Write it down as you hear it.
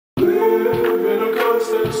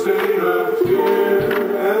state of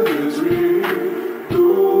fear and misery.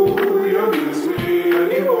 No, you're me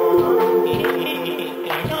anymore.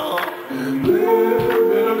 And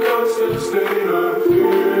live in a constant state of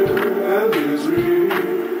fear and misery.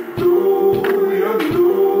 No, you're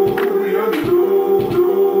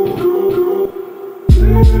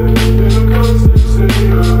live in a constant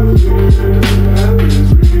state of fear and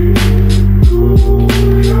misery. No,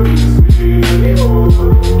 you're me anymore.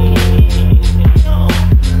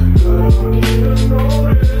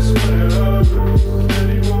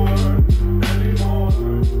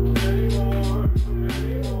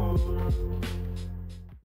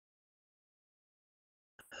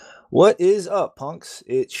 What is up, punks?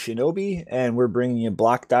 It's Shinobi, and we're bringing you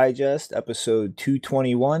Block Digest, episode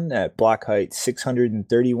 221 at block height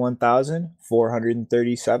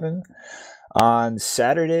 631,437 on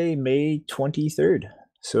Saturday, May 23rd.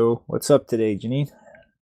 So, what's up today, Janine?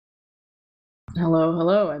 Hello,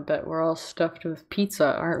 hello. I bet we're all stuffed with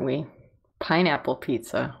pizza, aren't we? Pineapple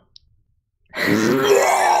pizza.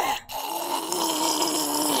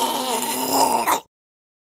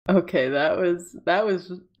 Okay, that was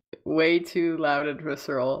way too loud and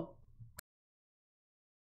visceral.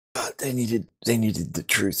 They needed the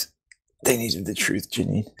truth. They needed the truth,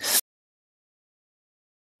 Janine.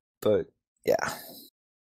 But yeah,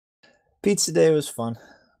 pizza day was fun.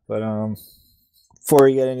 But before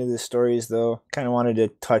we get into the stories, though, kind of wanted to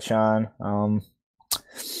touch on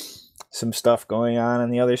some stuff going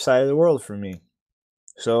on the other side of the world for me.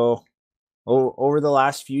 So over the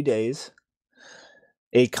last few days,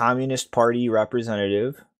 a Communist Party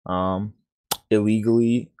representative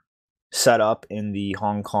illegally set up in the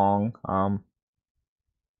Hong Kong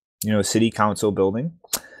city council building,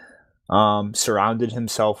 surrounded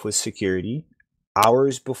himself with security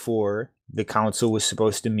hours before the council was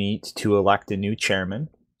supposed to meet to elect a new chairman.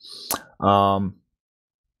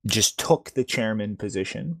 Just took the chairman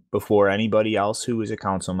position before anybody else who was a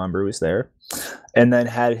council member was there, and then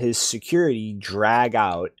had his security drag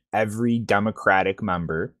out every Democratic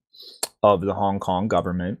member of the Hong Kong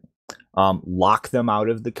government, lock them out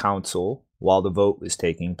of the council while the vote was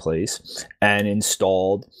taking place, and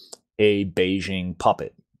installed a Beijing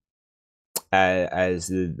puppet as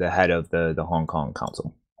the head of the Hong Kong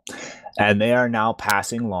council. And they are now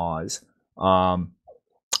passing laws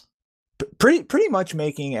pretty much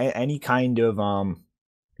making any kind of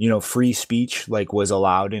free speech like was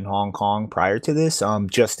allowed in Hong Kong prior to this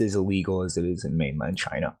just as illegal as it is in mainland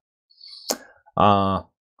China.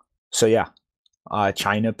 So yeah,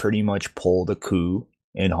 China pretty much pulled a coup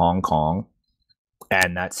in Hong Kong,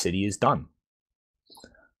 and that city is done.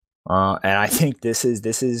 And I think this is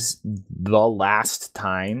the last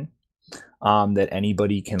time that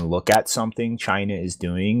anybody can look at something China is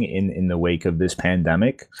doing in the wake of this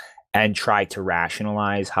pandemic and try to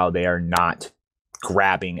rationalize how they are not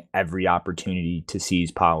grabbing every opportunity to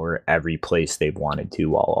seize power every place they've wanted to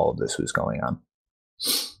while all of this was going on.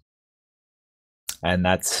 And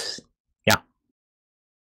that's, yeah.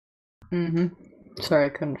 Sorry, I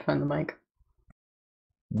couldn't find the mic.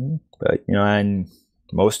 But, and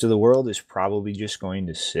most of the world is probably just going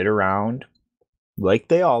to sit around like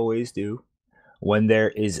they always do when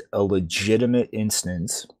there is a legitimate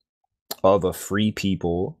instance of a free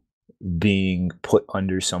people being put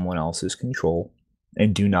under someone else's control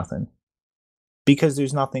and do nothing, because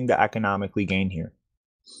there's nothing to economically gain here.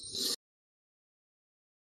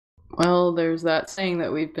 Well, there's that saying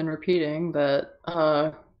that we've been repeating that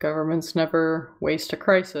governments never waste a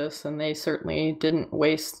crisis, and they certainly didn't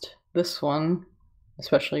waste this one,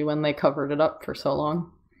 especially when they covered it up for so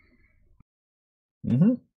long.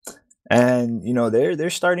 And they're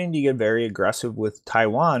starting to get very aggressive with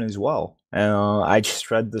Taiwan as well. And I just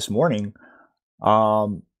read this morning,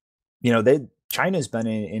 China's been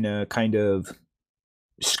in a kind of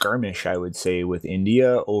skirmish, I would say, with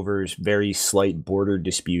India over very slight border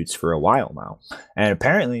disputes for a while now. And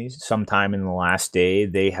apparently, sometime in the last day,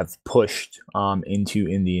 they have pushed into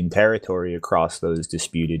Indian territory across those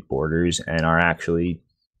disputed borders and are actually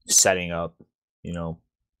setting up,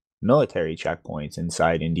 military checkpoints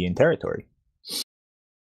inside Indian territory.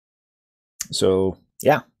 So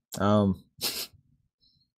yeah,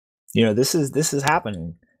 this is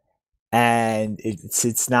happening, and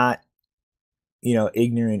it's not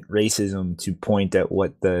ignorant racism to point at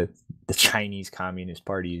what the Chinese Communist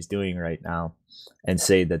Party is doing right now and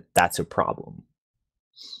say that that's a problem.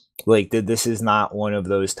 Like this is not one of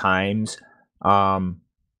those times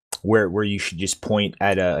where you should just point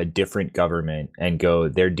at a different government and go,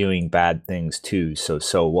 they're doing bad things too,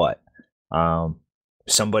 so what?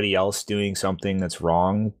 Somebody else doing something that's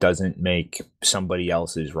wrong doesn't make somebody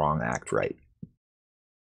else's wrong act right.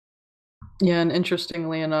 Yeah, and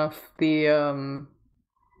interestingly enough, the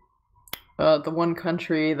one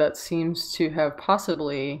country that seems to have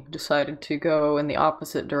possibly decided to go in the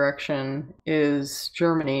opposite direction is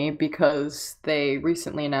Germany, because they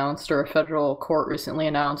recently announced, or a federal court recently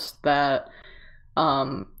announced, that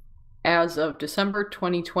um, as of December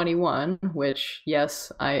 2021, which,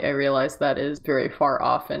 yes, I realize that is very far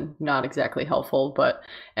off and not exactly helpful, but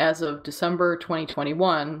as of December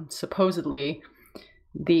 2021, supposedly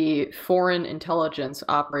the foreign intelligence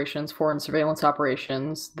operations, foreign surveillance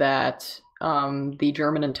operations that the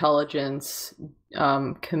German intelligence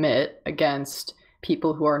commit against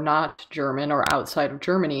people who are not German or outside of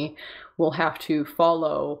Germany will have to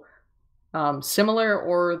follow similar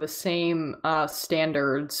or the same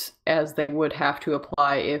standards as they would have to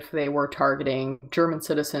apply if they were targeting German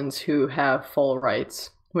citizens who have full rights,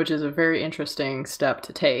 which is a very interesting step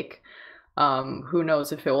to take. Who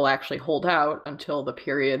knows if it will actually hold out until the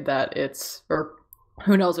period that it's, or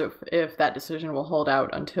who knows if that decision will hold out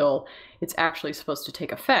until it's actually supposed to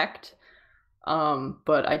take effect.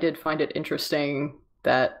 But I did find it interesting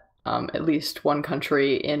that at least one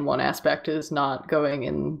country in one aspect is not going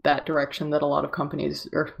in that direction that a lot of companies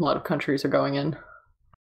or a lot of countries are going in.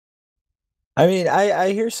 I mean,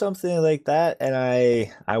 I hear something like that, and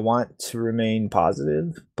I want to remain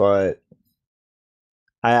positive, but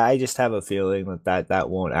I just have a feeling that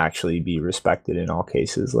won't actually be respected in all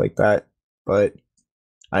cases like that. But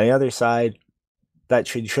on the other side, that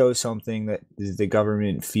should show something that the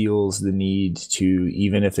government feels the need to,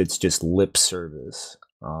 even if it's just lip service,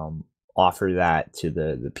 offer that to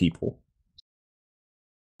the people.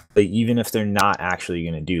 Like, even if they're not actually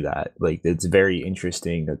going to do that, like, it's very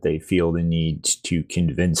interesting that they feel the need to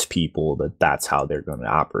convince people that that's how they're going to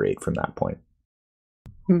operate from that point.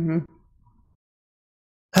 Mm-hmm.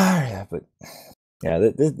 Yeah, but yeah,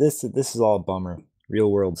 this is all a bummer. Real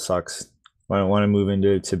world sucks. Want to move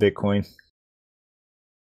into Bitcoin?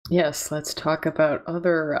 Yes, let's talk about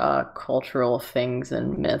other cultural things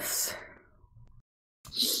and myths.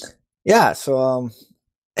 Yeah, so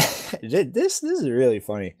this is really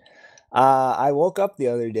funny. I woke up the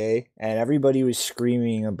other day and everybody was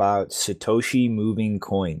screaming about Satoshi moving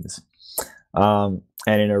coins.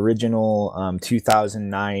 And an original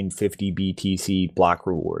 2009 50 BTC block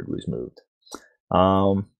reward was moved.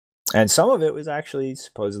 And some of it was actually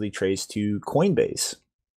supposedly traced to Coinbase.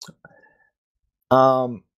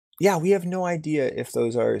 Yeah, we have no idea if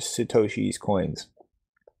those are Satoshi's coins.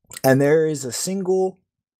 And there is a single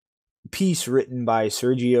piece written by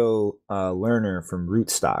Sergio Lerner from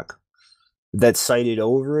Rootstock that's cited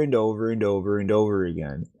over and over and over and over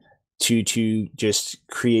again to just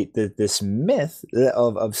create this myth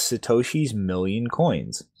of Satoshi's million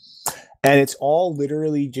coins. And it's all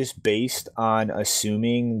literally just based on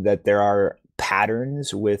assuming that there are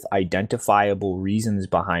patterns with identifiable reasons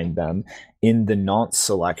behind them in the nonce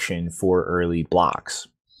selection for early blocks.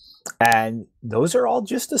 And those are all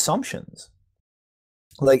just assumptions.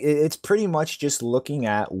 Like, it's pretty much just looking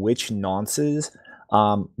at which nonces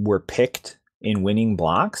were picked in winning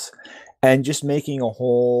blocks and just making a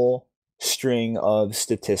whole string of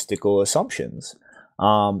statistical assumptions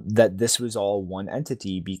that this was all one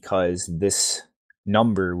entity because this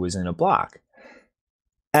number was in a block.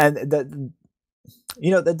 And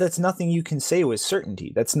that's nothing you can say with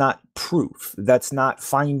certainty. That's not proof. That's not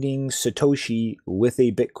finding Satoshi with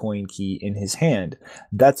a Bitcoin key in his hand.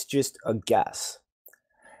 That's just a guess.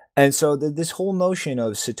 And so this whole notion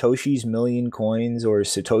of Satoshi's million coins or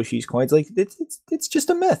Satoshi's coins, like, it's just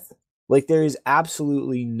a myth. Like, there is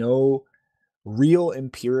absolutely no real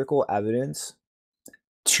empirical evidence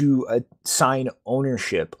to assign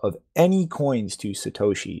ownership of any coins to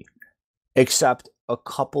Satoshi except a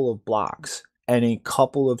couple of blocks and a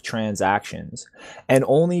couple of transactions, and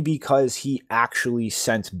only because he actually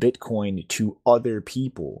sent Bitcoin to other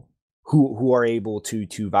people who are able to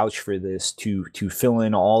vouch for this, to fill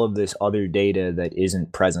in all of this other data that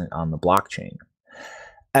isn't present on the blockchain.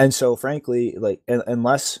 And so, frankly, like,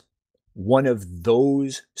 unless one of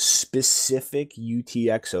those specific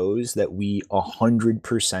UTXOs that we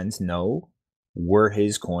 100% know were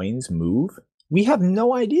his coins move, we have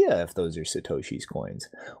no idea if those are Satoshi's coins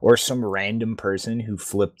or some random person who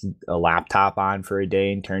flipped a laptop on for a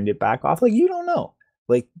day and turned it back off. Like, you don't know.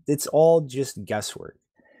 Like, it's all just guesswork.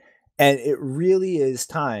 And it really is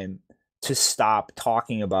time to stop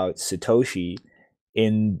talking about Satoshi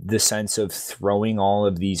in the sense of throwing all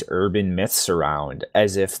of these urban myths around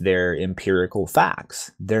as if they're empirical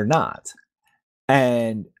facts. They're not.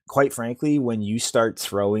 And quite frankly, when you start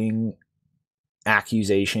throwing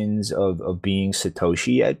accusations of being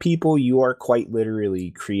Satoshi at people, you are quite literally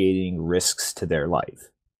creating risks to their life.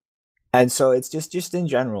 And so it's just in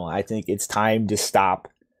general, I think it's time to stop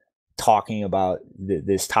talking about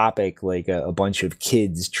this topic like a bunch of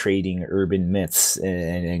kids trading urban myths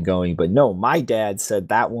and going, but no, my dad said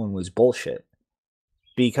that one was bullshit.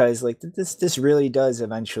 Because like this really does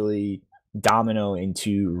eventually domino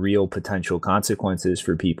into real potential consequences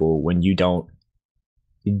for people when you don't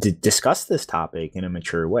discuss this topic in a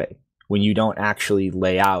mature way, when you don't actually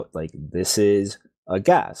lay out like, this is a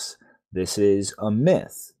guess, this is a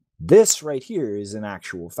myth, this right here is an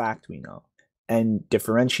actual fact we know, and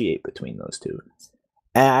differentiate between those two.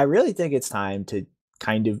 And I really think it's time to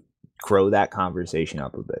kind of grow that conversation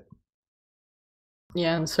up a bit.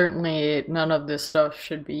 Yeah, and certainly none of this stuff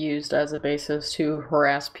should be used as a basis to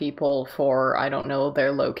harass people for, I don't know,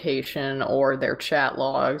 their location or their chat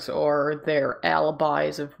logs or their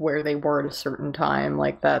alibis of where they were at a certain time.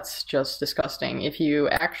 Like, that's just disgusting. If you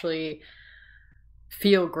actually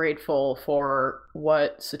feel grateful for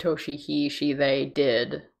what Satoshi, he, she, they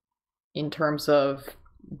did in terms of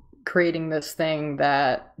creating this thing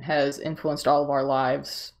that has influenced all of our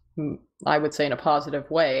lives, I would say in a positive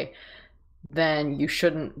way, then you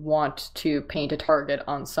shouldn't want to paint a target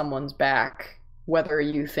on someone's back, whether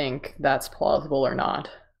you think that's plausible or not.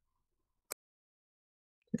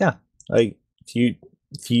 Yeah, like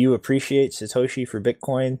if you appreciate Satoshi for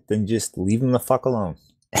Bitcoin, then just leave him the fuck alone.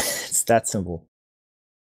 It's that simple.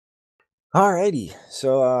 Alrighty,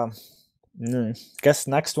 so guess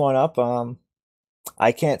next one up.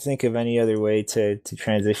 I can't think of any other way to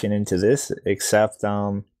transition into this except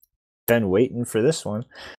been waiting for this one.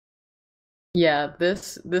 Yeah,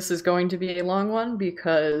 this is going to be a long one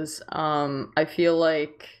because I feel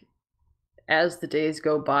like as the days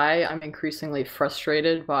go by, I'm increasingly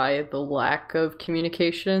frustrated by the lack of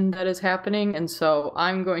communication that is happening, and so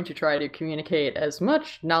I'm going to try to communicate as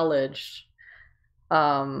much knowledge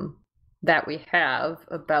that we have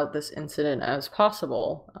about this incident as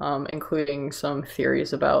possible, including some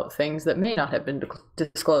theories about things that may not have been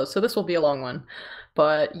disclosed. So this will be a long one.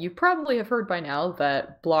 But you probably have heard by now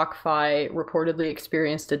that BlockFi reportedly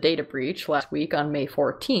experienced a data breach last week on May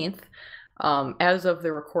 14th. As of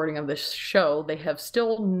the recording of this show, they have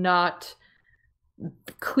still not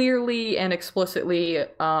clearly and explicitly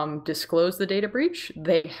disclosed the data breach.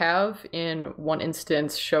 They have, in one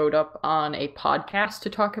instance, showed up on a podcast to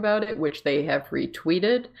talk about it, which they have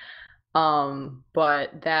retweeted.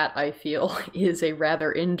 But that, I feel, is a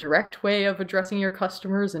rather indirect way of addressing your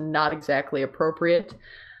customers and not exactly appropriate.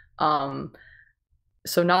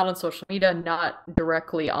 So not on social media, not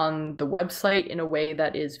directly on the website in a way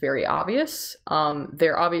that is very obvious.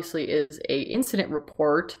 There obviously is a incident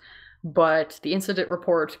report, but the incident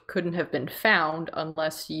report couldn't have been found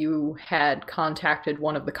unless you had contacted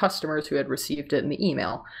one of the customers who had received it in the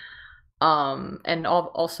email. And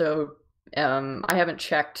also, I haven't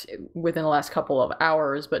checked within the last couple of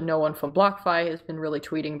hours, but no one from BlockFi has been really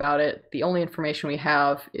tweeting about it. The only information we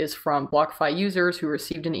have is from BlockFi users who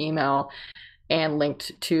received an email and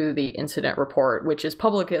linked to the incident report, which is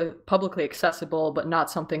publicly accessible, but not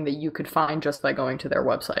something that you could find just by going to their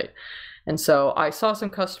website. And so I saw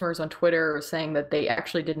some customers on Twitter saying that they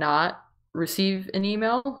actually did not receive an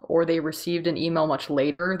email, or they received an email much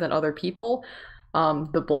later than other people.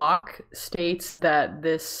 The block states that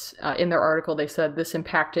this, in their article, they said this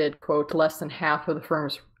impacted, quote, less than half of the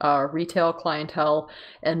firm's retail clientele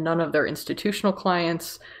and none of their institutional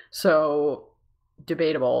clients. So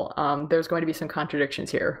debatable. There's going to be some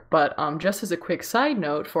contradictions here. But just as a quick side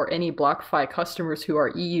note, for any BlockFi customers who are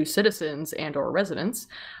EU citizens and or residents,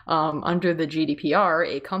 under the GDPR,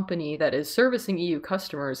 a company that is servicing EU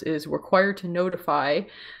customers is required to notify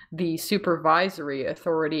the supervisory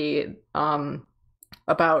authority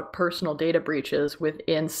about personal data breaches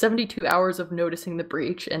within 72 hours of noticing the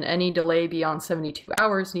breach, and any delay beyond 72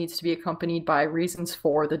 hours needs to be accompanied by reasons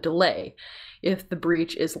for the delay. If the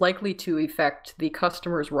breach is likely to affect the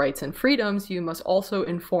customer's rights and freedoms, you must also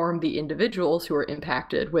inform the individuals who are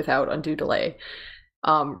impacted without undue delay.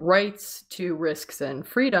 Rights to risks and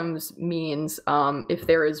freedoms means if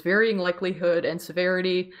there is varying likelihood and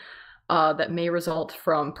severity that may result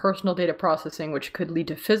from personal data processing, which could lead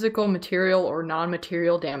to physical, material, or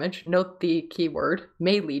non-material damage. Note the keyword,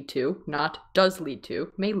 may lead to, not does lead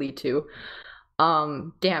to, may lead to.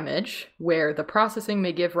 Damage, where the processing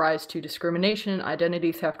may give rise to discrimination,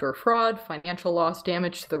 identity theft or fraud, financial loss,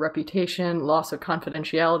 damage to the reputation, loss of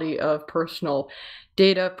confidentiality of personal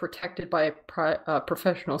data protected by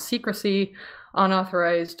professional secrecy,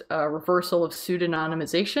 unauthorized reversal of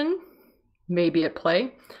pseudonymization may be at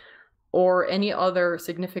play, or any other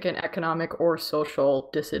significant economic or social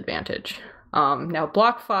disadvantage. Now,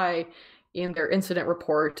 BlockFi in their incident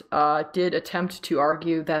report, did attempt to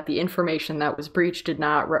argue that the information that was breached did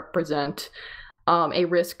not represent a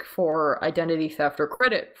risk for identity theft or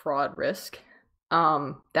credit fraud risk.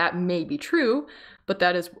 That may be true, but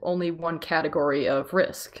that is only one category of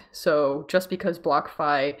risk. So just because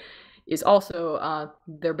BlockFi is also,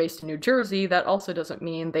 they're based in New Jersey, that also doesn't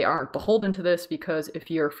mean they aren't beholden to this, because if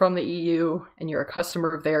you're from the EU and you're a customer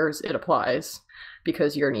of theirs, it applies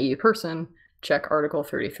because you're an EU person. Check Article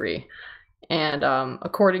 33. And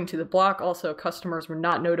according to the block, also customers were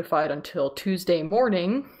not notified until Tuesday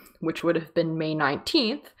morning, which would have been May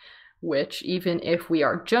 19th, which, even if we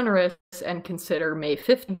are generous and consider May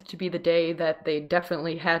 15th to be the day that they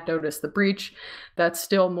definitely had noticed the breach, that's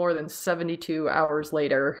still more than 72 hours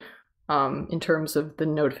later in terms of the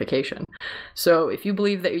notification. So if you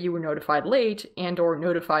believe that you were notified late and or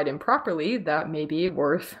notified improperly, that may be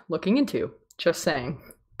worth looking into. Just saying.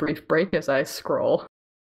 Brief break as I scroll.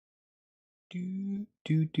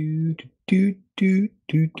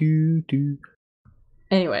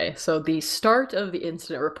 Anyway, so the start of the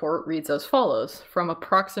incident report reads as follows. From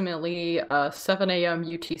approximately 7 a.m.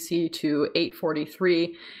 UTC to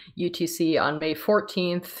 8:43 UTC on May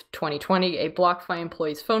 14th, 2020, a BlockFi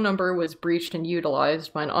employee's phone number was breached and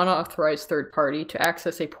utilized by an unauthorized third party to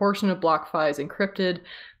access a portion of BlockFi's encrypted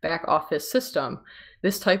back office system.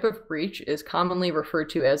 This type of breach is commonly referred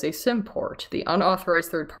to as a SIM port. The unauthorized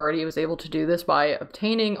third party was able to do this by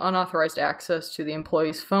obtaining unauthorized access to the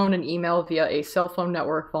employee's phone and email via a cell phone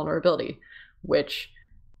network vulnerability, which,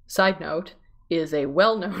 side note, is a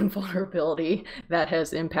well-known vulnerability that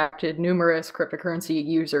has impacted numerous cryptocurrency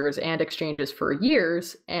users and exchanges for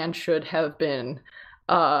years and should have been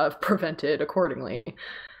prevented accordingly.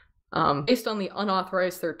 Based on the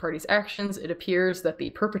unauthorized third party's actions, it appears that the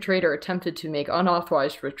perpetrator attempted to make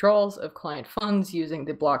unauthorized withdrawals of client funds using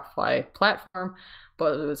the BlockFi platform,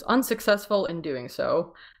 but was unsuccessful in doing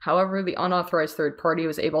so. However, the unauthorized third party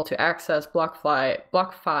was able to access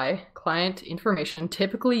BlockFi client information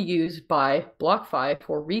typically used by BlockFi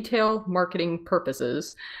for retail marketing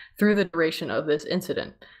purposes through the duration of this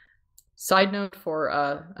incident. Side note for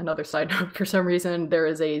another side note, for some reason, there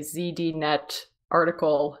is a ZDNet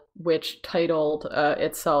article which titled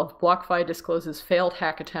itself BlockFi discloses failed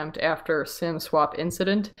hack attempt after SIM swap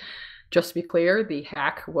incident. Just to be clear, the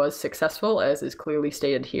hack was successful, as is clearly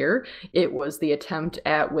stated here. It was the attempt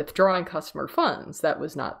at withdrawing customer funds that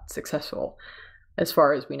was not successful, as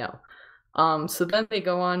far as we know. So then they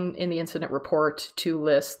go on in the incident report to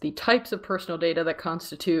list the types of personal data that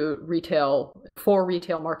constitute retail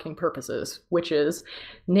marketing purposes, which is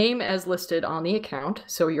name as listed on the account,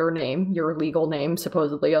 so your name, your legal name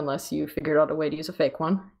supposedly, unless you figured out a way to use a fake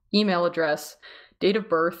one, email address, date of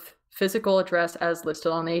birth, physical address as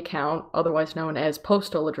listed on the account, otherwise known as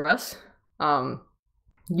postal address.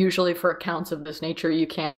 Usually for accounts of this nature, you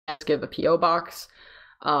can't give a PO box.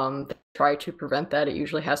 They try to prevent that. It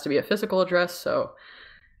usually has to be a physical address. So,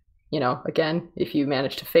 again, if you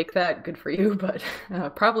manage to fake that, good for you, but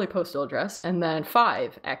probably postal address. And then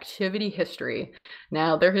 5, activity history.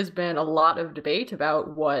 Now, there has been a lot of debate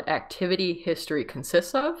about what activity history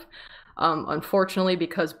consists of. Unfortunately,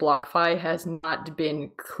 because BlockFi has not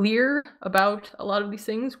been clear about a lot of these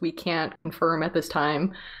things, we can't confirm at this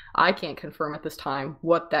time. I can't confirm at this time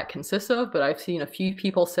what that consists of, but I've seen a few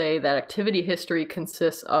people say that activity history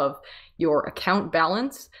consists of your account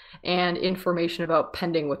balance and information about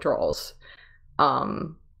pending withdrawals.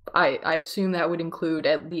 I assume that would include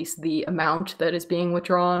at least the amount that is being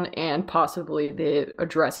withdrawn and possibly the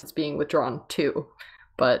address it's being withdrawn to.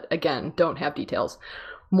 But again, don't have details.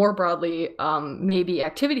 More broadly, maybe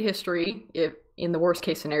activity history, if in the worst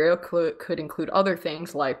case scenario, could include other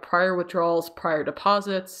things like prior withdrawals, prior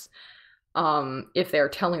deposits, if they're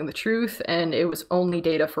telling the truth and it was only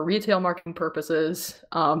data for retail marketing purposes,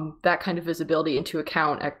 that kind of visibility into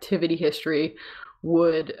account activity history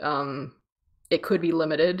would, it could be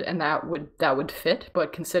limited, and that would fit.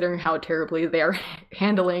 But considering how terribly they are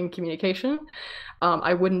handling communication,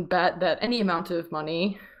 I wouldn't bet that any amount of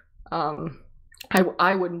money,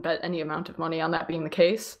 I wouldn't bet any amount of money on that being the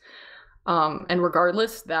case. And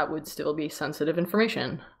regardless, that would still be sensitive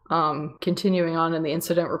information. Continuing on in the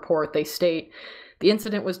incident report, they state, the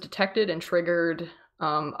incident was detected and triggered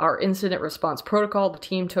our incident response protocol. The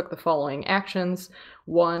team took the following actions.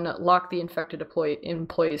 1, locked the infected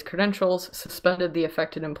employee's credentials, suspended the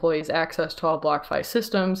affected employee's access to all BlockFi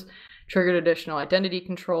systems, triggered additional identity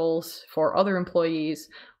controls for other employees,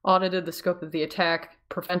 audited the scope of the attack,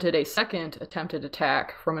 prevented a second attempted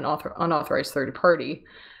attack from an unauthorized third party.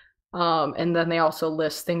 And then they also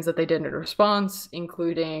list things that they did in response,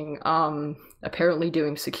 including apparently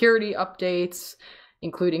doing security updates,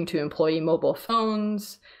 including to employee mobile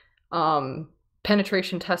phones,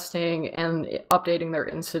 penetration testing, and updating their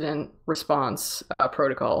incident response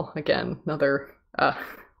protocol. Again, another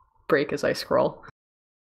break as I scroll.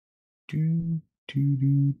 Do, do,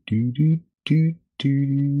 do, do, do, do,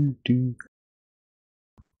 do, do.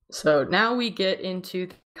 So now we get into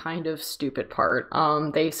the kind of stupid part.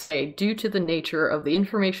 They say, due to the nature of the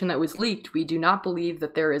information that was leaked, we do not believe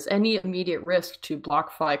that there is any immediate risk to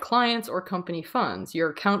BlockFi clients or company funds. Your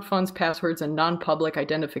account funds, passwords, and non-public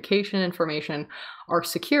identification information are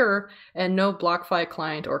secure, and no BlockFi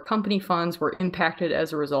client or company funds were impacted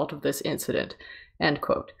as a result of this incident. End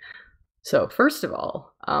quote. So first of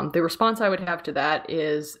all, the response I would have to that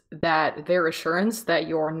is that their assurance that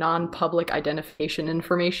your non-public identification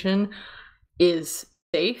information is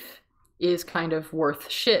safe is kind of worth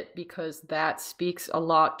shit, because that speaks a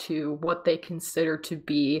lot to what they consider to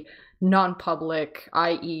be non-public,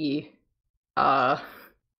 i.e.,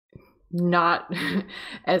 not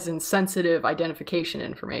as insensitive identification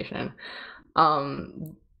information.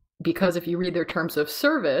 Because if you read their terms of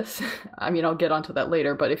service, I mean, I'll get onto that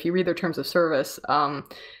later, but if you read their terms of service,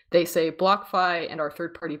 they say BlockFi and our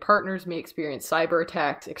third-party partners may experience cyber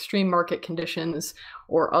attacks, extreme market conditions,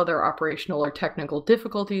 or other operational or technical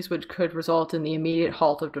difficulties which could result in the immediate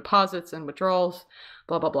halt of deposits and withdrawals,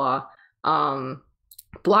 blah, blah, blah.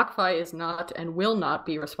 BlockFi is not and will not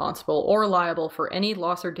be responsible or liable for any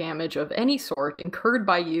loss or damage of any sort incurred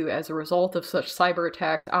by you as a result of such cyber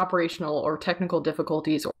attacks, operational or technical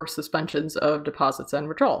difficulties, or suspensions of deposits and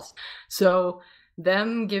withdrawals. So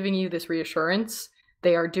them giving you this reassurance,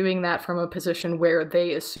 they are doing that from a position where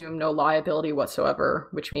they assume no liability whatsoever,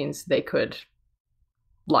 which means they could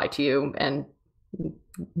lie to you and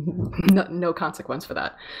no consequence for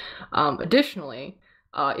that. Additionally,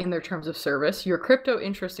 in their terms of service, your crypto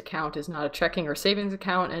interest account is not a checking or savings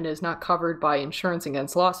account and is not covered by insurance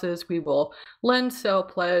against losses. We will lend, sell,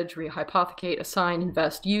 pledge, rehypothecate, assign,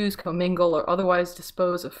 invest, use, commingle, or otherwise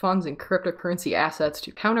dispose of funds and cryptocurrency assets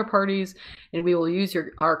to counterparties, and we will use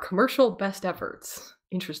our commercial best efforts.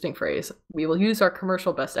 Interesting phrase. We will use our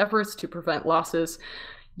commercial best efforts to prevent losses.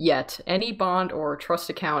 Yet, any bond or trust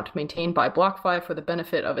account maintained by BlockFi for the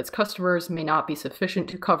benefit of its customers may not be sufficient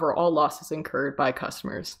to cover all losses incurred by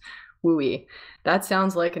customers. Wooey. That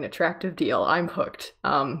sounds like an attractive deal. I'm hooked.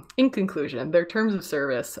 In conclusion, their terms of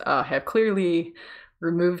service have clearly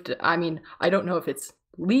removed, I mean, I don't know if it's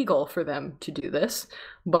legal for them to do this,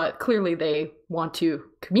 but clearly they want to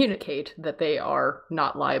communicate that they are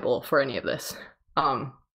not liable for any of this.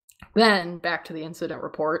 Then, back to the incident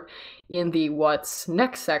report, in the what's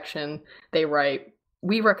next section, they write,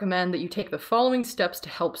 we recommend that you take the following steps to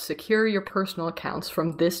help secure your personal accounts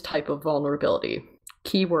from this type of vulnerability.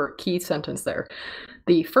 Key sentence there.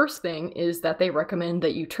 The first thing is that they recommend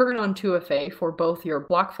that you turn on 2FA for both your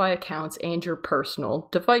BlockFi accounts and your personal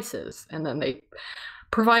devices. And then they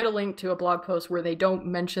provide a link to a blog post where they don't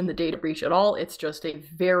mention the data breach at all. It's just a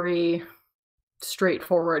very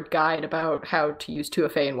straightforward guide about how to use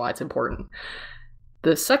 2FA and why it's important.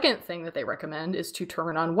 The second thing that they recommend is to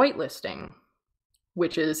turn on whitelisting,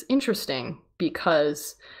 which is interesting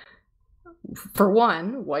because, for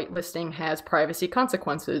one, whitelisting has privacy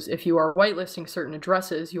consequences. If you are whitelisting certain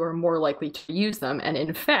addresses, you are more likely to use them. And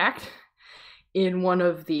in fact, in one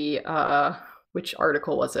of the, which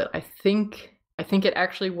article was it? I think it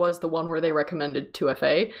actually was the one where they recommended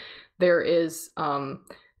 2FA. There is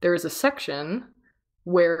a section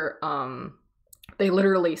where they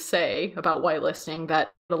literally say about whitelisting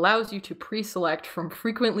that it allows you to pre-select from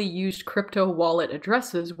frequently used crypto wallet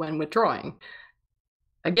addresses when withdrawing.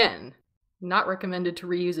 Again, not recommended to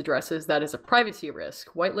reuse addresses. That is a privacy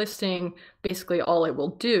risk. Whitelisting, basically all it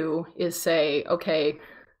will do is say, okay,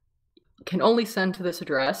 can only send to this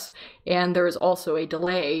address, and there is also a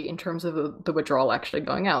delay in terms of the withdrawal actually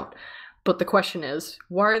going out. But the question is,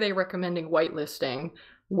 why are they recommending whitelisting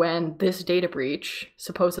when this data breach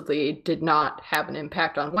supposedly did not have an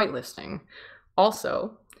impact on whitelisting?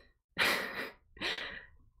 Also,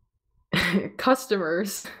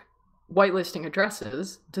 customers whitelisting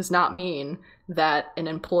addresses does not mean that an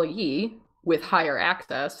employee with higher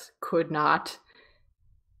access could not,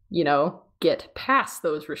 get past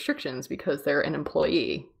those restrictions because they're an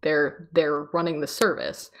employee. They're running the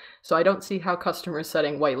service. So I don't see how customers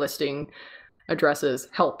setting whitelisting addresses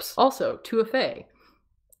helps. Also, 2FA.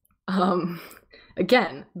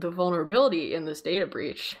 Again, the vulnerability in this data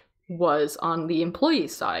breach was on the employee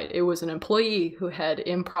side. It was an employee who had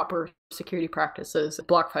improper security practices,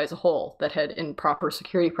 BlockFi as a whole, that had improper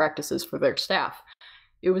security practices for their staff.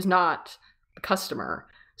 It was not the customer.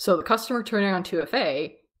 So the customer turning on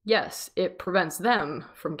 2FA, yes, it prevents them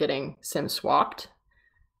from getting SIM swapped,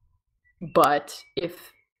 But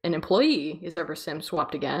if an employee is ever SIM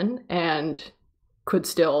swapped again and could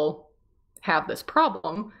still have this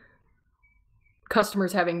problem,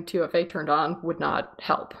 customers having 2FA turned on would not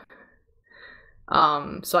help.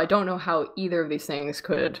 So I don't know how either of these things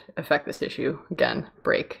could affect this issue. Again,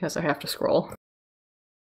 break as I have to scroll.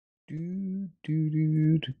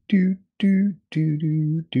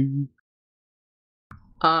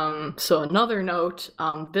 So another note,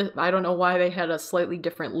 I don't know why they had a slightly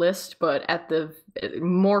different list, but at the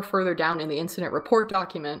more further down in the incident report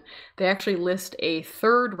document, they actually list a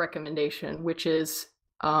third recommendation, which is,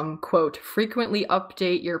 quote, frequently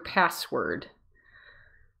update your password.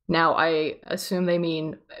 Now, I assume they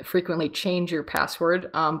mean frequently change your password,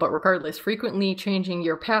 but regardless, frequently changing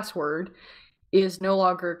your password is no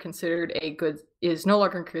longer considered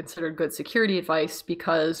good security advice,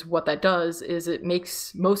 because what that does is it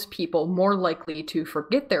makes most people more likely to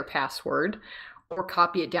forget their password or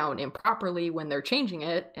copy it down improperly when they're changing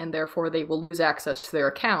it, and therefore they will lose access to their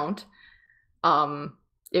account.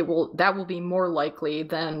 That will be more likely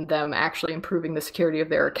than them actually improving the security of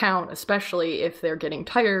their account, especially if they're getting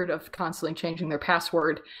tired of constantly changing their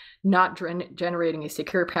password, not generating a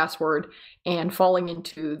secure password, and falling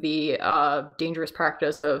into the dangerous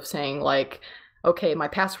practice of saying, like, okay, my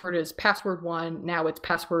password is password 1, now it's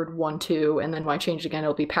password 12, and then when I change it again,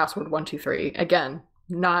 it'll be password 123. Again,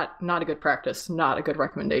 not a good practice, not a good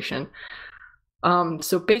recommendation.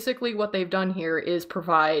 So basically what they've done here is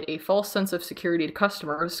provide a false sense of security to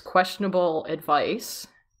customers, questionable advice,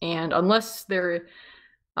 and unless they're,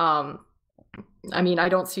 I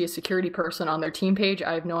don't see a security person on their team page.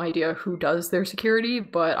 I have no idea who does their security,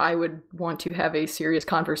 but I would want to have a serious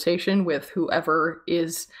conversation with whoever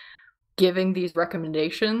is giving these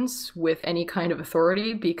recommendations with any kind of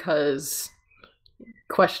authority, because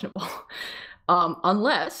questionable.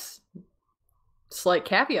 Unless, slight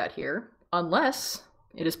caveat here, unless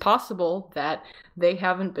it is possible that they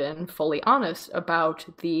haven't been fully honest about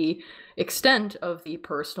the extent of the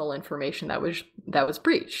personal information that was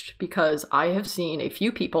breached, because I have seen a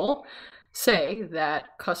few people say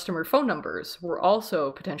that customer phone numbers were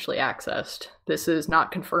also potentially accessed. This is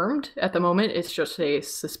not confirmed at the moment, it's just a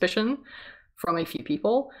suspicion from a few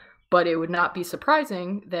people, but it would not be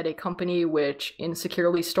surprising that a company which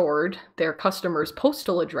insecurely stored their customers'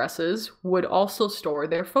 postal addresses would also store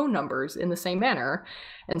their phone numbers in the same manner.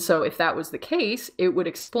 And so if that was the case, it would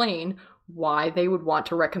explain why they would want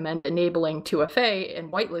to recommend enabling 2FA and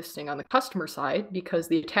whitelisting on the customer side, because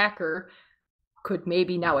the attacker could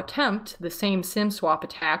maybe now attempt the same SIM swap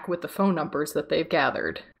attack with the phone numbers that they've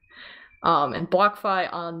gathered. And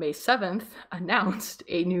BlockFi on May 7th announced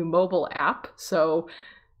a new mobile app, so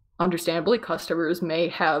understandably, customers may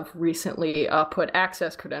have recently put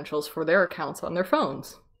access credentials for their accounts on their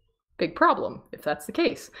phones. Big problem, if that's the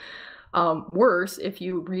case. Worse, if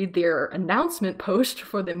you read their announcement post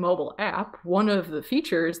for the mobile app, one of the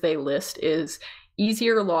features they list is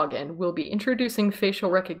easier login. We'll be introducing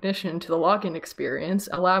facial recognition to the login experience,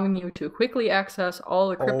 allowing you to quickly access all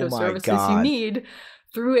the crypto services you need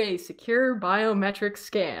through a secure biometric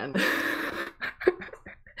scan.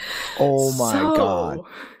 Oh my God.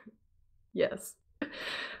 Yes.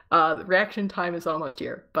 The reaction time is almost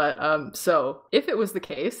here. But so if it was the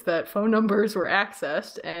case that phone numbers were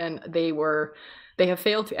accessed and they have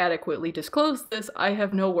failed to adequately disclose this, I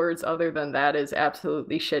have no words other than that is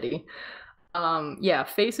absolutely shitty. Yeah,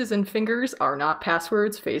 faces and fingers are not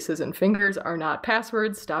passwords. Faces and fingers are not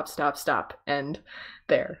passwords. Stop. End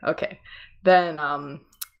there. Okay. Then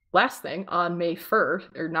last thing, on May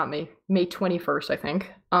 1st, or not May 21st, I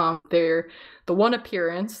think, the one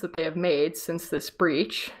appearance that they have made since this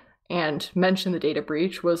breach and mentioned the data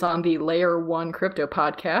breach was on the Layer 1 Crypto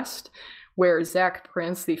podcast, where Zach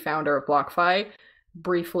Prince, the founder of BlockFi,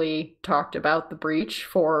 briefly talked about the breach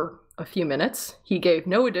for a few minutes. He gave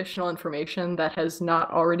no additional information that has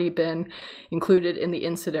not already been included in the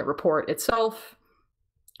incident report itself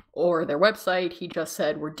or their website. He just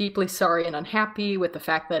said, "We're deeply sorry and unhappy with the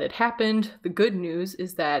fact that it happened. The good news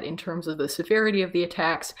is that in terms of the severity of the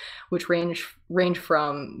attacks, which range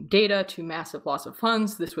from data to massive loss of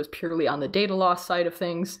funds, this was purely on the data loss side of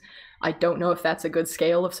things." I don't know if that's a good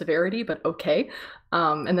scale of severity, but okay.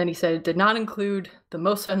 And then he said it did not include the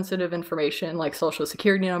most sensitive information like social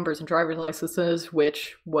security numbers and driver's licenses,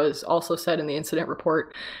 which was also said in the incident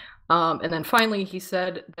report. And then finally, he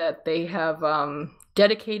said that they have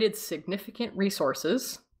dedicated significant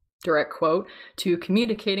resources, direct quote, to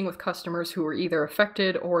communicating with customers who were either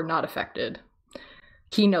affected or not affected.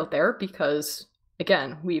 Keynote there, because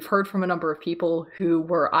again, we've heard from a number of people who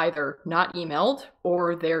were either not emailed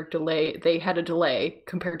or they had a delay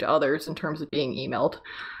compared to others in terms of being emailed.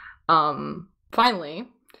 Finally,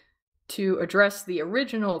 to address the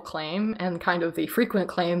original claim and kind of the frequent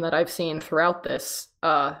claim that I've seen throughout this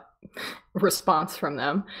response from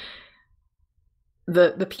them,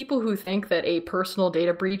 the people who think that a personal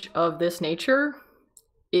data breach of this nature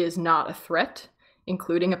is not a threat,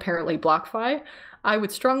 including apparently BlockFi, I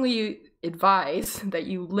would strongly advise that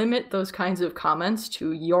you limit those kinds of comments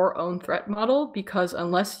to your own threat model, because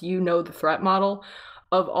unless you know the threat model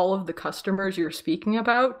of all of the customers you're speaking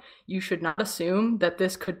about, you should not assume that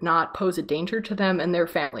this could not pose a danger to them and their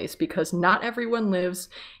families, because not everyone lives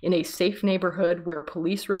in a safe neighborhood where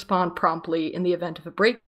police respond promptly in the event of a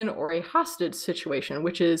break-in or a hostage situation,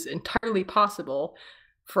 which is entirely possible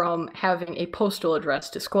from having a postal address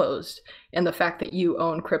disclosed and the fact that you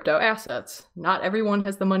own crypto assets. Not everyone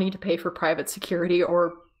has the money to pay for private security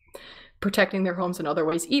or protecting their homes in other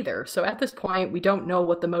ways either. So at this point, we don't know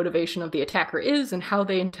what the motivation of the attacker is and how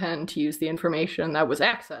they intend to use the information that was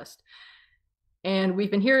accessed. And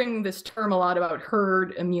we've been hearing this term a lot about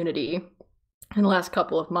herd immunity in the last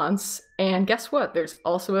couple of months. And guess what? There's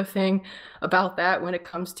also a thing about that when it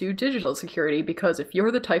comes to digital security, because if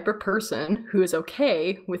you're the type of person who is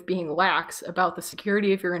okay with being lax about the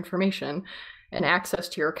security of your information and access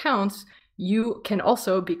to your accounts, you can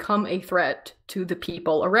also become a threat to the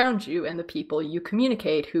people around you and the people you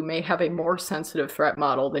communicate who may have a more sensitive threat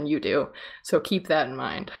model than you do. So keep that in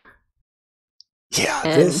mind. Yeah,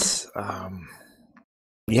 And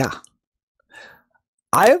yeah.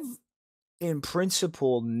 I've, in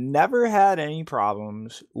principle, never had any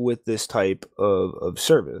problems with this type of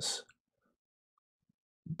service.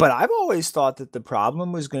 But I've always thought that the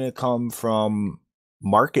problem was going to come from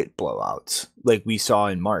market blowouts, like we saw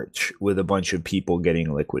in March with a bunch of people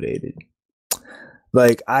getting liquidated.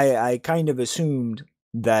 Like, I kind of assumed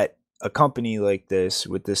that a company like this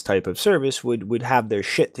with this type of service would have their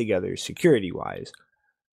shit together security wise.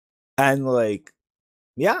 And like,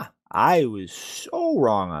 yeah, I was so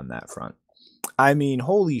wrong on that front. I mean,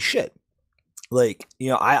 holy shit. Like,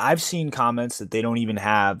 I've seen comments that they don't even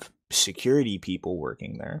have security people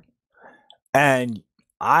working there. And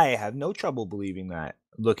I have no trouble believing that,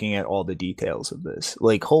 looking at all the details of this.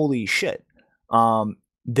 Like, holy shit.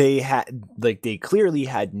 They clearly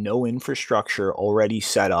had no infrastructure already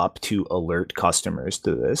set up to alert customers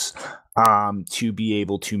to this, to be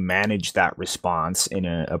able to manage that response in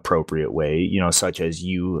an appropriate way, such as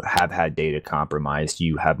you have had data compromised,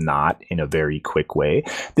 you have not, in a very quick way.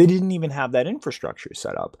 They didn't even have that infrastructure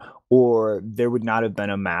set up, or there would not have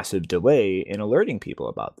been a massive delay in alerting people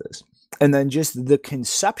about this. And then just the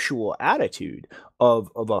conceptual attitude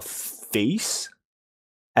of a face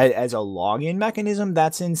as a login mechanism,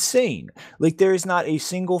 that's insane. Like, there is not a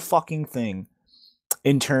single fucking thing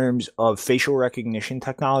in terms of facial recognition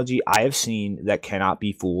technology I have seen that cannot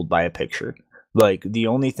be fooled by a picture. Like, the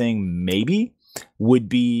only thing maybe would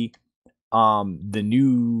be the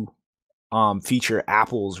new feature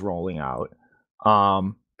Apple's rolling out,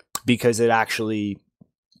 because it actually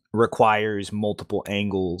requires multiple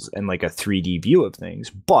angles and like a 3D view of things.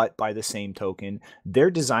 But by the same token,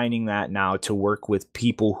 they're designing that now to work with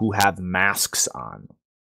people who have masks on.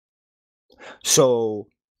 So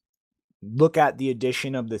look at the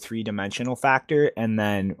addition of the 3-dimensional factor and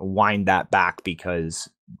then wind that back, because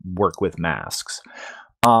work with masks.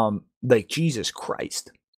 Like, Jesus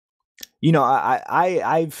Christ.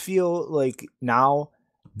 I feel like now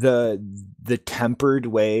the tempered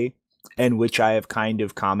way in which I have kind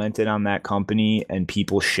of commented on that company and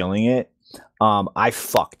people shilling it, I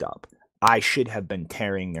fucked up. I should have been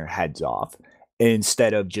tearing their heads off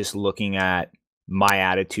instead of just looking at my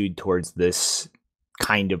attitude towards this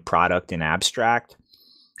kind of product in abstract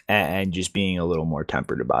and just being a little more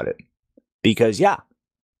tempered about it. Because, yeah,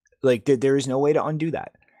 like, there is no way to undo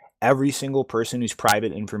that. Every single person whose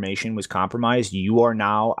private information was compromised, you are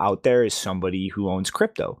now out there as somebody who owns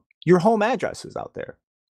crypto. Your home address is out there.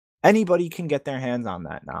 Anybody can get their hands on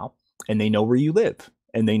that now, and they know where you live,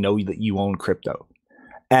 and they know that you own crypto.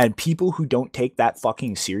 And people who don't take that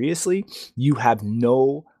fucking seriously, you have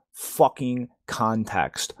no fucking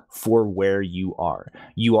context for where you are.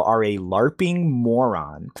 You are a LARPing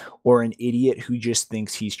moron or an idiot who just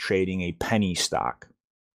thinks he's trading a penny stock.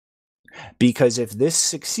 Because if this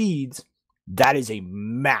succeeds, that is a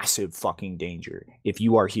massive fucking danger. If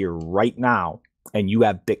you are here right now and you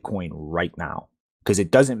have Bitcoin right now, because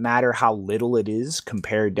it doesn't matter how little it is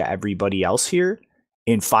compared to everybody else here,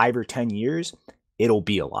 in 5 or 10 years, it'll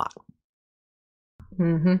be a lot.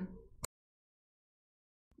 mm-hmm.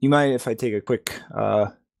 You mind if I take a quick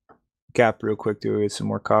gap real quick to get some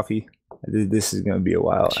more coffee? This is going to be a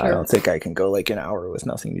while. Sure. I don't think I can go like an hour with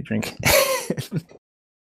nothing to drink.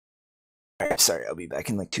 Alright, sorry, I'll be back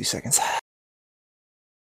in like 2 seconds.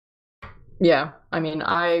 Yeah, I mean,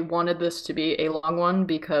 I wanted this to be a long one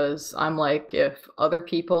because I'm like, if other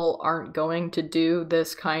people aren't going to do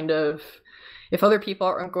this kind of, if other people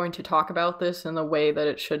aren't going to talk about this in the way that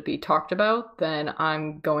it should be talked about, then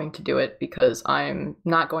I'm going to do it because I'm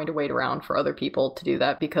not going to wait around for other people to do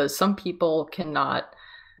that because some people cannot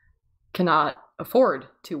afford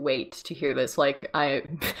to wait to hear this. Like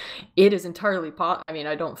it is entirely I mean,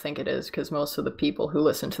 I don't think it is because most of the people who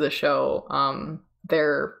listen to the show,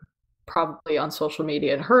 they're probably on social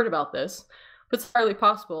media and heard about this, but it's entirely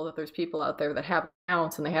possible that there's people out there that have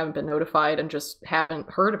accounts and they haven't been notified and just haven't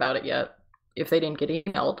heard about it yet if they didn't get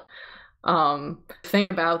emailed.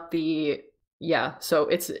 Think about so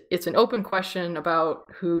it's an open question about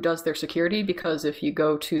who does their security because if you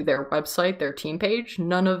go to their website, their team page,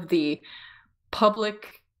 none of the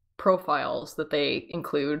public profiles that they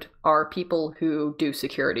include are people who do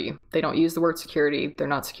security. They don't use the word security. They're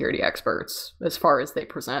not security experts as far as they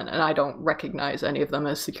present, and I don't recognize any of them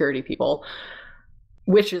as security people,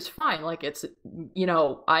 which is fine. Like it's,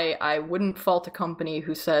 I wouldn't fault a company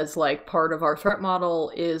who says like part of our threat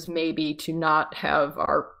model is maybe to not have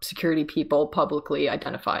our security people publicly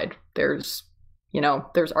identified. There's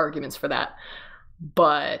arguments for that.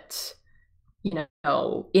 But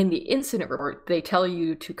in the incident report, they tell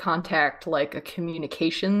you to contact like a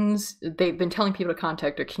communications. They've been telling people to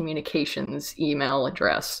contact a communications email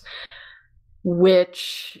address,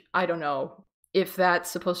 which I don't know if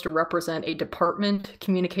that's supposed to represent a department,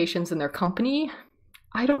 communications in their company.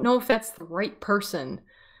 I don't know if that's the right person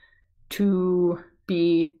to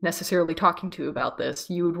be necessarily talking to about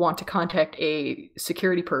this. You would want to contact a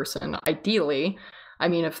security person, ideally. I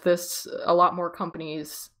mean, a lot more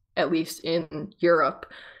companies, at least in Europe,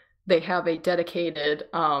 they have a dedicated,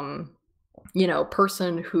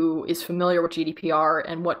 person who is familiar with GDPR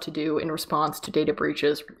and what to do in response to data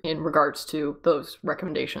breaches in regards to those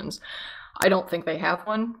recommendations. I don't think they have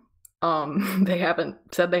one. They haven't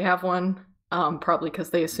said they have one, probably because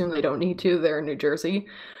they assume they don't need to. They're in New Jersey.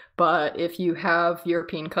 But if you have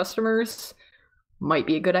European customers, might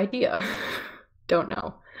be a good idea. Don't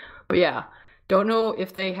know. But yeah. Don't know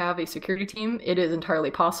if they have a security team. It is entirely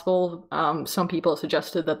possible. Some people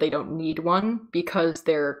suggested that they don't need one because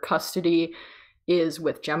their custody is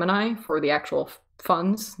with Gemini for the actual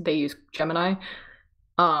funds. They use Gemini.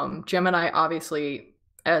 Gemini, obviously,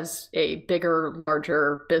 as a bigger,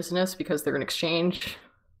 larger business, because they're an exchange,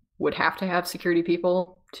 would have to have security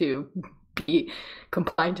people to be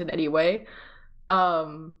compliant in any way.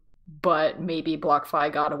 But maybe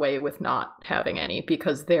BlockFi got away with not having any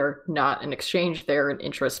because they're not an exchange, they're an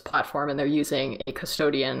interest platform, and they're using a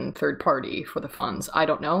custodian third party for the funds. I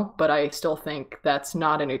don't know, but I still think that's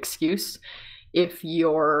not an excuse. If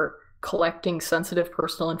you're collecting sensitive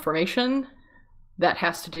personal information that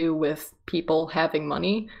has to do with people having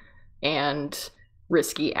money and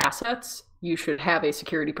risky assets, you should have a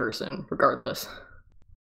security person regardless.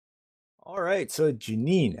 All right, so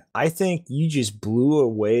Janine, I think you just blew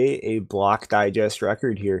away a Block Digest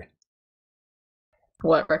record here.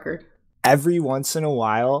 What record? Every once in a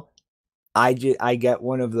while, I get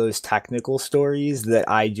one of those technical stories that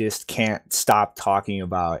I just can't stop talking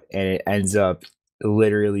about, and it ends up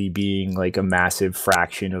literally being like a massive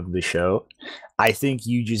fraction of the show. I think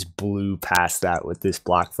you just blew past that with this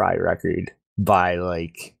BlockFi record by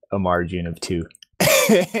like a margin of 2.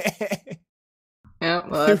 Yeah,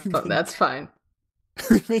 well, that's fine.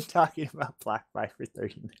 We've been talking about BlockFi for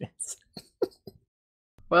 30 minutes.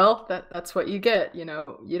 Well, that's what you get.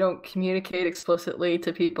 You don't communicate explicitly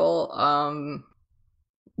to people.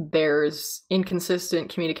 There's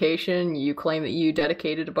inconsistent communication. You claim that you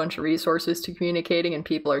dedicated a bunch of resources to communicating, and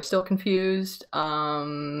people are still confused.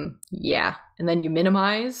 Yeah, and then you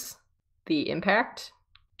minimize the impact.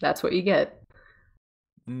 That's what you get.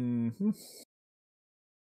 Mm-hmm.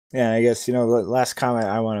 Yeah, I guess the last comment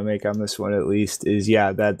I want to make on this one at least is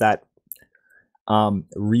that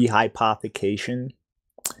rehypothecation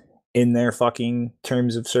in their fucking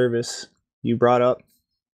terms of service you brought up.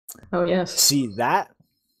 Oh yes. See that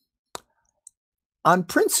on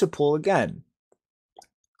principle again.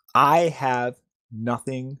 I have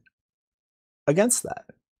nothing against that.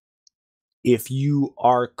 If you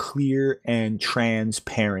are clear and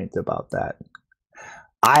transparent about that.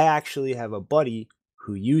 I actually have a buddy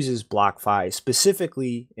who uses BlockFi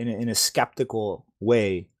specifically in a skeptical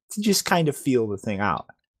way to just kind of feel the thing out.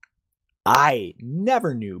 I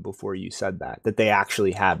never knew before you said that they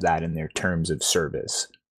actually have that in their terms of service,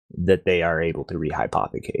 that they are able to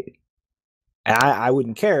rehypothecate. And I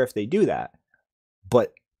wouldn't care if they do that,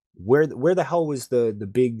 but where the hell was the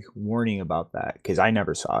big warning about that? Because I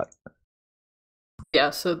never saw it. Yeah,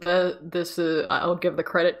 so this is I'll give the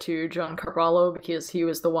credit to John Carvalho because he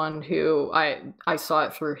was the one who I saw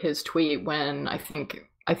it through his tweet when I think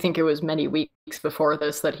it was many weeks before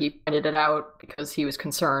this that he pointed it out because he was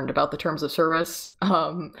concerned about the terms of service.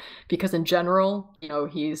 Because in general,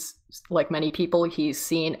 he's like many people, he's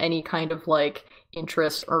seen any kind of like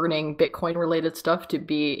interest earning Bitcoin related stuff to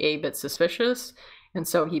be a bit suspicious. And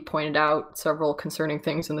so he pointed out several concerning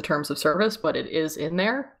things in the terms of service, but it is in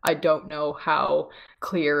there. I don't know how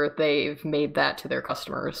clear they've made that to their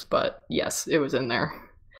customers, but yes, it was in there.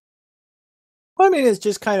 Well, I mean, it's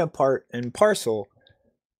just kind of part and parcel.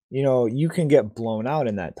 You can get blown out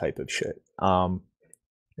in that type of shit.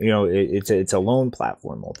 It's a loan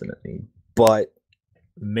platform ultimately, but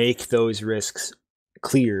make those risks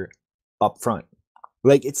clear up front.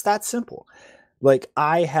 Like, it's that simple. Like,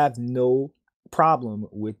 I have no problem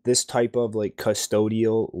with this type of like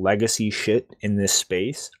custodial legacy shit in this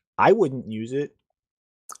space. I wouldn't use it,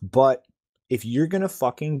 but if you're gonna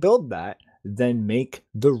fucking build that, then make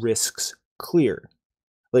the risks clear.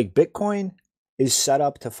 Like, Bitcoin is set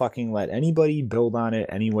up to fucking let anybody build on it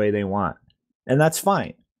any way they want, and that's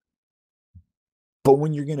fine. But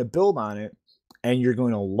when you're gonna build on it and you're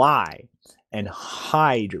going to lie and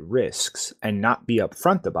hide risks and not be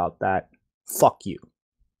upfront about that, fuck you.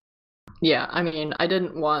 Yeah, I mean, I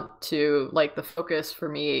didn't want to like the focus for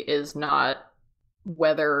me is not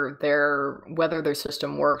whether their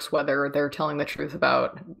system works, whether they're telling the truth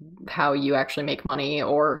about how you actually make money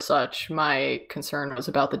or such. My concern was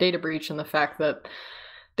about the data breach and the fact that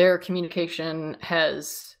their communication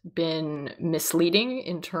has been misleading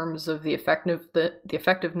in terms of the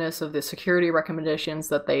effectiveness of the security recommendations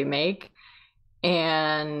that they make.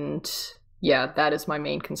 And yeah, that is my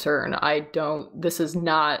main concern.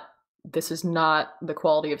 This is not the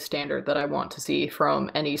quality of standard that I want to see from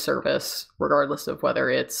any service, regardless of whether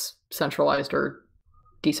it's centralized or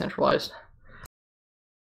decentralized.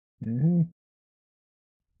 Mm-hmm.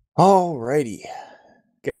 Alrighty.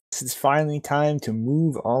 Guess it's finally time to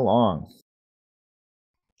move along.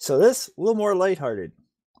 So this a little more lighthearted,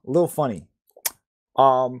 a little funny.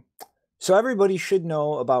 So everybody should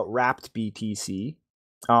know about Wrapped BTC,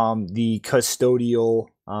 the custodial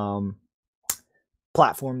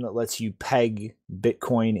platform that lets you peg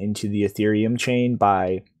Bitcoin into the Ethereum chain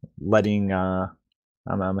by letting I'm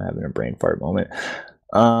having a brain fart moment.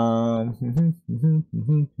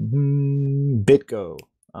 BitGo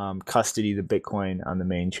custody the Bitcoin on the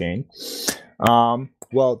main chain.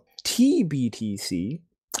 Well, TBTC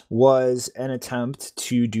was an attempt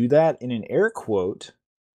to do that in an air quote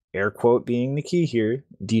being the key here,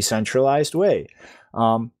 decentralized way.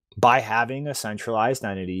 By having a centralized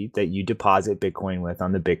entity that you deposit Bitcoin with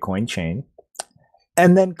on the Bitcoin chain,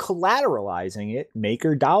 and then collateralizing it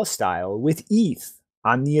MakerDAO style with ETH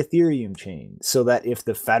on the Ethereum chain, so that if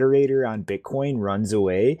the federator on Bitcoin runs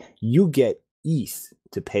away, you get ETH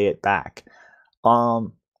to pay it back.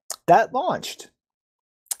 That launched.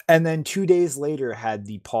 And then 2 days later had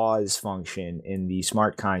the pause function in the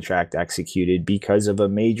smart contract executed because of a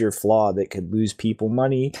major flaw that could lose people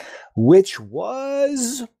money, which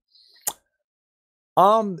was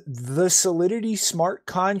the Solidity smart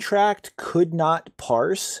contract could not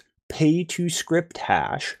parse pay to script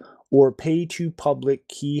hash or pay to public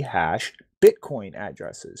key hash Bitcoin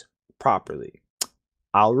addresses properly.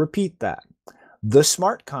 I'll repeat that. The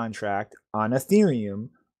smart contract on Ethereum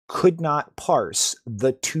could not parse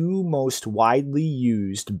the two most widely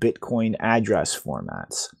used Bitcoin address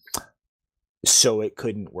formats, so it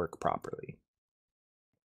couldn't work properly.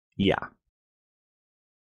 Yeah.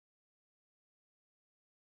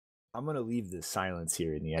 I'm going to leave this silence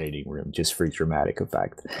here in the editing room just for dramatic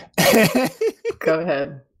effect. Go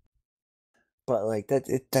ahead. But like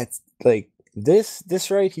that's like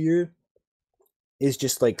this right here is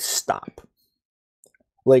just like stop.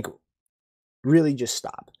 Like really just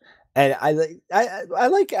stop. And I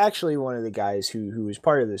like actually one of the guys who was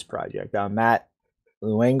part of this project, Matt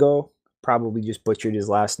Luengo, probably just butchered his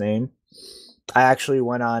last name. I actually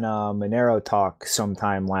went on Monero Talk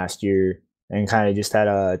sometime last year and kind of just had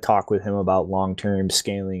a talk with him about long-term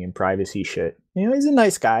scaling and privacy shit. He's a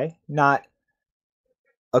nice guy, not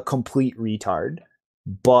a complete retard,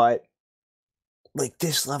 but like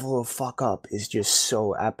this level of fuck up is just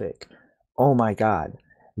so epic. Oh my God.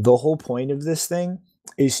 The whole point of this thing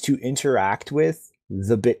is to interact with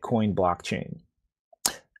the Bitcoin blockchain.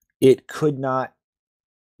 It could not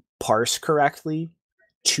parse correctly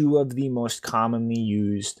two of the most commonly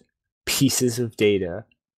used pieces of data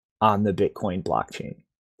on the Bitcoin blockchain.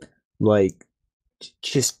 Like,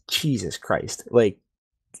 just Jesus Christ. Like,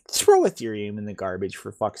 throw Ethereum in the garbage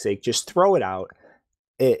for fuck's sake. Just throw it out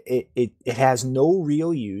It has no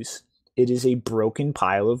real use. It is a broken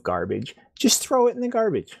pile of garbage. Just throw it in the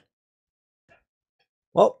garbage.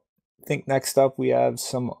 Well, I think next up we have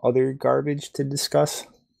some other garbage to discuss.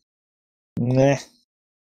 Nah.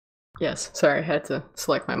 Yes, sorry, I had to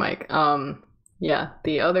select my mic. Yeah,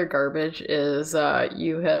 the other garbage is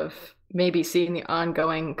you have maybe seen the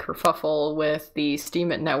ongoing kerfuffle with the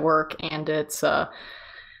Steemit network and its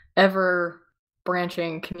ever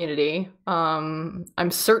branching community. I'm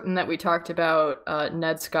certain that we talked about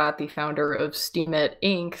Ned Scott, the founder of Steemit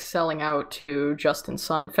Inc., selling out to Justin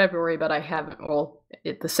Sun in February, but I haven't. Well,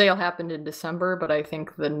 the sale happened in December, but I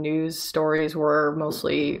think the news stories were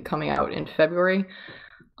mostly coming out in February.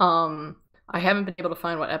 I haven't been able to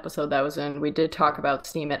find what episode that was in. We did talk about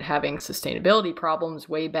Steemit having sustainability problems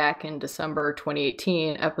way back in December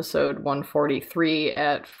 2018, episode 143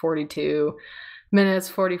 at 42 minutes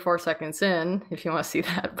 44 seconds in, if you want to see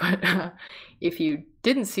that. But if you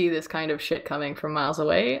didn't see this kind of shit coming from miles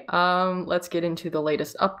away, let's get into the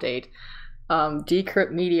latest update.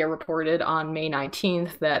 Decrypt Media reported on May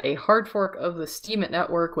 19th that a hard fork of the Steemit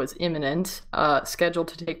network was imminent, scheduled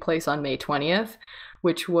to take place on May 20th,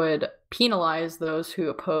 which would penalize those who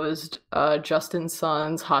opposed Justin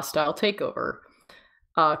Sun's hostile takeover.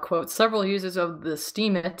 Quote, several users of the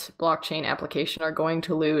Steemit blockchain application are going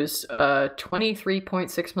to lose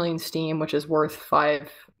 23.6 million Steem, which is worth $5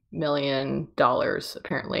 million,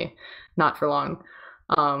 apparently. Not for long.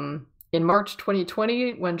 In March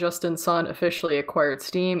 2020, when Justin Sun officially acquired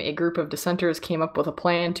Steem, a group of dissenters came up with a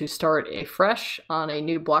plan to start afresh on a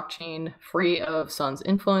new blockchain free of Sun's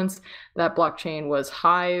influence. That blockchain was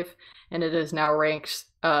Hive, and it is now ranked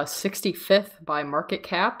 65th by market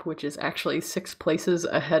cap, which is actually 6 places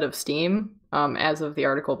ahead of Steem as of the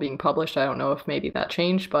article being published. I don't know if maybe that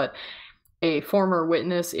changed, but a former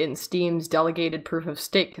witness in Steem's delegated proof of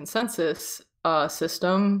stake consensus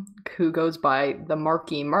system, who goes by the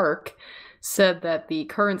Marky Mark, said that the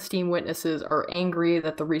current Steem witnesses are angry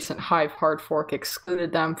that the recent Hive hard fork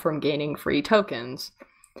excluded them from gaining free tokens.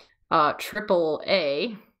 Triple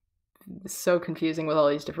A, so confusing with all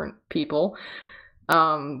these different people,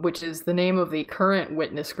 which is the name of the current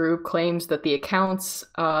witness group, claims that the accounts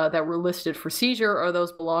that were listed for seizure are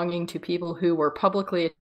those belonging to people who were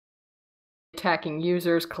publicly attacking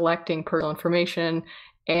users, collecting personal information,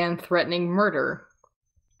 and threatening murder.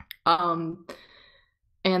 And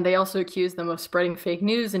they also accuse them of spreading fake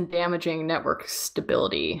news and damaging network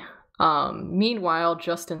stability. Meanwhile,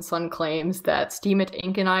 Justin Sun claims that Steemit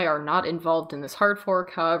Inc. and I are not involved in this hard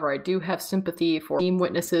fork. However, I do have sympathy for Steem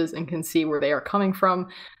witnesses and can see where they are coming from.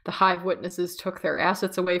 The Hive witnesses took their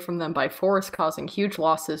assets away from them by force, causing huge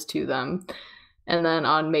losses to them. And then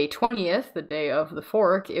on May 20th, the day of the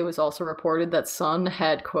fork, it was also reported that Sun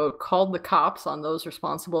had, quote, called the cops on those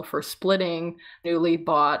responsible for splitting newly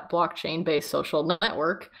bought blockchain-based social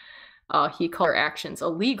network. He called their actions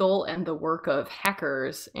illegal and the work of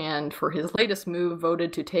hackers, and for his latest move,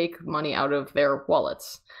 voted to take money out of their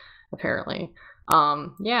wallets, apparently.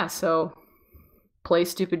 Yeah, so play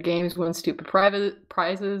stupid games, win stupid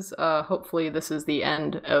prizes. Hopefully this is the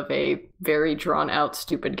end of a very drawn-out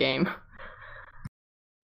stupid game.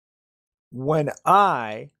 When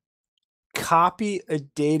I copy a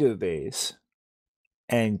database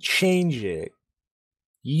and change it,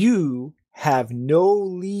 you have no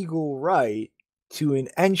legal right to an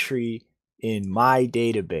entry in my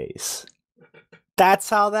database. That's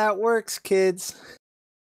how that works, kids.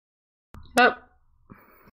 Yep.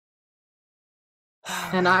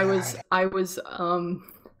 And I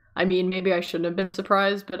mean, maybe I shouldn't have been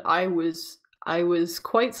surprised, but I was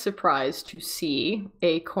quite surprised to see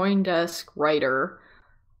a CoinDesk writer,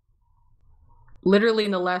 literally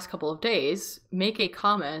in the last couple of days, make a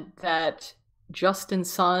comment that Justin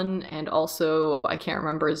Sun and also, I can't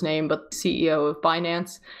remember his name, but the CEO of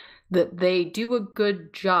Binance, that they do a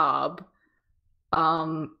good job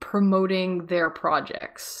promoting their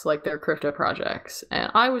projects, like their crypto projects.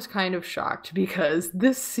 And I was kind of shocked because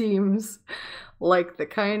this seems like the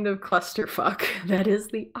kind of clusterfuck that is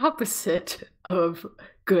the opposite of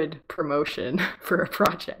good promotion for a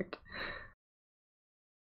project.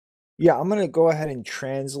 Yeah, I'm going to go ahead and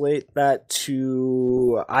translate that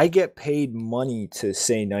to I get paid money to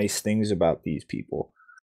say nice things about these people.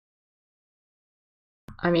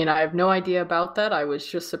 I mean, I have no idea about that. I was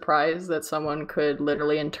just surprised that someone could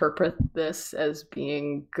literally interpret this as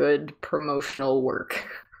being good promotional work.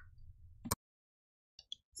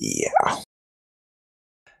 Yeah.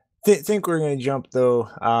 Think we're going to jump, though,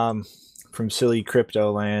 from silly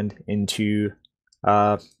crypto land into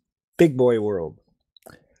big boy world.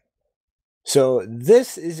 So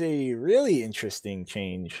this is a really interesting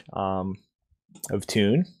change. of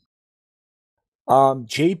tune.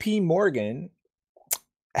 JP Morgan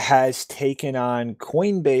has taken on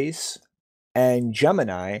Coinbase and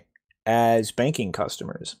Gemini as banking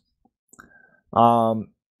customers.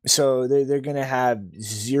 So they're going to have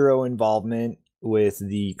zero involvement with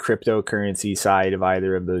the cryptocurrency side of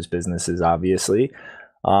either of those businesses, obviously,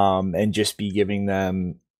 and just be giving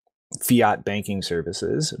them fiat banking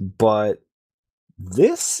services. But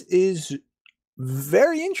this is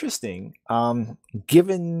very interesting,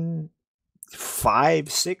 given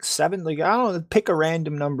 5, 6, 7, like, I don't know, pick a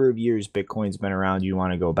random number of years Bitcoin's been around, you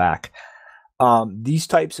want to go back. These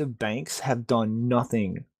types of banks have done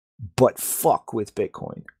nothing but fuck with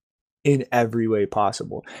Bitcoin in every way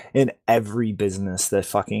possible, in every business that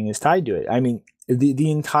fucking is tied to it. I mean,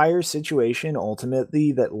 the entire situation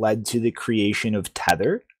ultimately that led to the creation of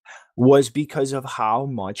Tether was because of how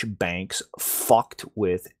much banks fucked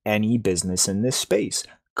with any business in this space,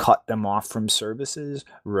 cut them off from services,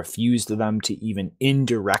 refused them to even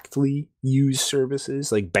indirectly use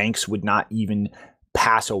services. Like, banks would not even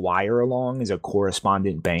pass a wire along as a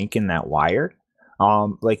correspondent bank in that wire.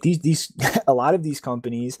 Like these a lot of these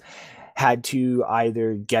companies had to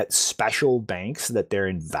either get special banks that their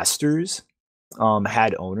investors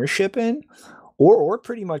had ownership in, or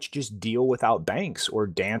pretty much just deal without banks, or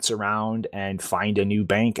dance around and find a new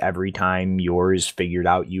bank every time yours figured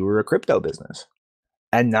out you were a crypto business.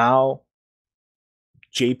 And now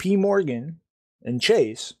JP Morgan and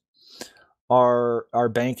Chase are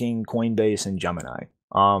banking Coinbase and Gemini,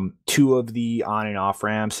 two of the on and off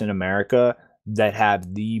ramps in America that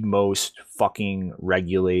have the most fucking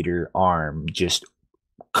regulator arm just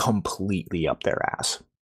completely up their ass.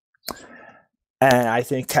 And I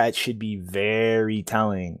think that should be very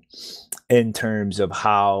telling in terms of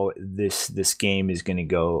how this game is going to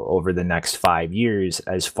go over the next 5 years,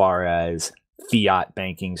 as far as fiat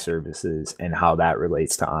banking services and how that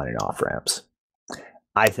relates to on and off ramps.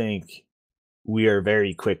 I think we are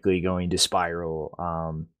very quickly going to spiral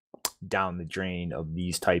down the drain of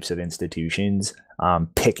these types of institutions,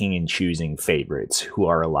 picking and choosing favorites who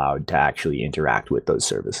are allowed to actually interact with those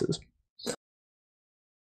services.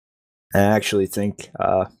 And I actually think,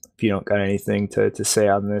 if you don't got anything to say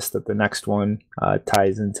on this, that the next one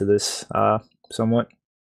ties into this somewhat.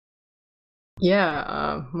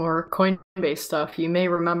 Yeah, more Coinbase stuff. You may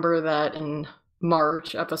remember that in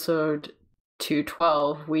March, episode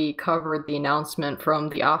 212, we covered the announcement from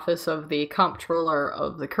the Office of the Comptroller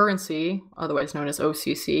of the Currency, otherwise known as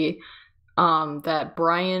OCC, that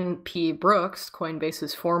Brian P. Brooks,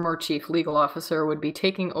 Coinbase's former chief legal officer, would be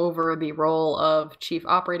taking over the role of chief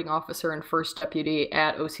operating officer and first deputy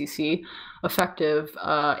at OCC, effective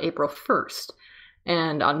April 1st.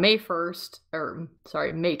 And on May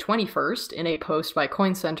 21st, in a post by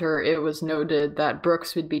Coin Center, it was noted that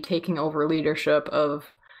Brooks would be taking over leadership of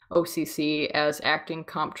OCC as acting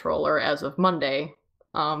comptroller as of Monday,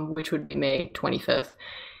 which would be May 25th.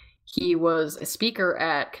 He was a speaker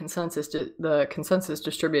at the Consensus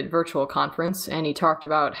Distributed Virtual Conference, and he talked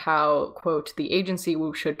about how, quote, the agency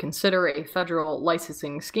should consider a federal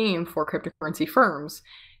licensing scheme for cryptocurrency firms,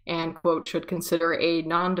 and, quote, should consider a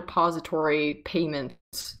non-depository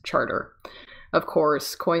payments charter. Of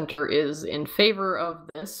course, Cointer is in favor of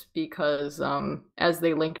this because, as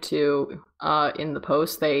they link to in the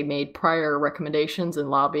post, they made prior recommendations and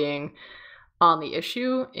lobbying on the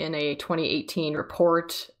issue in a 2018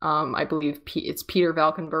 report. I believe it's Peter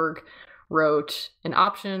Valkenburg wrote, an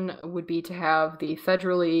option would be to have the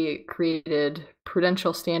federally created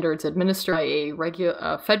prudential standards administered by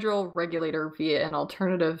a federal regulator via an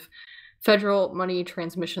alternative federal money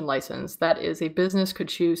transmission license. That is, a business could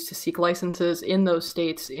choose to seek licenses in those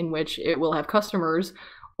states in which it will have customers,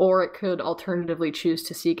 or it could alternatively choose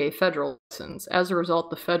to seek a federal license. As a result,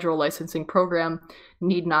 the federal licensing program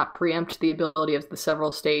need not preempt the ability of the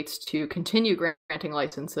several states to continue granting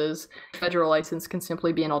licenses. Federal license can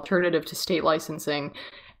simply be an alternative to state licensing,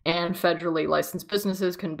 and federally licensed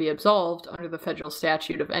businesses can be absolved under the federal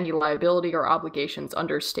statute of any liability or obligations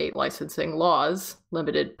under state licensing laws,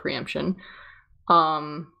 limited preemption.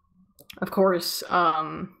 Of course,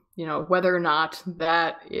 whether or not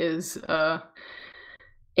that is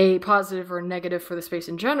a positive or negative for the space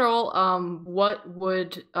in general, what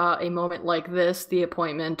would a moment like this, the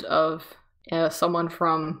appointment of someone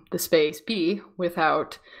from the space, be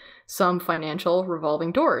without some financial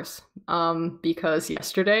revolving doors? Because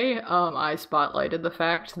yesterday I spotlighted the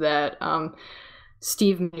fact that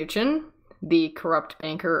Steve Mnuchin, the corrupt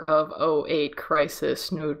banker of 08 crisis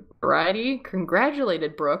notoriety,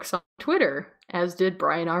 congratulated Brooks on Twitter, as did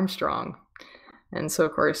Brian Armstrong. And so,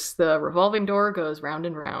 of course, the revolving door goes round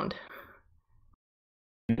and round.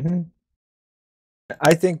 Mm-hmm.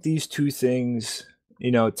 I think these two things,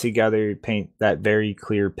 together paint that very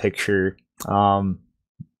clear picture,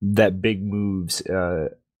 that big moves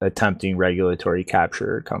attempting regulatory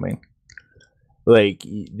capture are coming. Like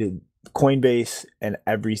the Coinbase and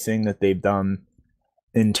everything that they've done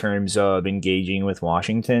in terms of engaging with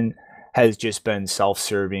Washington has just been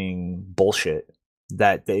self-serving bullshit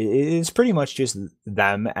that it's pretty much just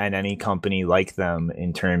them and any company like them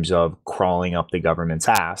in terms of crawling up the government's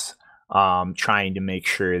ass, trying to make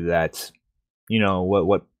sure that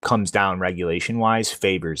what comes down regulation wise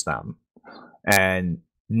favors them and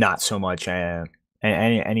not so much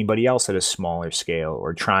anybody else at a smaller scale,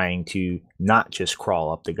 or trying to not just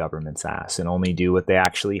crawl up the government's ass and only do what they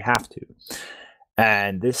actually have to.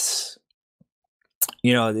 And this,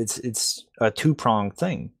 it's a two-pronged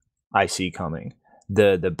thing I see coming: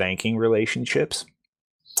 the banking relationships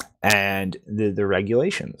and the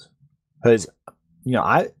regulations. Because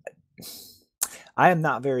I am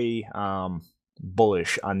not very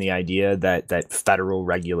bullish on the idea that federal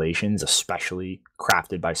regulations, especially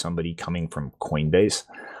crafted by somebody coming from Coinbase,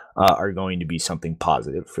 are going to be something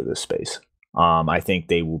positive for this space. I think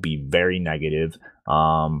they will be very negative.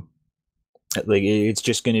 Like it's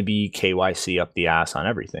just going to be KYC up the ass on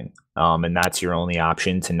everything, and that's your only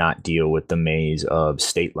option to not deal with the maze of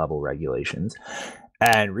state level regulations.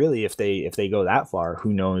 And really, if they go that far,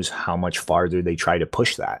 who knows how much farther they try to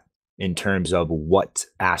push that in terms of what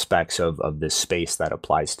aspects of this space that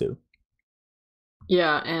applies to.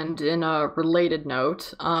 Yeah, and in a related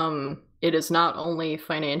note, it is not only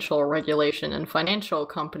financial regulation and financial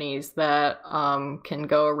companies that can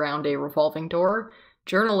go around a revolving door.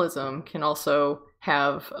 Journalism can also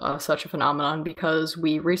have such a phenomenon, because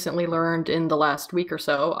we recently learned in the last week or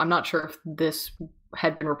so, I'm not sure if this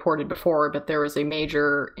had been reported before, but there was a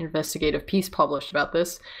major investigative piece published about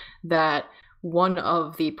this, that one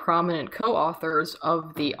of the prominent co-authors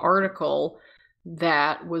of the article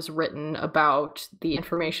that was written about the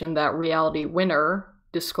information that Reality Winner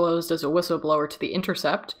disclosed as a whistleblower to The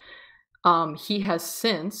Intercept, he has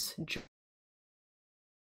since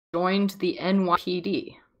joined the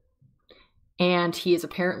NYPD. And he has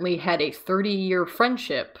apparently had a 30-year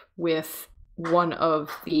friendship with one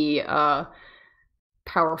of the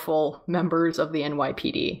powerful members of the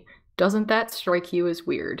NYPD. Doesn't that strike you as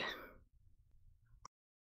weird?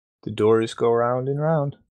 The doors go round and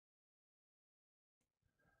round.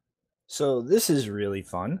 So this is really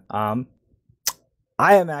fun. I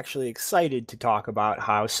am actually excited to talk about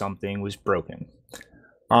how something was broken.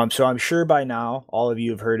 So I'm sure by now all of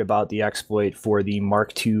you have heard about the exploit for the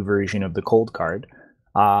Mark II version of the Coldcard.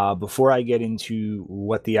 Before I get into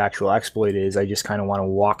what the actual exploit is, I just kind of want to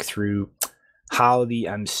walk through how the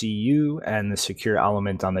MCU and the secure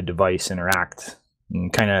element on the device interact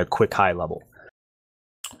in kind of quick high level.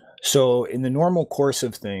 So in the normal course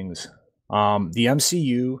of things, the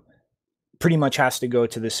MCU pretty much has to go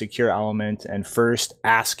to the secure element and first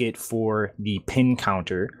ask it for the pin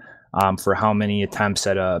counter, for how many attempts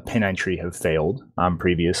at a pin entry have failed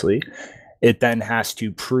previously. It then has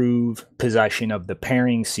to prove possession of the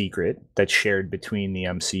pairing secret that's shared between the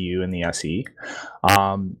MCU and the SE,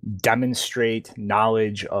 demonstrate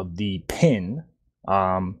knowledge of the pin,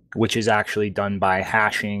 which is actually done by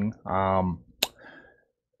hashing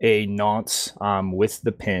a nonce with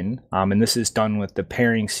the pin, and this is done with the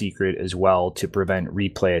pairing secret as well to prevent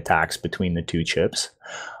replay attacks between the two chips.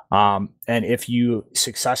 And if you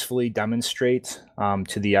successfully demonstrate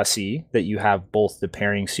to the SE that you have both the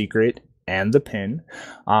pairing secret and the pin,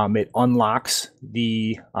 it unlocks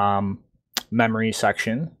the memory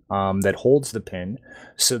section that holds the pin,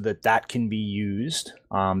 so that can be used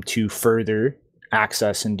to further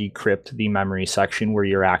access and decrypt the memory section where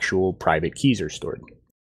your actual private keys are stored.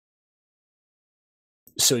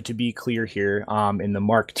 So to be clear here, in the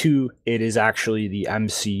Mark II, it is actually the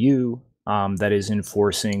MCU that is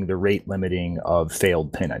enforcing the rate limiting of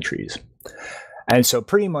failed pin entries. And so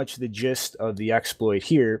pretty much the gist of the exploit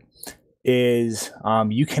here is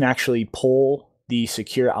you can actually pull the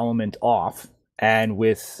secure element off, and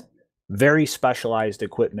with very specialized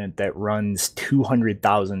equipment that runs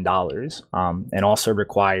 $200,000 and also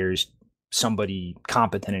requires somebody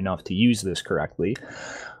competent enough to use this correctly,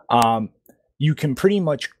 you can pretty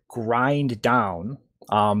much grind down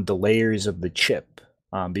the layers of the chip,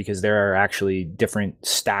 because there are actually different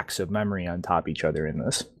stacks of memory on top of each other in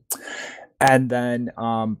this. And then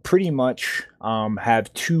pretty much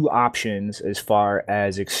have two options as far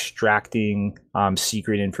as extracting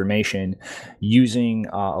secret information, using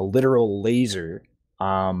a literal laser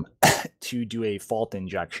to do a fault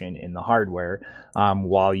injection in the hardware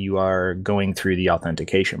while you are going through the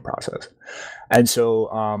authentication process. And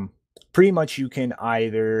so pretty much you can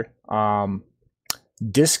either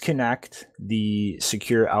disconnect the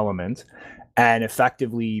secure element and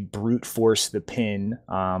effectively brute force the pin,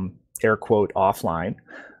 air quote, offline,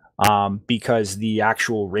 because the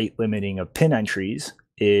actual rate limiting of pin entries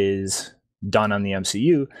is done on the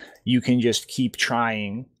MCU. You can just keep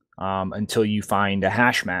trying until you find a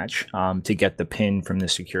hash match to get the pin from the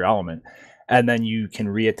secure element. And then you can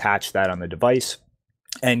reattach that on the device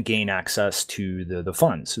and gain access to the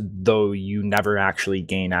funds, though you never actually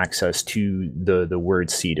gain access to the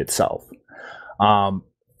word seed itself.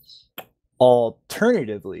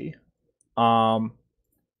 Alternatively,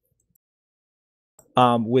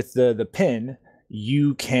 with the pin,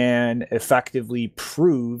 you can effectively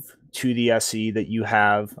prove to the SE that you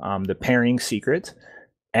have the pairing secret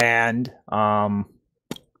and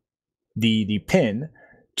the pin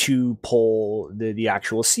to pull the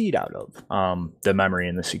actual seed out of the memory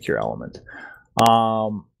and the secure element.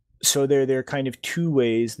 So there are kind of two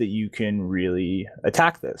ways that you can really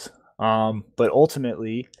attack this. But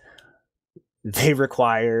ultimately, they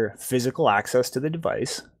require physical access to the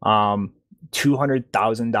device,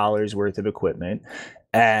 $200,000 worth of equipment,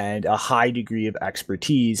 and a high degree of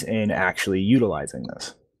expertise in actually utilizing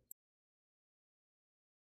this.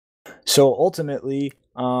 So ultimately,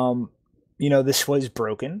 this was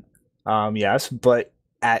broken, yes, but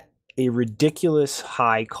at a ridiculous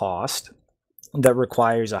high cost that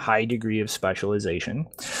requires a high degree of specialization,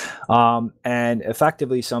 and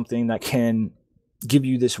effectively something that can give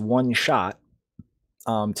you this one shot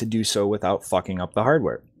to do so without fucking up the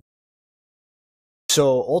hardware.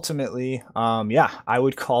 So ultimately, I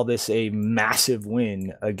would call this a massive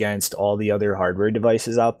win against all the other hardware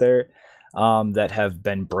devices out there that have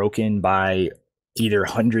been broken by either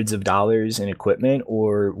hundreds of dollars in equipment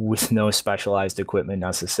or with no specialized equipment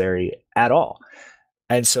necessary at all.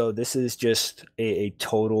 And so this is just a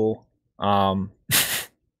total, validation,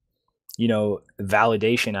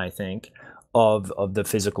 I think, of the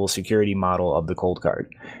physical security model of the Coldcard.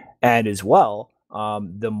 And as well,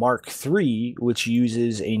 the Mark III, which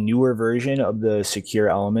uses a newer version of the secure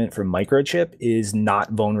element from Microchip, is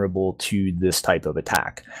not vulnerable to this type of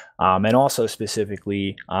attack. And also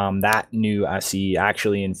specifically, that new SE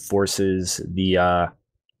actually enforces the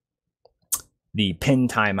pin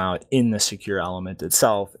timeout in the secure element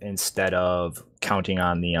itself instead of counting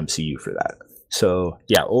on the MCU for that. So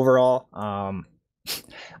yeah, overall,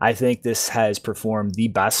 I think this has performed the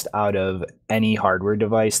best out of any hardware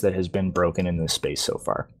device that has been broken in this space so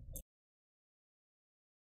far.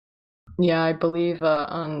 Yeah, I believe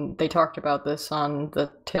they talked about this on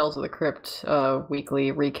the Tales of the Crypt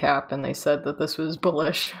weekly recap, and they said that this was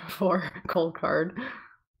bullish for Coldcard.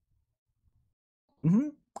 Mm-hmm.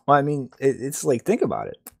 Well, I mean, it's like, think about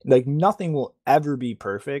it. Like, nothing will ever be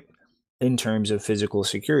perfect in terms of physical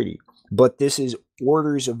security, but this is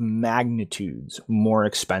orders of magnitudes more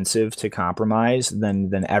expensive to compromise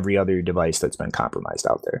than every other device that's been compromised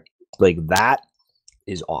out there. Like, that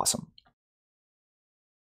is awesome.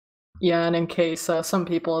 Yeah, and in case some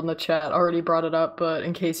people in the chat already brought it up, but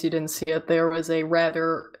in case you didn't see it, there was a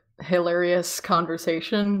rather hilarious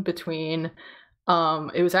conversation between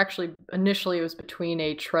it was actually initially it was between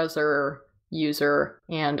a Trezor user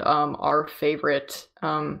and our favorite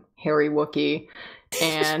Harry Wookie,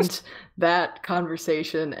 and that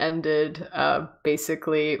conversation ended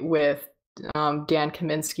basically with Dan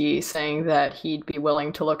Kaminsky saying that he'd be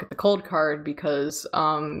willing to look at the Coldcard because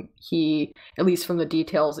he, at least from the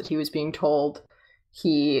details that he was being told,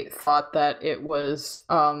 he thought that it was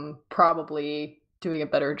probably doing a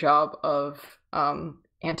better job of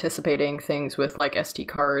anticipating things with like SD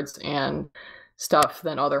cards and stuff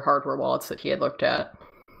than other hardware wallets that he had looked at.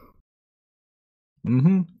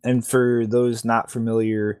 Mm-hmm. And for those not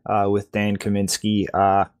familiar with Dan Kaminsky,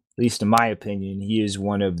 at least in my opinion, he is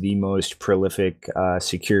one of the most prolific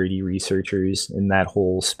security researchers in that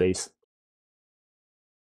whole space.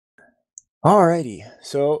 Alrighty,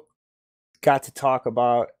 so got to talk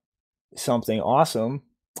about something awesome.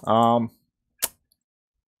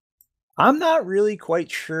 I'm not really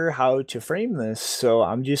quite sure how to frame this, so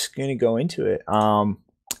I'm just going to go into it.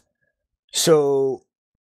 So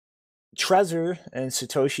Trezor and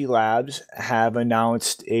Satoshi Labs have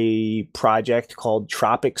announced a project called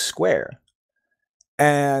Tropic Square.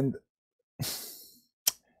 And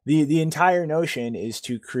the entire notion is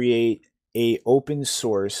to create a open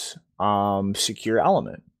source secure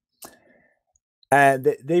element.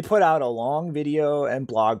 And they put out a long video and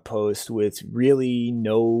blog post with really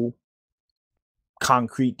no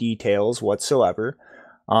concrete details whatsoever.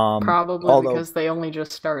 Probably because they only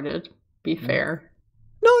just started, be fair.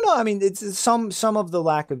 No. I mean, it's some of the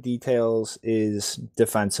lack of details is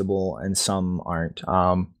defensible, and some aren't.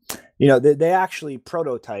 They actually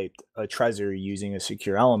prototyped a Trezor using a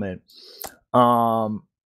secure element. Um,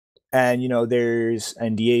 and there's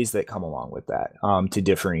NDAs that come along with that to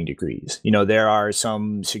differing degrees. There are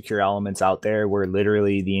some secure elements out there where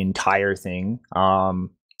literally the entire thing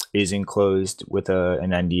is enclosed with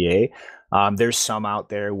an NDA. There's some out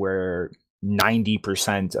there where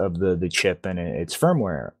 90% of the chip and its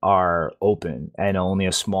firmware are open, and only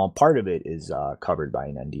a small part of it is covered by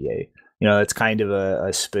an NDA. It's kind of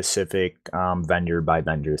a specific vendor by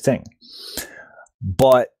vendor thing.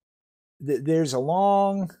 But there's a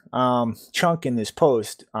long chunk in this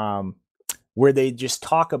post where they just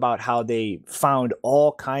talk about how they found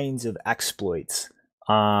all kinds of exploits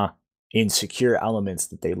in secure elements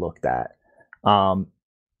that they looked at.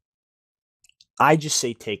 I just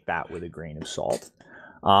say take that with a grain of salt.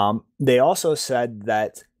 They also said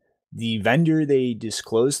that the vendor they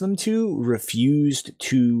disclosed them to refused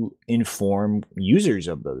to inform users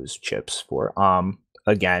of those chips for.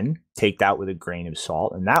 Again, take that with a grain of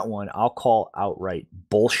salt. And that one I'll call outright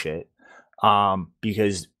bullshit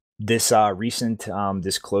because this recent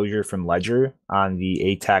disclosure from Ledger on the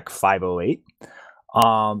ATEC 508,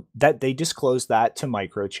 that they disclosed that to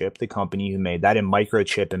Microchip, the company who made that, and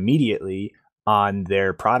Microchip immediately on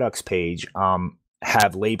their products page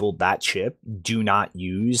have labeled that chip do not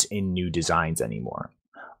use in new designs anymore.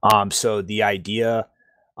 So the idea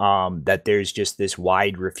that there's just this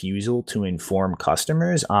wide refusal to inform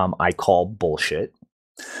customers, I call bullshit.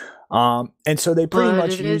 And so they pretty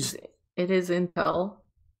much use it is Intel.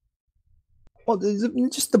 Well,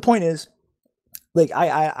 just the point is, like,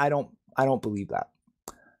 I don't believe that.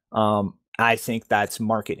 I think that's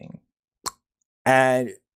marketing,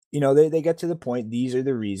 and they get to the point. These are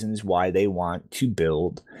the reasons why they want to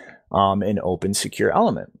build an open secure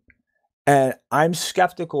element. And I'm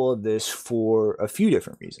skeptical of this for a few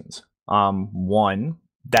different reasons. One,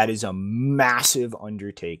 that is a massive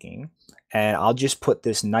undertaking. And I'll just put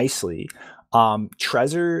this nicely.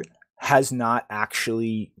 Trezor has not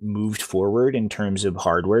actually moved forward in terms of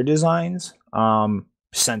hardware designs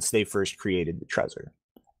since they first created the Trezor.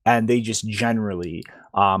 And they just generally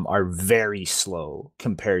are very slow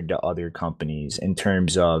compared to other companies in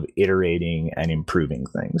terms of iterating and improving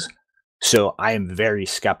things. So I am very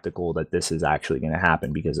skeptical that this is actually going to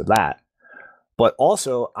happen because of that. But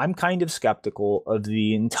also, I'm kind of skeptical of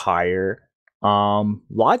the entire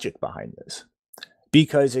logic behind this.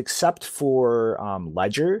 Because except for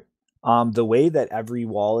Ledger, the way that every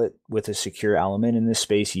wallet with a secure element in this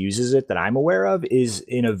space uses it that I'm aware of is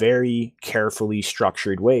in a very carefully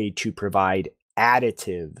structured way to provide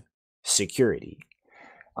additive security.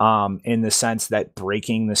 In the sense that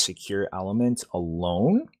breaking the secure element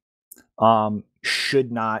alone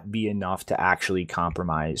should not be enough to actually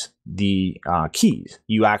compromise the keys.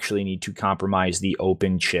 You actually need to compromise the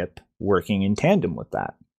open chip working in tandem with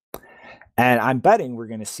that. And I'm betting we're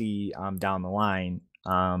going to see down the line,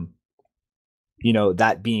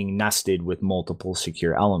 that being nested with multiple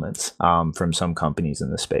secure elements from some companies in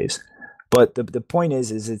the space. But the point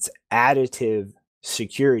is it's additive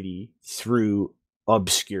security through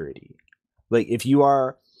obscurity. Like if you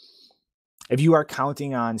are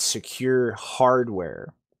counting on secure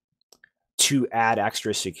hardware to add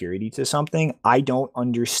extra security to something, I don't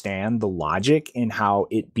understand the logic in how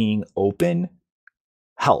it being open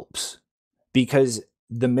helps. Because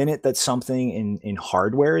the minute that something in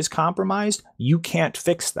hardware is compromised, you can't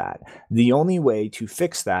fix that. The only way to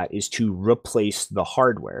fix that is to replace the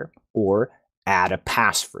hardware or add a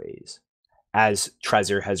passphrase, as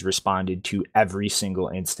Trezor has responded to every single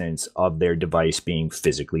instance of their device being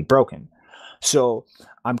physically broken. So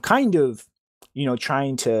I'm kind of,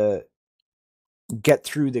 trying to get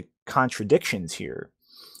through the contradictions here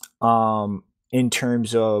in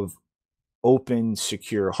terms of open,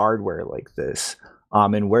 secure hardware like this,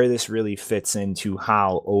 and where this really fits into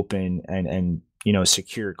how open and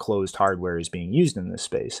secure closed hardware is being used in this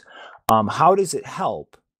space. How does it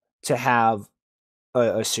help to have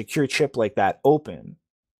a secure chip like that open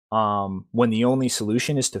when the only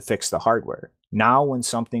solution is to fix the hardware? Now, when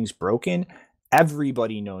something's broken,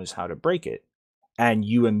 everybody knows how to break it. And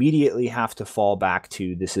you immediately have to fall back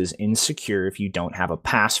to this is insecure if you don't have a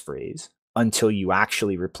passphrase until you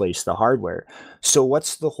actually replace the hardware. So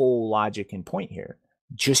what's the whole logic and point here?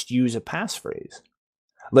 Just use a passphrase.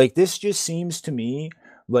 Like, this just seems to me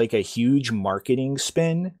like a huge marketing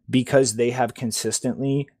spin because they have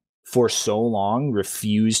consistently for so long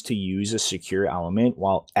refused to use a secure element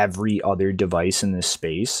while every other device in this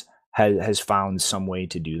space has found some way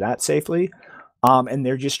to do that safely. And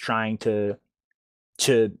they're just trying to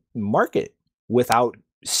to market without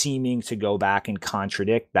seeming to go back and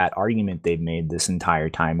contradict that argument they've made this entire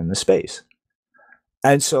time in the space.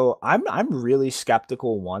 And so I'm really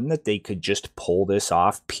skeptical, one, that they could just pull this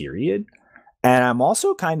off, period. And I'm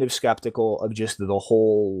also kind of skeptical of just the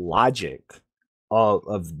whole logic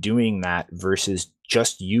of doing that versus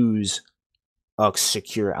just use a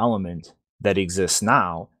secure element that exists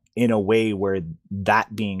now in a way where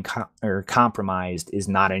that being compromised is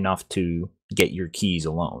not enough to get your keys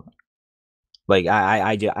alone. Like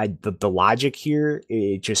the logic here,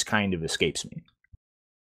 it just kind of escapes me.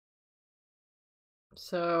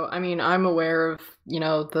 So, I mean, I'm aware of,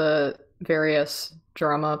 the various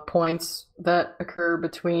drama points that occur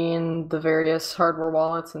between the various hardware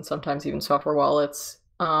wallets and sometimes even software wallets.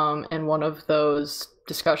 And one of those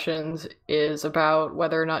discussions is about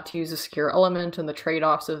whether or not to use a secure element and the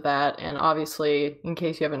trade-offs of that. And obviously, in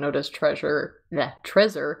case you haven't noticed,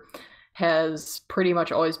 Trezor has pretty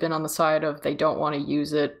much always been on the side of they don't want to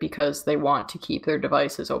use it because they want to keep their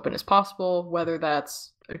device as open as possible. Whether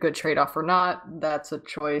that's a good trade-off or not, that's a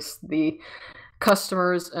choice the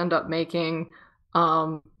customers end up making.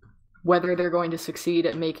 Whether they're going to succeed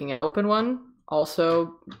at making an open one,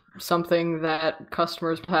 also something that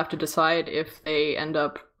customers will have to decide if they end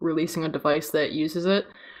up releasing a device that uses it.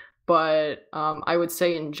 But I would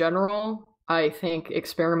say in general, I think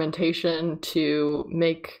experimentation to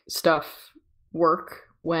make stuff work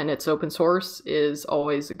when it's open source is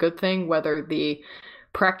always a good thing. Whether the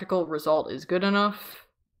practical result is good enough,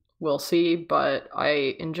 we'll see. But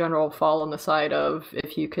I, in general, fall on the side of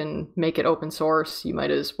if you can make it open source, you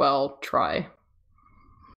might as well try.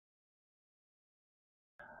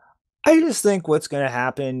 I just think what's going to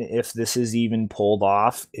happen if this is even pulled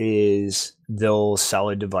off is they'll sell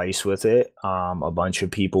a device with it. A bunch of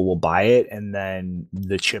people will buy it, and then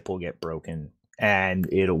the chip will get broken,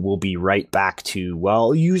 and it will be right back to,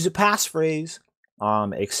 well, use a passphrase.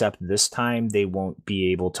 Except this time they won't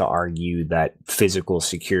be able to argue that physical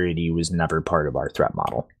security was never part of our threat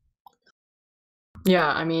model. Yeah,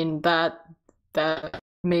 I mean that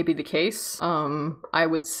may be the case. I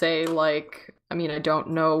would say, I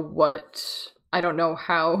don't know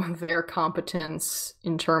how their competence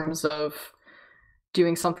in terms of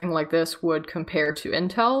doing something like this would compare to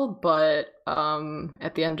Intel, but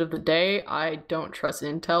at the end of the day, I don't trust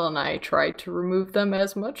Intel, and I try to remove them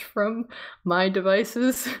as much from my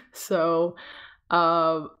devices. So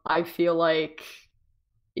I feel like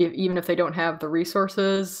even if they don't have the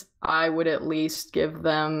resources, I would at least give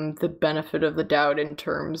them the benefit of the doubt in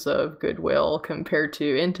terms of goodwill compared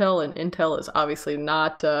to Intel, and Intel is obviously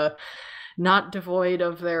not devoid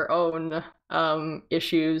of their own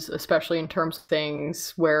issues, especially in terms of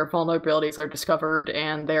things where vulnerabilities are discovered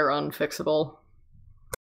and they're unfixable.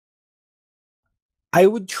 I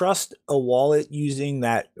would trust a wallet using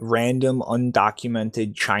that random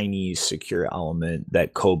undocumented Chinese secure element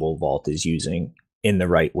that CoboVault is using in the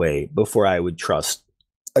right way before I would trust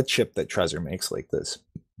a chip that Trezor makes like this.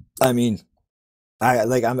 I mean,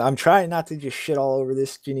 I'm trying not to just shit all over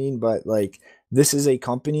this, Janine, but this is a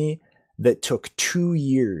company that took 2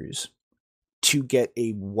 years to get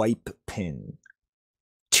a wipe pin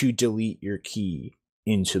to delete your key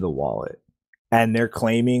into the wallet. And they're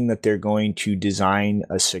claiming that they're going to design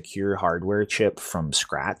a secure hardware chip from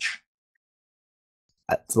scratch.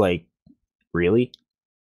 It's really?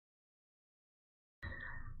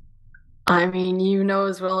 I mean, you know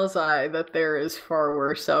as well as I that there is far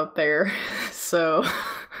worse out there. So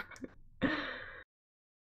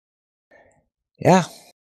yeah.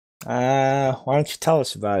 Why don't you tell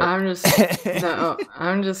us about it?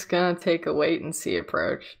 I'm just gonna take a wait and see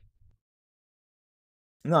approach.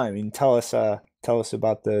 No, I mean, tell us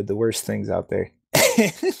about the worst things out there.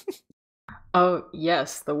 Oh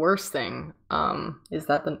yes, the worst thing. Yes,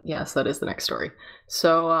 that is the next story.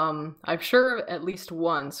 So I'm sure at least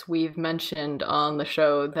once we've mentioned on the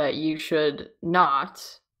show that you should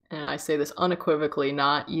not, and I say this unequivocally,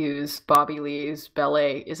 not use Bobby Lee's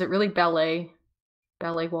Ballet. Is it really Ballet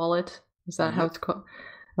wallet? Is that how it's called?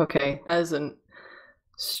 Okay, that is a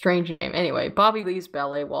strange name. Anyway, Bobby Lee's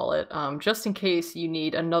Ballet wallet. Just in case you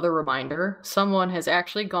need another reminder, someone has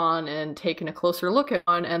actually gone and taken a closer look at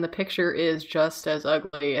one, and the picture is just as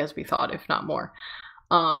ugly as we thought, if not more.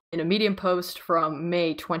 In a Medium post from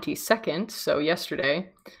May 22nd, so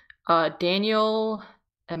yesterday, Daniel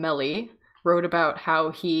Emeli wrote about how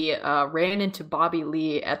he ran into Bobby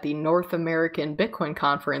Lee at the North American Bitcoin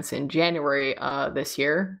Conference in January this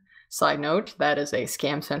year. Side note, that is a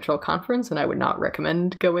Scam Central conference, and I would not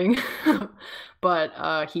recommend going.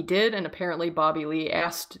 But he did, and apparently Bobby Lee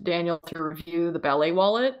asked Daniel to review the Ballet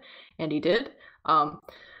wallet, and he did.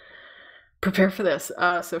 Prepare for this.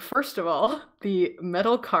 So first of all, the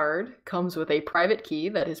metal card comes with a private key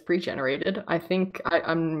that is pre-generated. I think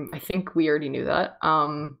I think we already knew that.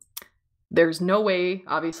 There's no way,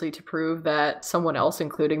 obviously, to prove that someone else,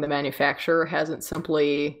 including the manufacturer, hasn't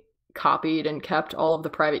simply copied and kept all of the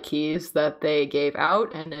private keys that they gave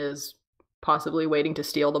out and is possibly waiting to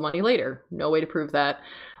steal the money later. No way to prove that.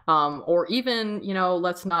 Or even,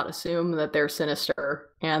 let's not assume that they're sinister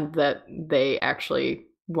and that they actually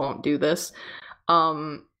won't do this.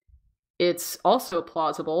 It's also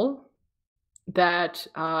plausible that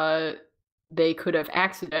they could have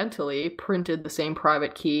accidentally printed the same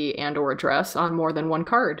private key and or address on more than one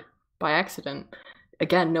card by accident.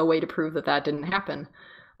 Again, no way to prove that that didn't happen.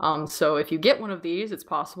 So if you get one of these, it's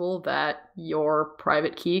possible that your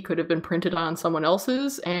private key could have been printed on someone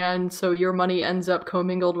else's, and so your money ends up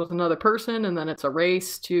commingled with another person, and then it's a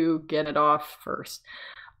race to get it off first.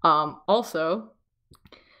 Also,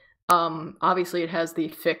 obviously it has the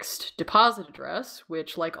fixed deposit address,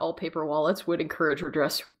 which, like all paper wallets, would encourage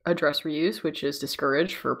address reuse, which is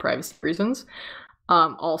discouraged for privacy reasons.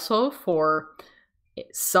 Also, for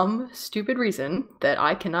some stupid reason that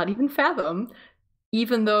I cannot even fathom,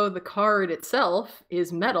 even though the card itself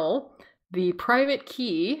is metal, the private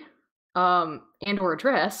key and or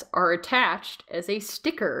address are attached as a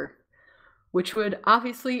sticker, which would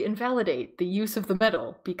obviously invalidate the use of the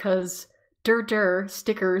metal because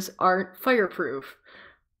stickers aren't fireproof.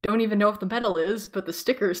 Don't even know if the metal is, but the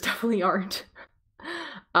stickers definitely aren't.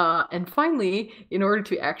 And finally, in order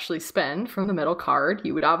to actually spend from the metal card,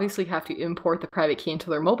 you would obviously have to import the private key into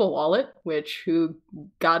their mobile wallet, which who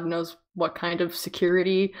God knows what kind of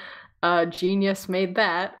security genius made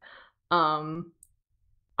that.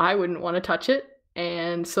 I wouldn't want to touch it.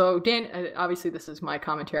 And so obviously this is my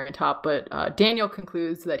commentary on top, but Daniel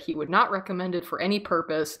concludes that he would not recommend it for any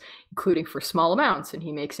purpose, including for small amounts, and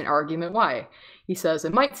he makes an argument why. He says,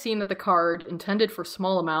 it might seem that the card intended for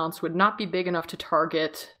small amounts would not be big enough a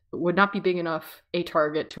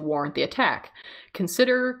target to warrant the attack.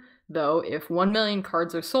 Consider, though, if 1 million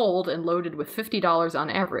cards are sold and loaded with $50 on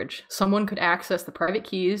average, someone could access the private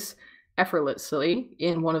keys effortlessly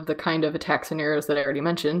in one of the kind of attack scenarios that I already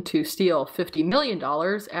mentioned to steal $50 million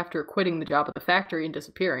after quitting the job at the factory and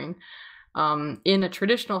disappearing. In a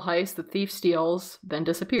traditional heist, the thief steals, then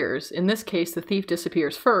disappears. In this case, the thief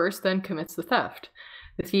disappears first, then commits the theft.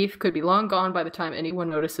 The thief could be long gone by the time anyone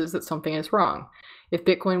notices that something is wrong. If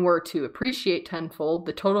Bitcoin were to appreciate tenfold,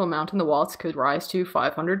 the total amount in the wallets could rise to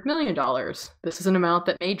 $500 million. This is an amount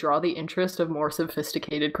that may draw the interest of more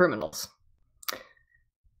sophisticated criminals.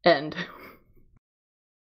 End.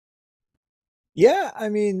 Yeah, I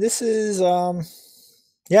mean, this is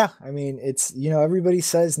yeah, I mean, it's, everybody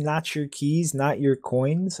says not your keys, not your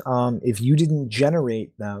coins. If you didn't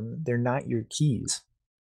generate them, they're not your keys.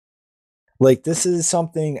 Like, this is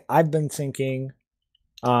something I've been thinking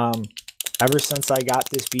ever since I got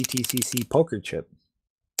this BTCC poker chip.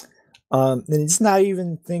 And it's not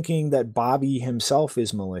even thinking that Bobby himself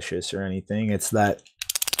is malicious or anything. It's that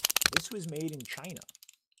this was made in China.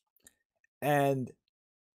 And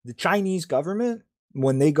the Chinese government,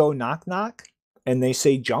 when they go knock knock and they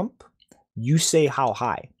say jump, you say how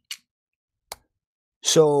high.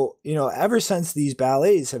 So, ever since these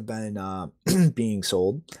ballets have been being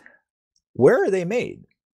sold, where are they made?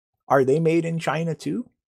 Are they made in China too?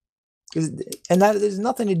 And that has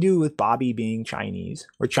nothing to do with Bobby being Chinese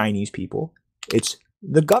or Chinese people. It's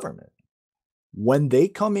the government. When they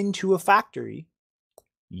come into a factory,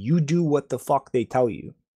 you do what the fuck they tell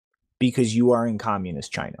you because you are in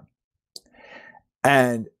communist China.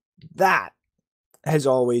 And that has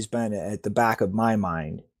always been at the back of my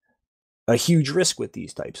mind a huge risk with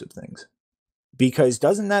these types of things. Because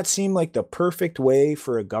doesn't that seem like the perfect way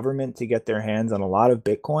for a government to get their hands on a lot of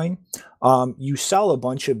Bitcoin? You sell a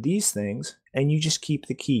bunch of these things and you just keep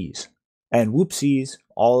the keys. And whoopsies,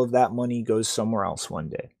 all of that money goes somewhere else one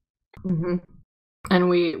day. Mm-hmm. And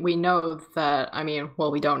we know that,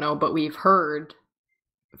 we don't know, but we've heard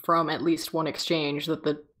from at least one exchange that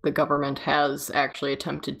the government has actually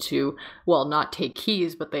attempted to, not take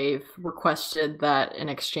keys, but they've requested that an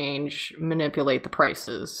exchange manipulate the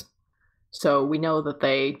prices. So we know that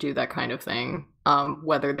they do that kind of thing.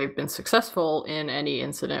 Whether they've been successful in any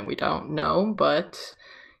incident, we don't know, but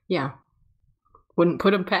yeah, wouldn't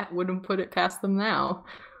put it past them now.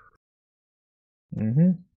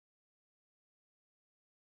 Mm-hmm.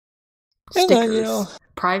 Stickers, then,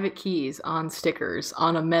 private keys on stickers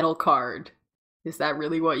on a metal card. Is that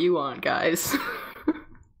really what you want, guys?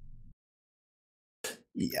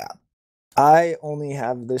 Yeah. I only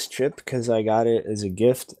have this chip because I got it as a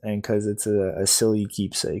gift and because it's a silly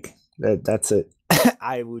keepsake. That's it.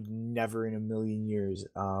 I would never in a million years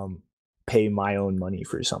pay my own money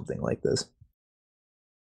for something like this.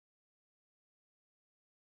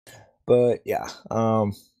 But yeah,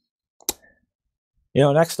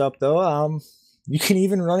 next up though, you can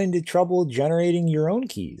even run into trouble generating your own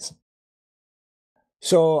keys.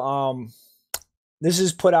 So, this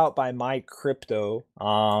is put out by My Crypto.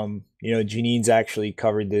 Janine's actually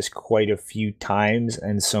covered this quite a few times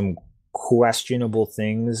and some questionable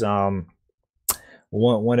things. One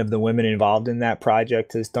of the women involved in that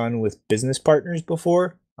project has done with business partners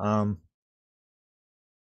before. But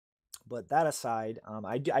that aside,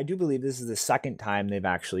 I do believe this is the second time they've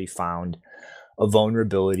actually found a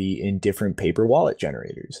vulnerability in different paper wallet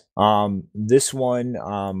generators. This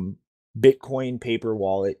one,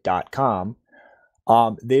 bitcoinpaperwallet.com,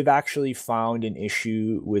 they've actually found an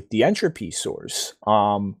issue with the entropy source,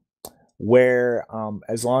 where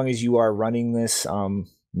as long as you are running this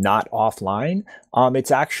not offline,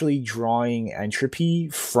 it's actually drawing entropy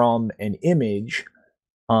from an image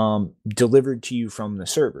delivered to you from the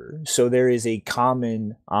server. So there is a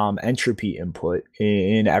common entropy input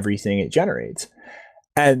in everything it generates.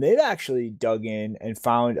 And they've actually dug in and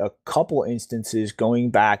found a couple instances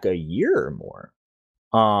going back a year or more,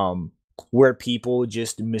 where people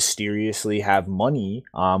just mysteriously have money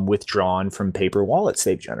withdrawn from paper wallets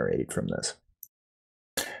they've generated from this.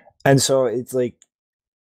 And so it's like,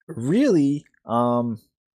 really, I'm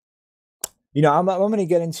going to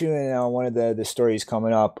get into one of the stories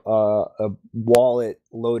coming up, a wallet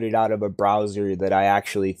loaded out of a browser that I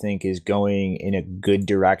actually think is going in a good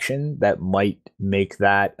direction that might make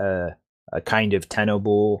that a kind of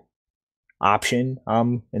tenable option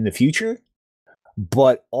in the future.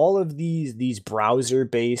 But all of these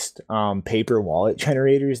browser-based paper wallet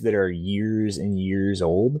generators that are years and years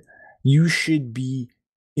old, you should be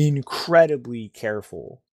incredibly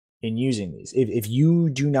careful in using these. If you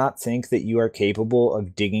do not think that you are capable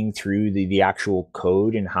of digging through the actual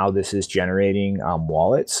code and how this is generating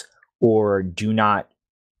wallets, or do not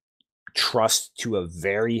trust to a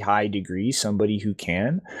very high degree somebody who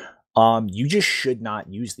can, you just should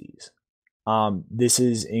not use these. This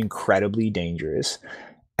is incredibly dangerous.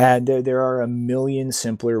 And there are a million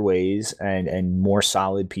simpler ways and more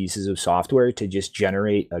solid pieces of software to just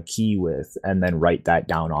generate a key with and then write that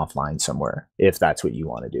down offline somewhere, if that's what you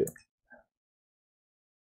want to do.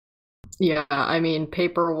 Yeah, I mean,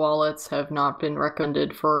 paper wallets have not been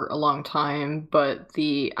recommended for a long time, but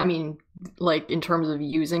like in terms of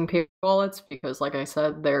using paper wallets, because like I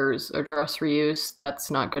said, there's address reuse, that's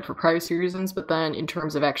not good for privacy reasons, but then in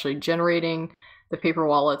terms of actually generating the paper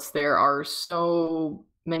wallets, there are so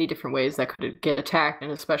many different ways that could get attacked,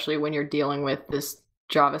 and especially when you're dealing with this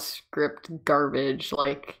JavaScript garbage,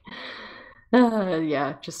 like,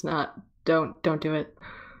 yeah, just not, don't do it.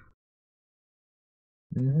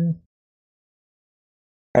 Mm-hmm.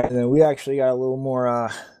 And then we actually got a little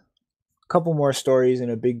more, couple more stories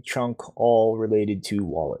in a big chunk, all related to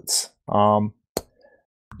wallets. Not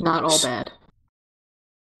all bad.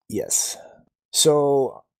 Yes.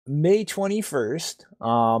 So May 21st,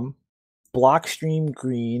 Blockstream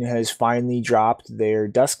Green has finally dropped their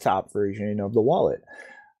desktop version of the wallet,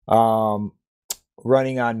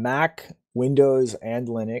 running on Mac, Windows, and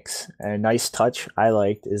Linux. And a nice touch I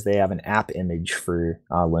liked is they have an app image for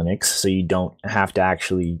Linux, so you don't have to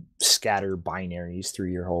actually scatter binaries through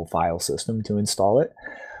your whole file system to install it.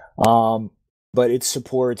 But it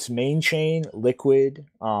supports main chain, Liquid,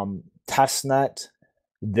 testnet,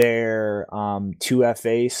 their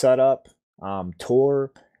 2FA setup,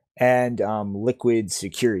 Tor, and Liquid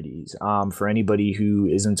Securities. For anybody who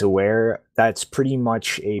isn't aware, that's pretty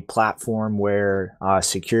much a platform where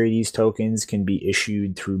securities tokens can be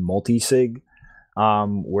issued through multisig,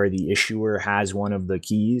 where the issuer has one of the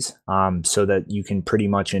keys, so that you can pretty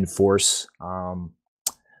much enforce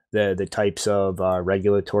the types of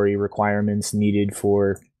regulatory requirements needed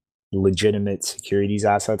for legitimate securities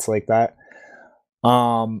assets like that.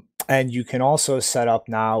 And you can also set up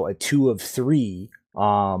now a 2 of 3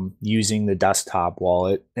 using the desktop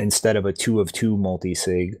wallet instead of a 2 of 2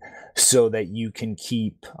 multisig, so that you can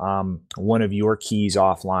keep one of your keys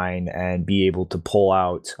offline and be able to pull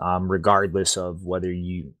out regardless of whether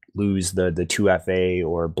you lose the 2FA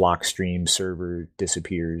or Blockstream server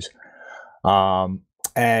disappears.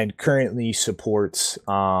 And currently supports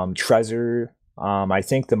Trezor, I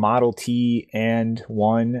think the Model T and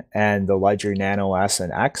 1, and the Ledger Nano S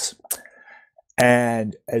and X.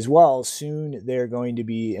 And as well, soon they're going to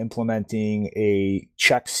be implementing a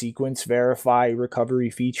check sequence verify recovery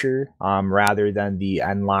feature rather than the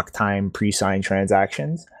nlock time pre-signed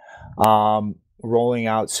transactions. rolling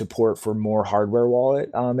out support for more hardware wallet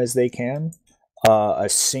as they can. A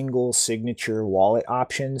single signature wallet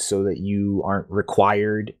option so that you aren't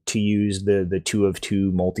required to use the 2 of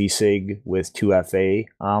 2 multi-sig with 2FA.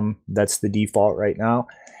 That's the default right now.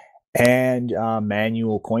 And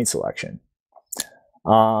manual coin selection.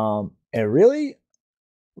 And really,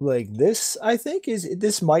 like this, I think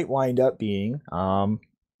this might wind up being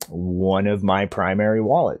one of my primary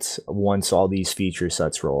wallets once all these feature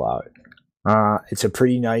sets roll out. It's a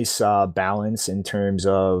pretty nice balance in terms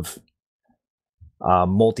of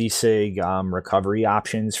multi-sig recovery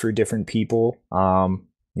options for different people.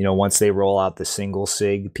 Once they roll out the single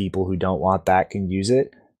sig, people who don't want that can use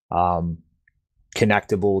it.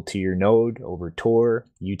 Connectable to your node over Tor,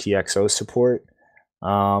 UTXO support.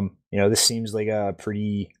 This seems like a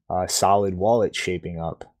pretty solid wallet shaping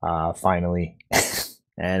up finally.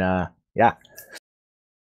 And yeah,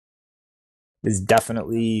 there's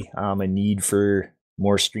definitely a need for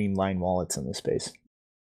more streamlined wallets in the space.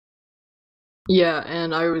 Yeah,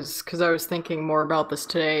 and I was thinking more about this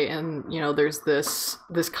today, and there's this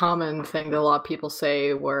common thing that a lot of people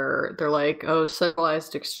say where they're like, "Oh,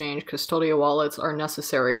 centralized exchange custodial wallets are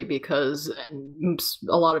necessary because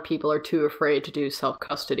a lot of people are too afraid to do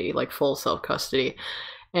self-custody, like full self-custody."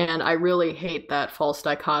 And I really hate that false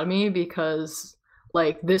dichotomy because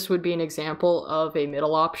like this would be an example of a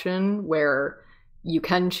middle option where you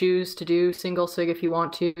can choose to do single sig if you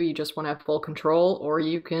want to, you just want to have full control, or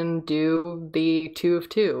you can do the 2 of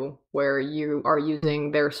 2 where you are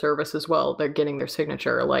using their service as well. They're getting their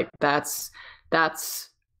signature. Like that's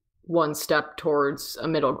one step towards a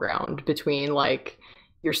middle ground between like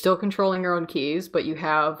you're still controlling your own keys, but you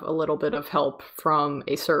have a little bit of help from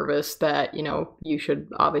a service that, you should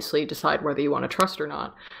obviously decide whether you want to trust or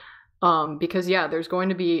not. Because yeah, there's going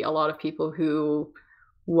to be a lot of people who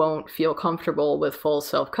won't feel comfortable with full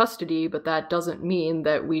self-custody, but that doesn't mean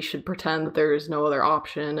that we should pretend that there is no other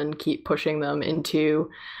option and keep pushing them into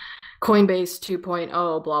Coinbase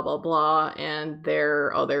 2.0, blah, blah, blah, and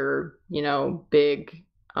their other, big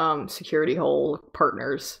security hole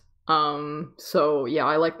partners. So yeah,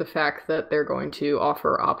 I like the fact that they're going to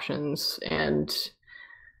offer options, and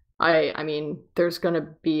I mean, there's going to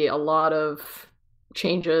be a lot of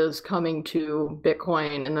changes coming to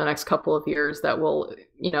Bitcoin in the next couple of years that will,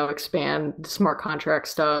 expand smart contract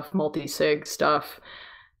stuff, multi-sig stuff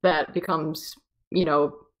that becomes,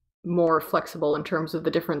 more flexible in terms of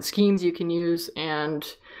the different schemes you can use. And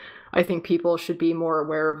I think people should be more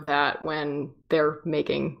aware of that when they're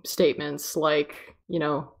making statements like,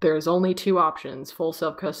 there's only 2 options, full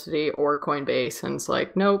self-custody or Coinbase. And it's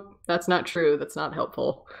like, nope, that's not true. That's not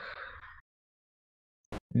helpful.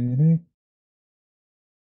 Mm-hmm.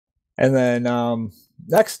 And then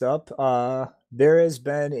next up, there has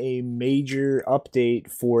been a major update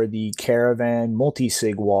for the Caravan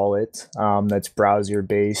multi-sig wallet that's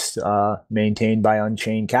browser-based, maintained by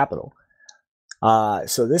Unchained Capital.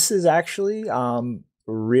 So this is actually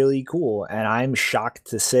really cool, and I'm shocked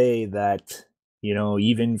to say that,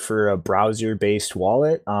 even for a browser-based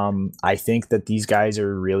wallet, I think that these guys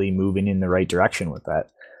are really moving in the right direction with that.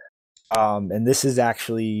 And this is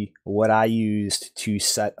actually what I used to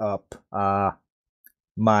set up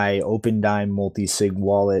my OpenDime multi-sig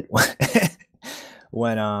wallet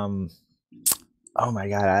when oh my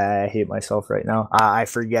god, I hate myself right now. I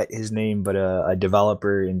forget his name, but a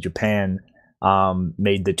developer in Japan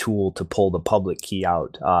made the tool to pull the public key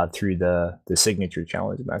out through the signature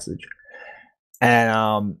challenge message.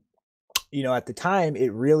 And at the time,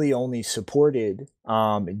 it really only supported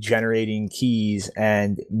generating keys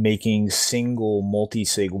and making single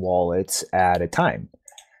multi-sig wallets at a time.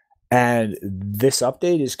 And this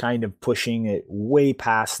update is kind of pushing it way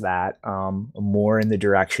past that, more in the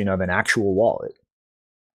direction of an actual wallet.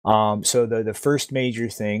 So the first major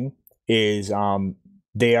thing is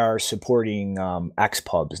they are supporting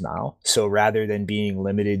XPubs now. So rather than being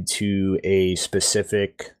limited to a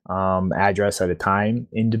specific address at a time,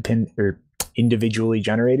 independent or individually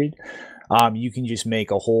generated, you can just make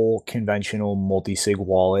a whole conventional multi-sig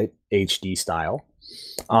wallet HD style.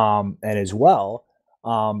 And as well,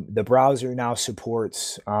 the browser now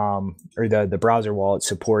supports, or the browser wallet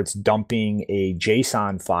supports dumping a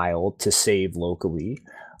JSON file to save locally.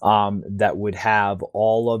 That would have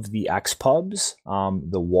all of the XPubs,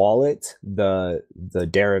 the wallet, the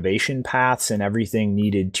derivation paths, and everything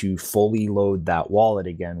needed to fully load that wallet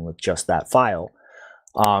again with just that file,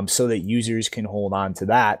 so that users can hold on to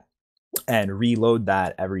that and reload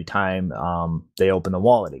that every time they open the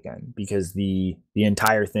wallet again, because the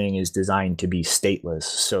entire thing is designed to be stateless,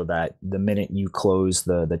 so that the minute you close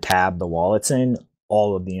the tab the wallet's in,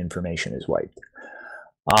 all of the information is wiped.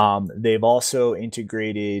 They've also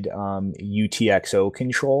integrated UTXO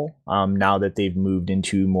control now that they've moved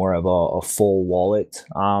into more of a full wallet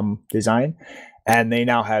design. And they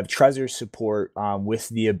now have Trezor support with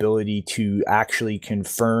the ability to actually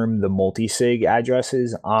confirm the multi-sig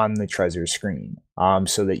addresses on the Trezor screen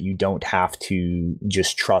so that you don't have to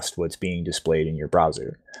just trust what's being displayed in your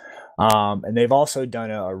browser. And they've also done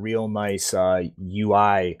a real nice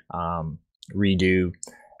UI redo.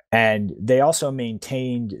 And they also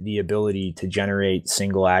maintained the ability to generate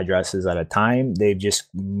single addresses at a time. They've just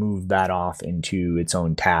moved that off into its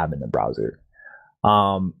own tab in the browser.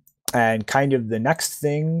 And kind of the next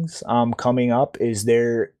things coming up is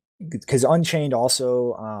because Unchained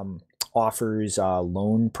also offers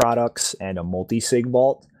loan products and a multi-sig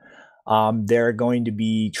vault. They're going to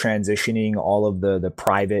be transitioning all of the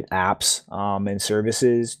private apps and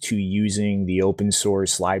services to using the open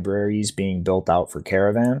source libraries being built out for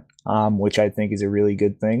Caravan, which I think is a really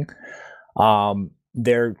good thing.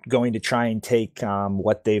 They're going to try and take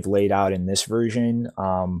what they've laid out in this version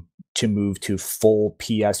to move to full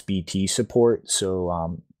PSBT support,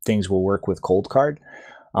 so things will work with Coldcard.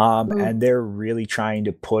 And they're really trying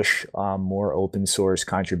to push more open source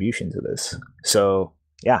contribution to this. So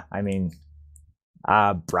yeah, I mean,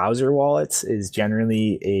 browser wallets is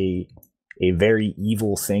generally a very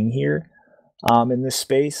evil thing here in this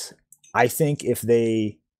space. I think if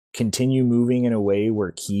they continue moving in a way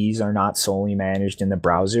where keys are not solely managed in the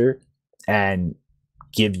browser and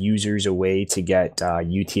give users a way to get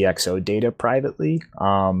UTXO data privately,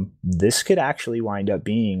 this could actually wind up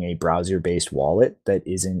being a browser-based wallet that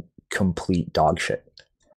isn't complete dog shit.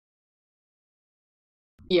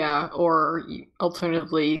 Yeah, or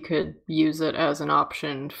alternatively, you could use it as an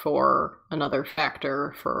option for another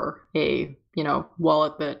factor for a,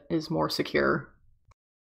 wallet that is more secure.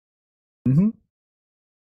 Mm-hmm.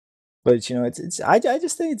 But I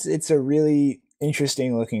just think it's a really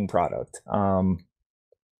interesting looking product.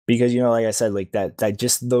 Because like I said, like that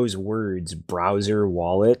just those words, browser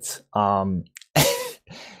wallet,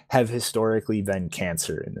 have historically been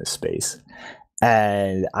cancer in this space.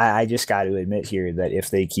 And I just got to admit here that if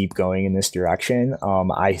they keep going in this direction,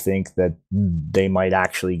 I think that they might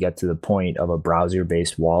actually get to the point of a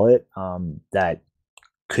browser-based wallet that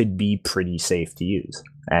could be pretty safe to use.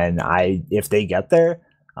 And if they get there,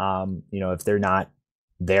 if they're not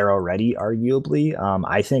there already, arguably,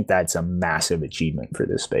 I think that's a massive achievement for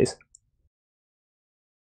this space.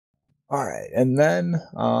 All right, and then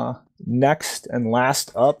next and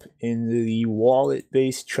last up in the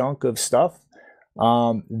wallet-based chunk of stuff,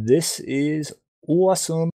 this is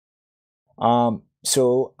awesome.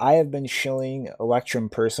 So I have been shilling Electrum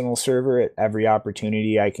Personal Server at every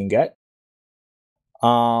opportunity I can get.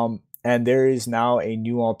 And there is now a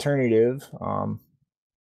new alternative. Hold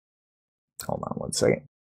on one second.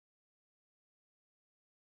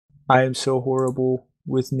 I am so horrible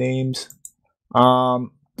with names.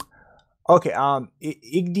 Okay,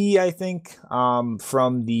 Igdi, I think,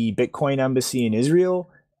 from the Bitcoin Embassy in Israel,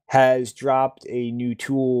 has dropped a new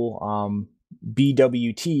tool,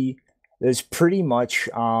 BWT, that's pretty much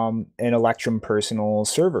an Electrum Personal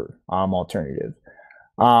Server alternative.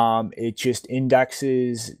 It just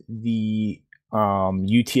indexes the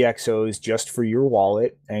UTXOs just for your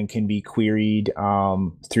wallet and can be queried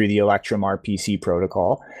through the Electrum RPC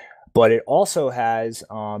protocol. But it also has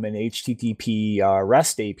an HTTP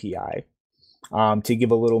REST API to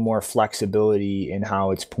give a little more flexibility in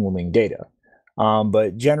how it's pooling data.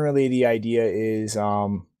 But generally, the idea is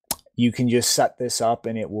you can just set this up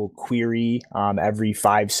and it will query every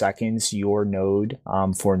 5 seconds your node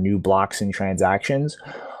for new blocks and transactions.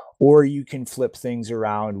 Or you can flip things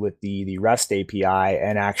around with the REST API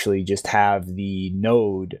and actually just have the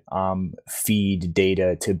node feed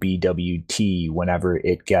data to BWT whenever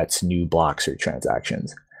it gets new blocks or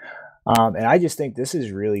transactions. And I just think this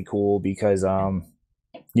is really cool because,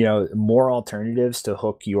 more alternatives to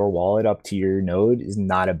hook your wallet up to your node is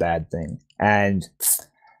not a bad thing. And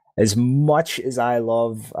as much as I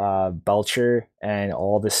love Belcher and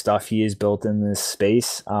all the stuff he has built in this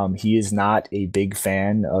space, he is not a big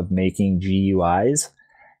fan of making GUIs.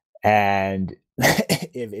 And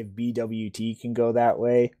if BWT can go that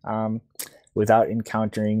way without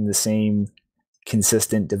encountering the same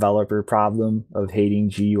consistent developer problem of hating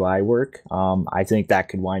GUI work, I think that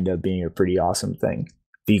could wind up being a pretty awesome thing,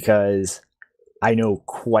 because I know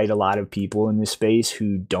quite a lot of people in this space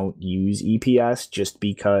who don't use EPS just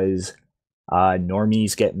because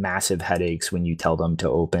normies get massive headaches when you tell them to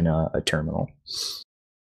open a terminal.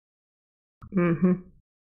 Mm-hmm.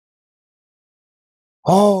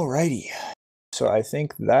 Alrighty. So I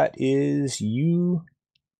think that is you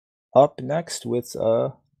up next with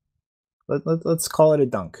let's call it a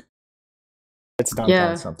dunk. Let's dunk on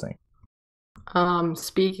Yeah. something.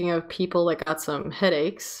 Speaking of people that got some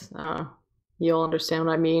headaches, you'll understand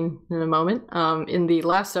what I mean in a moment. In the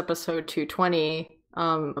last episode 220,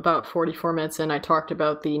 about 44 minutes in, I talked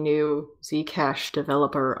about the new Zcash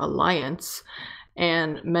Developer Alliance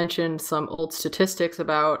and mentioned some old statistics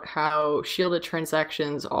about how shielded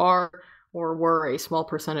transactions are or were a small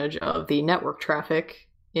percentage of the network traffic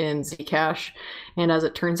in Zcash. And as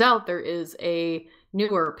it turns out, there is a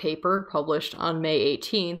newer paper published on May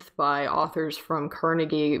 18th by authors from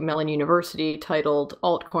Carnegie Mellon University titled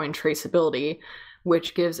Altcoin Traceability,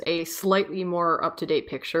 which gives a slightly more up-to-date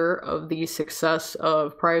picture of the success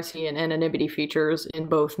of privacy and anonymity features in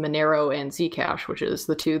both Monero and Zcash, which is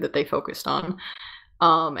the two that they focused on.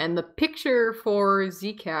 And the picture for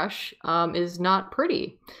Zcash is not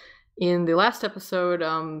pretty. In the last episode,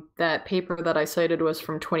 that paper that I cited was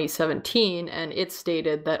from 2017, and it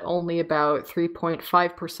stated that only about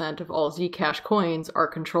 3.5% of all Zcash coins are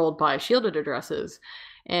controlled by shielded addresses.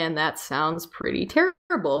 And that sounds pretty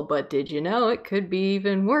terrible, but did you know it could be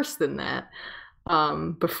even worse than that?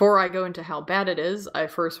 Before I go into how bad it is, I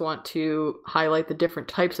first want to highlight the different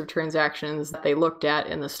types of transactions that they looked at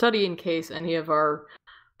in the study in case any of our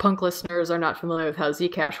punk listeners are not familiar with how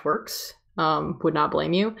Zcash works. Would not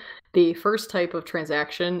blame you. The first type of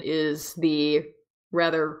transaction is the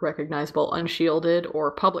rather recognizable unshielded or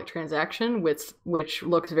public transaction, which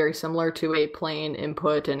looks very similar to a plain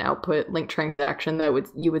input and output link transaction that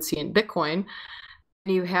you would see in Bitcoin.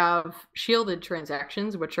 You have shielded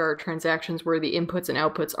transactions, which are transactions where the inputs and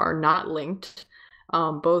outputs are not linked.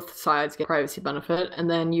 Both sides get privacy benefit. And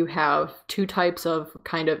then you have two types of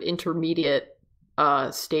kind of intermediate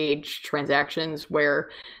stage transactions where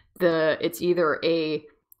it's either a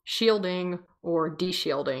shielding or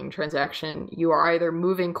deshielding transaction. You are either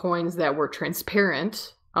moving coins that were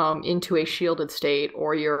transparent into a shielded state,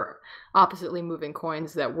 or you're oppositely moving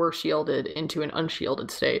coins that were shielded into an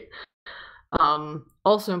unshielded state.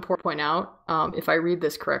 Also important to point out, if I read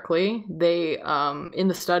this correctly, they in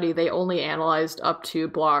the study they only analyzed up to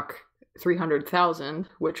block 300,000,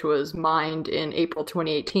 which was mined in April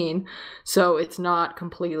 2018. So it's not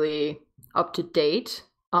completely up to date.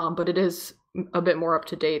 But it is a bit more up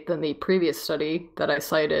to date than the previous study that I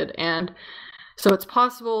cited. And so it's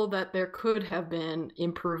possible that there could have been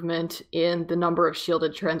improvement in the number of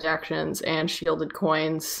shielded transactions and shielded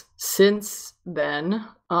coins since then,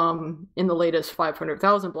 in the latest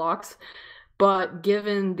 500,000 blocks. But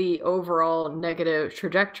given the overall negative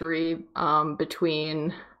trajectory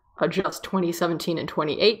between just 2017 and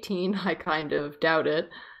 2018, I kind of doubt it.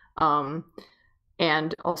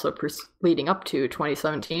 And also leading up to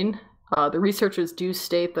 2017, the researchers do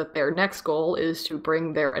state that their next goal is to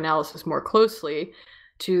bring their analysis more closely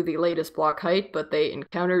to the latest block height, but they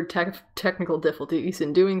encountered technical difficulties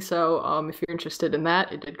in doing so. If you're interested in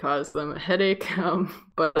that, it did cause them a headache,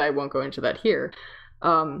 but I won't go into that here.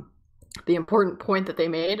 The important point that they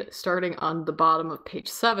made, starting on the bottom of page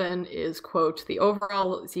 7, is, quote, "The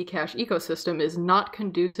overall Zcash ecosystem is not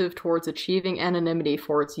conducive towards achieving anonymity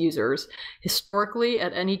for its users. Historically,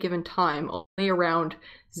 at any given time, only around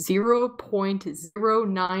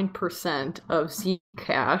 0.09% of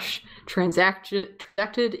Zcash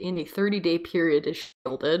transacted in a 30-day period is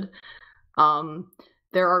shielded.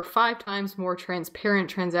 There are 5 times more transparent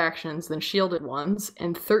transactions than shielded ones,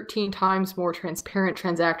 and 13 times more transparent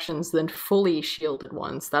transactions than fully shielded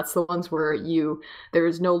ones." That's the ones where there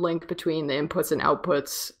is no link between the inputs and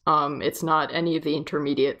outputs. It's not any of the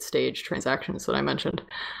intermediate stage transactions that I mentioned.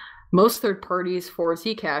 Most third parties for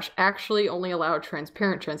Zcash actually only allow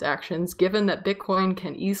transparent transactions. Given that Bitcoin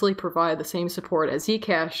can easily provide the same support as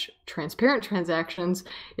Zcash transparent transactions,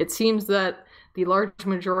 it seems that the large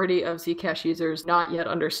majority of Zcash users not yet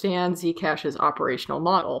understand Zcash's operational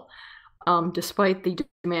model. Despite the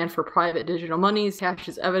demand for private digital money, Zcash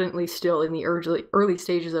is evidently still in the early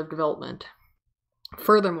stages of development.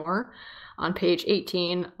 Furthermore, on page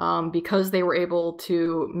 18, because they were able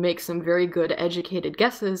to make some very good educated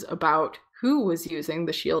guesses about who was using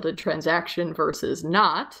the shielded transaction versus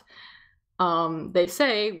not, they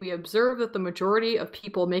say, "We observe that the majority of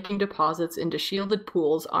people making deposits into shielded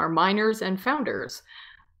pools are miners and founders,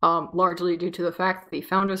 largely due to the fact that the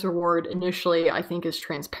founders reward initially, I think, is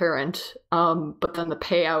transparent, but then the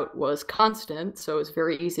payout was constant, so it's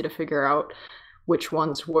very easy to figure out which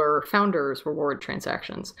ones were founders' reward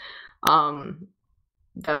transactions."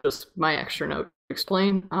 That was my extra note to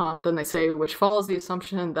explain. Then they say, "Which follows the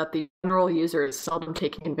assumption that the general user is seldom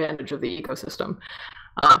taking advantage of the ecosystem."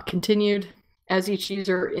 Continued, As each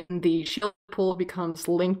user in the shielded pool becomes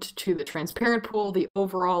linked to the transparent pool, the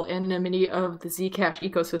overall anonymity of the Zcash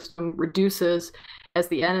ecosystem reduces as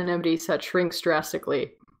the anonymity set shrinks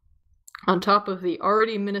drastically. On top of the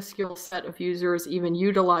already minuscule set of users even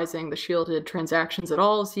utilizing the shielded transactions at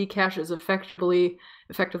all, Zcash is effectively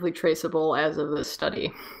traceable as of this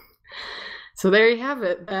study. So there you have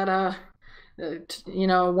it. That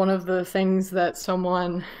one of the things that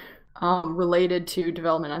someone related to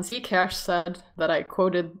development on Zcash said, that I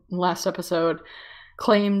quoted in last episode,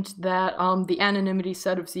 claimed that the anonymity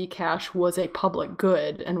set of Zcash was a public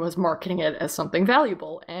good and was marketing it as something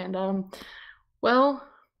valuable. And well,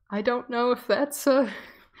 I don't know if that's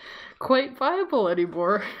quite viable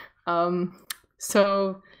anymore.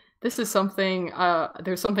 So this is something,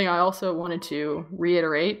 there's something I also wanted to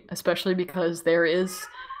reiterate, especially because there is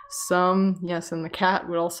some, yes, and the cat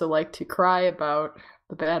would also like to cry about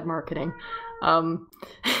the bad marketing.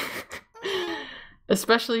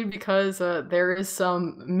 Especially because there is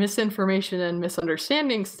some misinformation and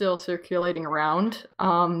misunderstanding still circulating around.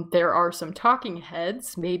 There are some talking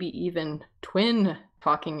heads, maybe even twin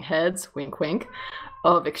talking heads, wink wink,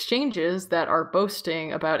 of exchanges that are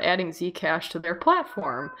boasting about adding Zcash to their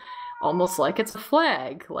platform, almost like it's a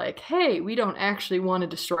flag, like, hey, we don't actually want to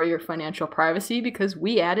destroy your financial privacy because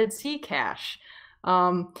we added Zcash.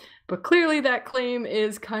 But clearly that claim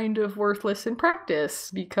is kind of worthless in practice,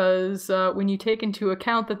 because when you take into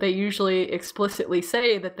account that they usually explicitly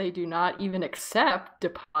say that they do not even accept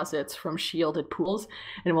deposits from shielded pools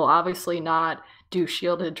and will obviously not do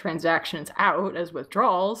shielded transactions out as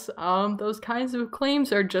withdrawals, those kinds of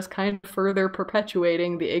claims are just kind of further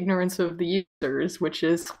perpetuating the ignorance of the users, which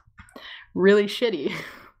is really shitty.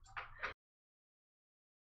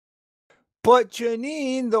 But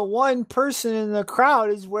Janine, the one person in the crowd,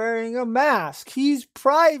 is wearing a mask. He's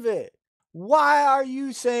private. Why are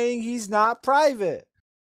you saying he's not private?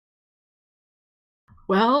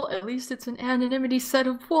 Well, at least it's an anonymity set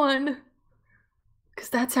of one. Because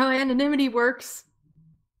that's how anonymity works.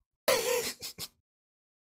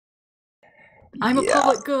 I'm a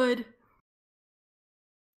public good.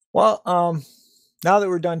 Well, now that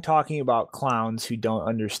we're done talking about clowns who don't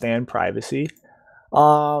understand privacy,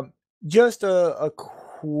 just a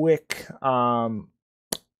quick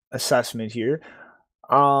assessment here.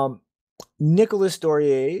 Nicolas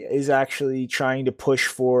Dorier is actually trying to push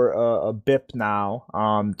for a BIP now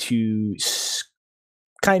to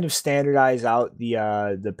kind of standardize out the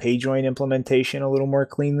PayJoin implementation a little more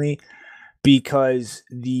cleanly, because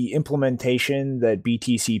the implementation that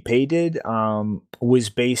BTC Pay did was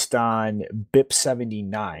based on BIP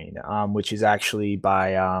 79, which is actually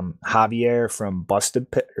by Javier from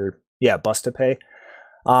BustaPay.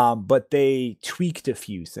 But they tweaked a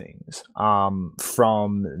few things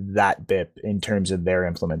from that BIP in terms of their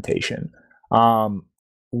implementation.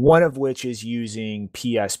 One of which is using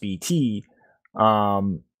PSBT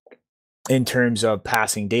in terms of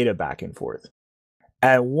passing data back and forth.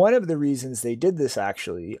 And one of the reasons they did this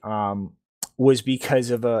actually was because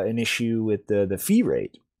of an issue with the fee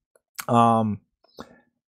rate. So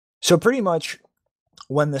pretty much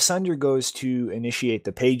when the sender goes to initiate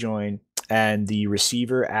the PayJoin and the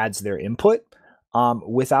receiver adds their input,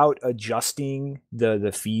 without adjusting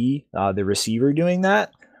the fee, the receiver doing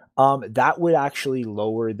that, that would actually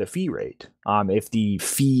lower the fee rate if the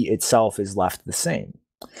fee itself is left the same.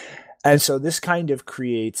 And so this kind of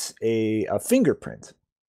creates a fingerprint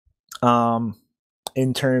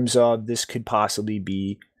in terms of this could possibly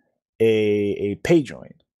be a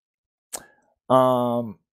PayJoin.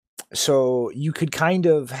 So you could kind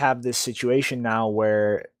of have this situation now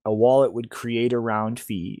where a wallet would create a round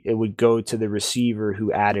fee. It would go to the receiver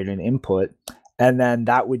who added an input, and then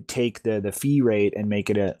that would take the fee rate and make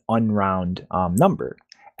it an unround number.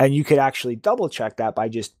 And you could actually double check that by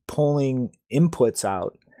just pulling inputs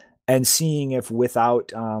out and seeing if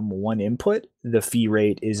without one input, the fee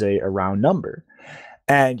rate is a round number.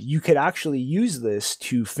 And you could actually use this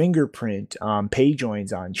to fingerprint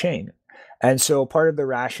PayJoins on chain. And so part of the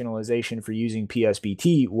rationalization for using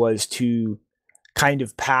PSBT was to kind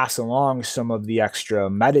of pass along some of the extra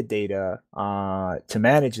metadata to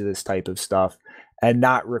manage this type of stuff and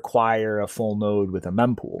not require a full node with a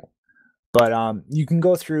mempool. But you can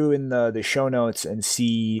go through in the show notes and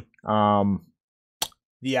see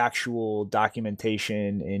the actual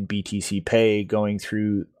documentation in BTC Pay, going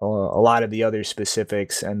through a lot of the other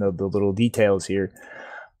specifics and the little details here.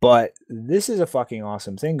 But this is a fucking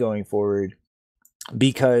awesome thing going forward,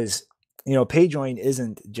 because PayJoin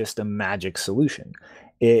isn't just a magic solution.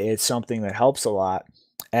 It's something that helps a lot,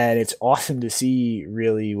 and it's awesome to see,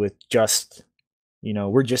 really, with just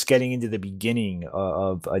we're just getting into the beginning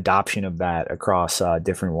of adoption of that across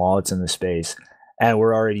different wallets in the space. And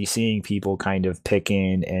we're already seeing people kind of pick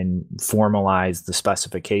in and formalize the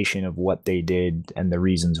specification of what they did and the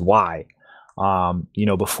reasons why,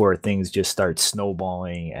 before things just start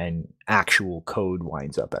snowballing and actual code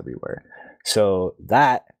winds up everywhere. So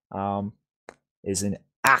that is an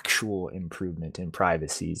actual improvement in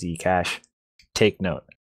privacy, Zcash. Take note.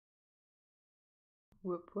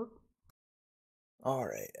 Whoop, whoop. All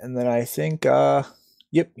right. And then I think,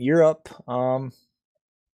 you're up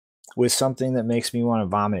with something that makes me want to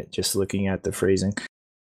vomit just looking at the phrasing.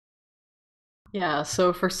 Yeah,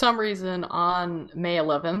 so for some reason on May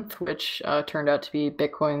 11th, which turned out to be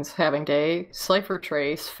Bitcoin's halving day,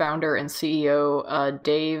 CipherTrace founder and CEO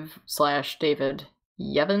David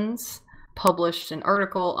Yevans published an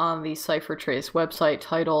article on the CipherTrace website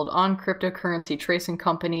titled On Cryptocurrency Tracing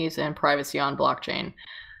Companies and Privacy on Blockchain.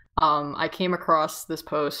 I came across this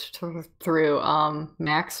post through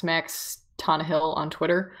Max Tannehill on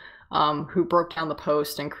Twitter, who broke down the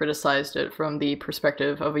post and criticized it from the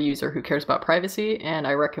perspective of a user who cares about privacy, and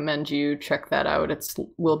I recommend you check that out. It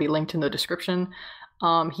will be linked in the description.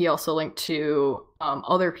 He also linked to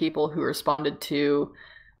other people who responded to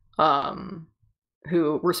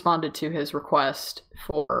his request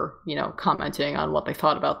for, commenting on what they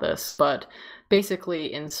thought about this. But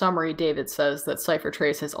basically, in summary, David says that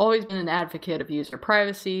CipherTrace has always been an advocate of user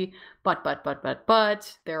privacy, but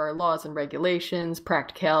there are laws and regulations,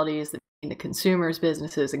 practicalities that mean the consumers,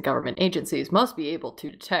 businesses, and government agencies must be able to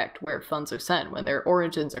detect where funds are sent when their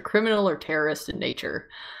origins are criminal or terrorist in nature.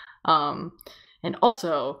 And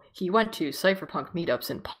also, he went to cypherpunk meetups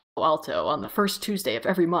in Palo Alto on the first Tuesday of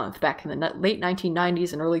every month back in the late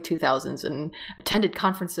 1990s and early 2000s and attended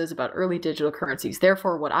conferences about early digital currencies.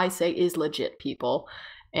 Therefore, what I say is legit, people.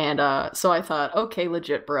 And so I thought, okay,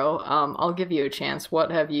 legit, bro. I'll give you a chance.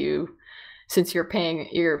 What have you, since you're playing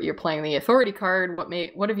the authority card,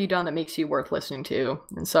 what have you done that makes you worth listening to?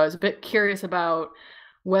 And so I was a bit curious about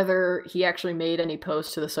whether he actually made any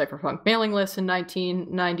posts to the Cypherpunk mailing list in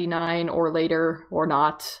 1999 or later or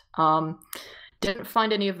not. Didn't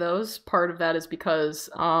find any of those. Part of that is because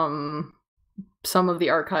some of the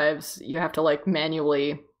archives, you have to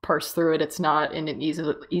manually parse through it. It's not in an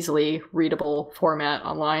easily readable format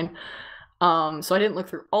online. So I didn't look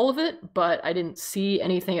through all of it, but I didn't see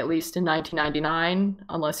anything, at least in 1999,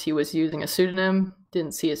 unless he was using a pseudonym.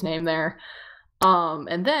 Didn't see his name there.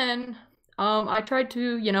 And then I tried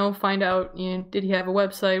to, find out, did he have a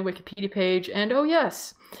website, Wikipedia page? And oh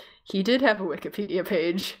yes, he did have a Wikipedia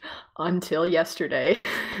page until yesterday,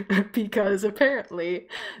 because apparently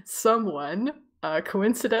someone,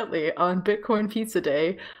 coincidentally on Bitcoin Pizza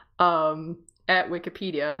Day, at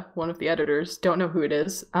Wikipedia, one of the editors, don't know who it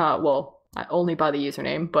is, only by the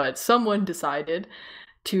username, but someone decided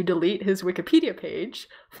to delete his Wikipedia page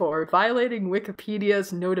for violating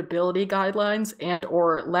Wikipedia's notability guidelines and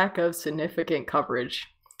or lack of significant coverage.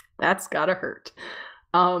 That's gotta hurt.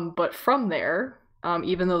 But from there,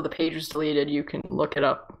 even though the page was deleted, you can look it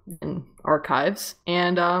up in archives,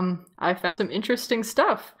 and I found some interesting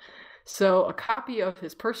stuff. So a copy of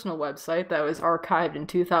his personal website that was archived in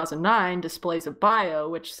 2009 displays a bio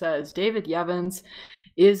which says David Yevans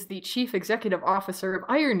is the chief executive officer of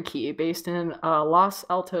IronKey, based in Los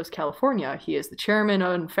Altos, California. He is the chairman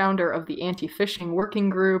and founder of the Anti-Phishing Working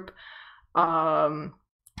Group,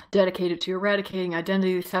 dedicated to eradicating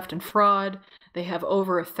identity theft and fraud. They have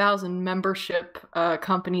over 1,000 membership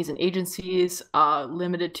companies and agencies,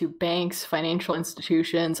 limited to banks, financial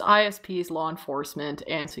institutions, ISPs, law enforcement,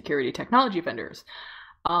 and security technology vendors.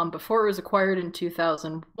 Before it was acquired in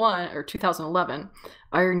 2011,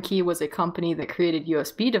 IronKey was a company that created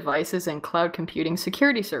USB devices and cloud computing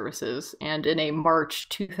security services. And in a March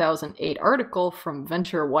 2008 article from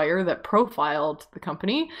VentureWire that profiled the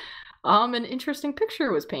company, an interesting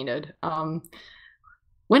picture was painted.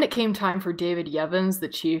 When it came time for David Yevans, the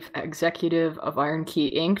chief executive of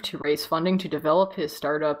IronKey Inc., to raise funding to develop his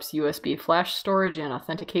startup's USB flash storage and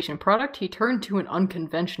authentication product, he turned to an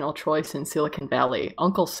unconventional choice in Silicon Valley,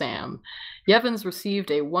 Uncle Sam. Yevans received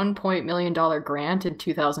a $1 million grant in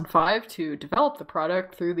 2005 to develop the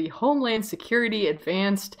product through the Homeland Security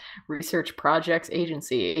Advanced Research Projects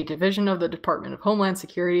Agency, a division of the Department of Homeland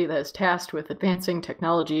Security that is tasked with advancing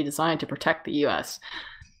technology designed to protect the U.S.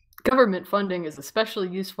 Government funding is especially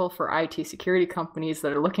useful for IT security companies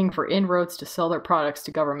that are looking for inroads to sell their products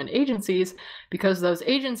to government agencies, because those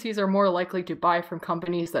agencies are more likely to buy from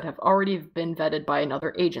companies that have already been vetted by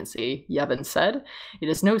another agency, Yevans said. It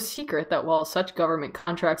is no secret that while such government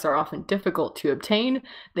contracts are often difficult to obtain,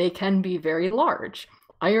 they can be very large.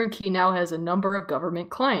 IronKey now has a number of government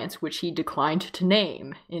clients, which he declined to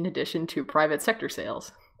name, in addition to private sector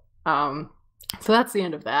sales. So that's the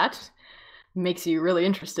end of that. Makes you really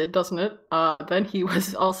interested, doesn't it? Then he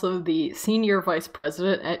was also the senior vice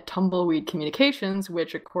president at Tumbleweed Communications,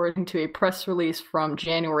 which, according to a press release from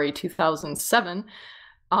January 2007,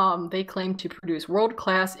 they claim to produce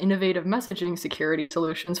world-class innovative messaging security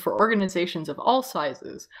solutions for organizations of all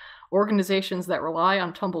sizes, organizations that rely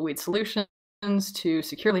on Tumbleweed solutions to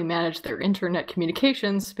securely manage their internet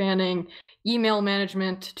communications, spanning email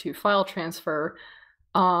management to file transfer.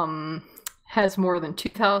 Has more than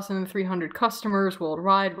 2,300 customers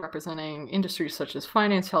worldwide, representing industries such as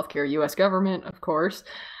finance, healthcare, U.S. government, of course.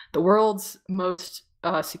 The world's most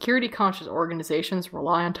security-conscious organizations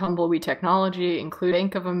rely on Tumbleweed technology, include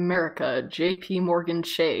Bank of America, J.P. Morgan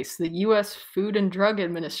Chase, the U.S. Food and Drug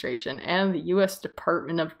Administration, and the U.S.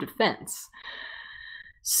 Department of Defense.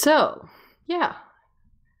 So, yeah.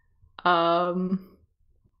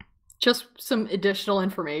 Just some additional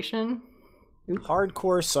information.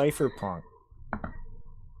 Hardcore cypherpunk.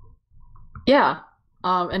 Yeah.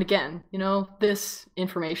 And again, this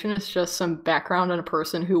information is just some background on a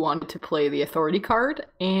person who wanted to play the authority card.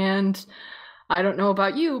 And I don't know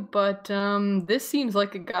about you, but this seems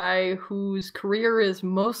like a guy whose career is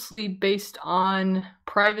mostly based on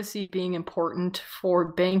privacy being important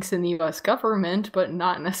for banks in the US government, but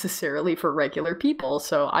not necessarily for regular people.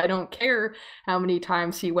 So I don't care how many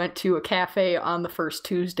times he went to a cafe on the first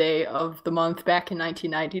Tuesday of the month back in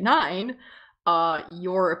 1999.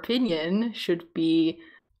 Your opinion should be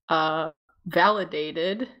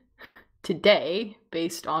validated today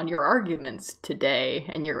based on your arguments today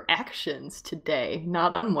and your actions today,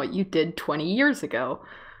 not on what you did 20 years ago.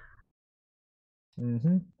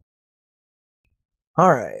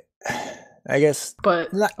 All right. I guess. But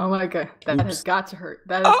oh my god, that has got to hurt.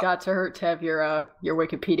 That has got to hurt to have your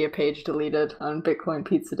Wikipedia page deleted on Bitcoin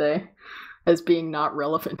Pizza Day as being not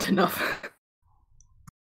relevant enough.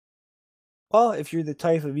 Well, if you're the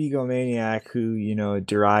type of egomaniac who,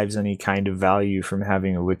 derives any kind of value from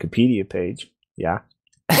having a Wikipedia page, yeah.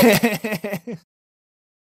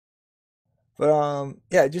 But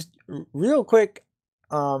yeah, just real quick,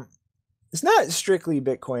 it's not strictly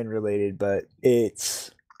Bitcoin related, but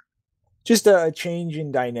it's just a change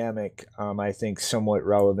in dynamic, I think somewhat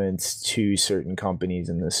relevant to certain companies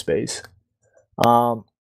in this space. So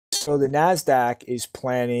the NASDAQ is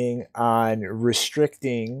planning on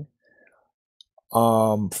restricting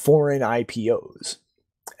foreign IPOs.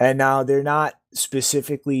 And now they're not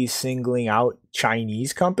specifically singling out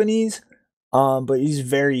Chinese companies, but it is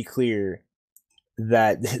very clear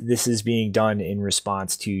that this is being done in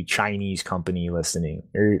response to Chinese company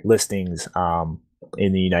listings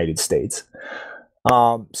in the United States.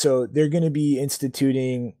 So they're going to be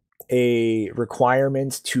instituting a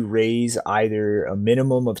requirement to raise either a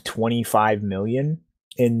minimum of 25 million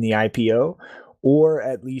in the IPO or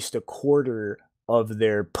at least a quarter of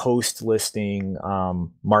their post-listing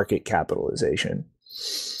market capitalization.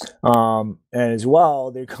 And as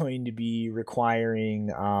well, they're going to be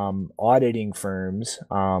requiring auditing firms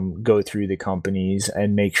go through the companies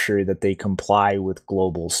and make sure that they comply with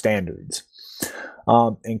global standards.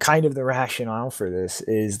 And kind of the rationale for this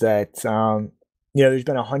is that there's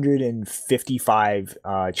been 155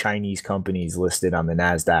 Chinese companies listed on the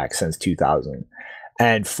NASDAQ since 2000,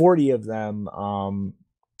 and 40 of them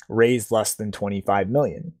raised less than 25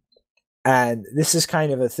 million. And this is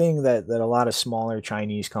kind of a thing that a lot of smaller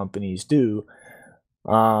Chinese companies do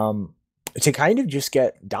to kind of just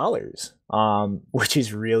get dollars, which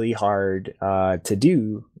is really hard to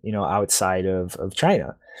do, outside of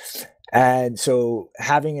China. And so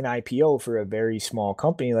having an IPO for a very small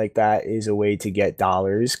company like that is a way to get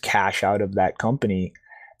dollars, cash out of that company.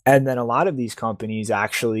 And then a lot of these companies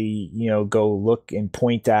actually, go look and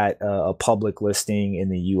point at a public listing in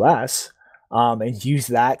the US and use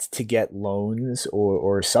that to get loans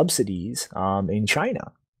or subsidies in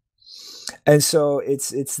China. And so it's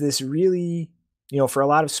this really, for a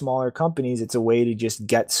lot of smaller companies, it's a way to just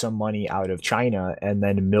get some money out of China and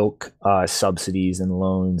then milk subsidies and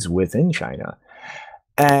loans within China.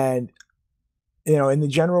 And, in the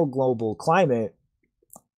general global climate,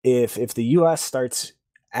 if the US starts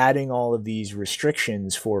adding all of these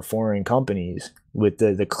restrictions for foreign companies with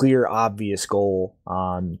the clear, obvious goal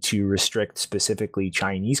to restrict specifically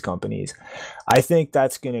Chinese companies, I think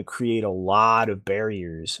that's going to create a lot of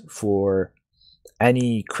barriers for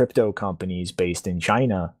any crypto companies based in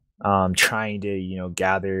China trying to,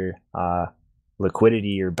 gather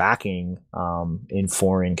liquidity or backing in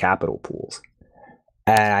foreign capital pools.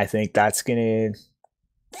 And I think that's going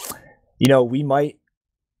to, we might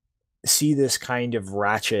see this kind of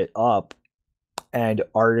ratchet up and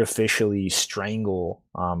artificially strangle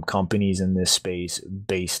companies in this space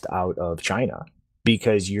based out of China,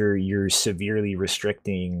 because you're severely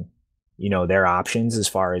restricting, their options as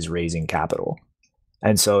far as raising capital.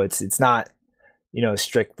 And so it's not,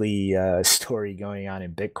 strictly a story going on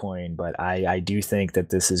in Bitcoin, but I do think that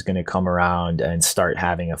this is going to come around and start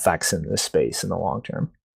having effects in this space in the long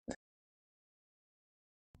term.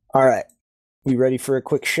 All right. We ready for a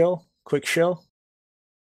quick shill? Quick shill?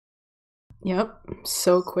 Yep.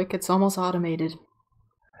 So quick, it's almost automated.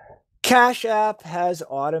 Cash App has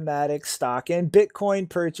automatic stock and Bitcoin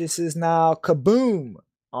purchases now. Kaboom!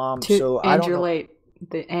 So I And don't you're know. late.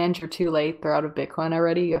 And you're too late. They're out of Bitcoin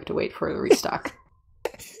already. You have to wait for the restock.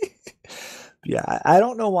 Yeah, I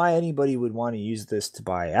don't know why anybody would want to use this to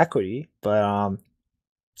buy equity, but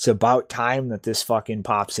it's about time that this fucking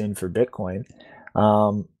pops in for Bitcoin.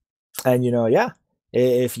 And yeah,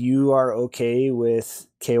 if you are okay with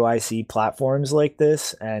KYC platforms like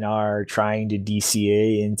this and are trying to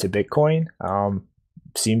DCA into Bitcoin,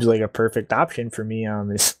 seems like a perfect option for me.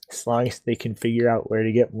 As long as they can figure out where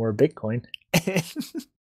to get more Bitcoin.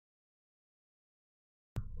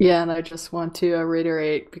 Yeah, and I just want to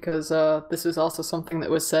reiterate, because this is also something that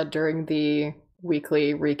was said during the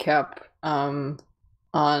weekly recap on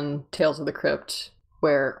Tales of the Crypt,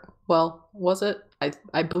 where, well, was it?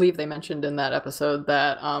 I believe they mentioned in that episode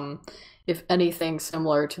that if anything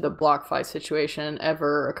similar to the BlockFi situation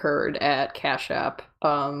ever occurred at Cash App,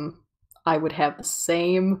 I would have the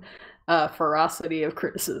same ferocity of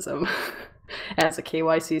criticism as a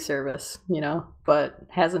KYC service, but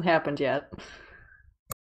hasn't happened yet.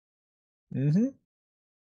 Mm-hmm.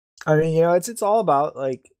 I mean, it's all about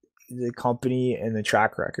like the company and the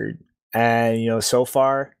track record. And so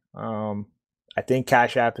far, I think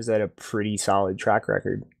Cash App is at a pretty solid track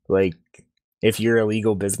record. Like, if you're a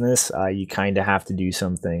legal business, you kind of have to do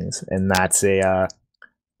some things, and that's a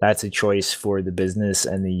choice for the business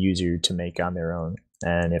and the user to make on their own.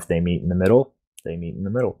 And if they meet in the middle, they meet in the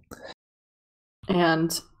middle.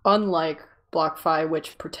 And unlike BlockFi,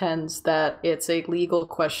 which pretends that it's a legal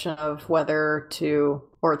question of whether to,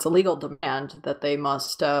 or it's a legal demand that they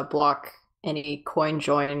must block any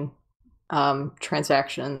CoinJoin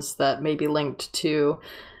transactions that may be linked to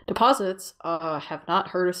deposits, have not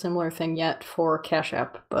heard a similar thing yet for Cash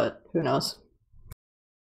App, but who knows?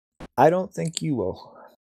 I don't think you will.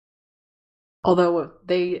 Although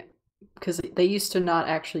because they used to not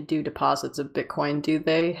actually do deposits of Bitcoin. Do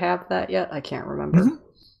they have that yet? I can't remember. Mhm.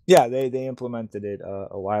 Yeah, they implemented it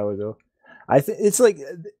a while ago. I think it's like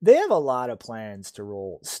they have a lot of plans to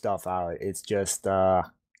roll stuff out. It's just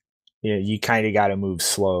you kind of got to move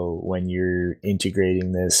slow when you're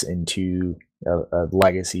integrating this into a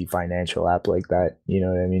legacy financial app like that. You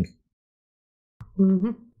know what I mean?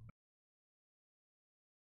 Mm-hmm.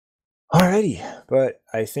 Alrighty, but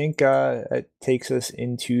I think it takes us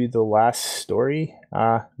into the last story.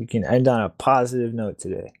 We can end on a positive note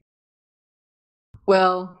today.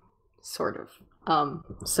 Well, sort of.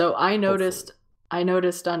 So I noticed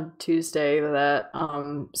on Tuesday that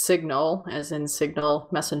Signal, as in Signal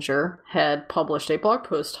Messenger, had published a blog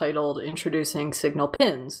post titled "Introducing Signal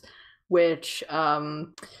Pins," which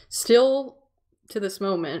still to this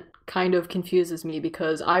moment kind of confuses me,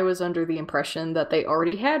 because I was under the impression that they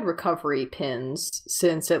already had recovery pins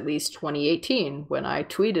since at least 2018 when I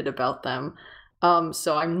tweeted about them.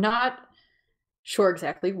 So I'm not sure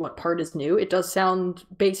exactly what part is new. It does sound,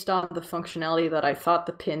 based on the functionality that I thought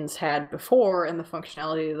the pins had before and the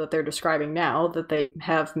functionality that they're describing now, that they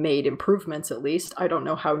have made improvements at least. I don't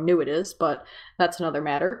know how new it is, but that's another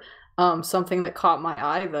matter. Something that caught my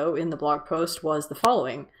eye, though, in the blog post was the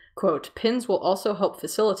following. Quote, pins will also help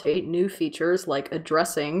facilitate new features like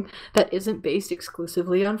addressing that isn't based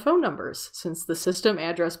exclusively on phone numbers, since the system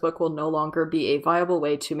address book will no longer be a viable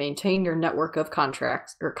way to maintain your network of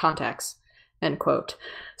contracts or contacts. End quote.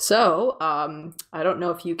 So, I don't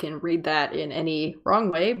know if you can read that in any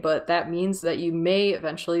wrong way, but that means that you may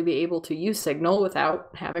eventually be able to use Signal without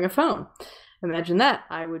having a phone. Imagine that.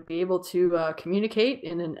 I would be able to communicate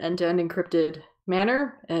in an end-to-end encrypted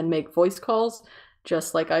manner and make voice calls,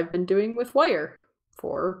 just like I've been doing with Wire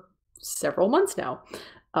for several months now.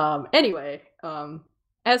 Anyway,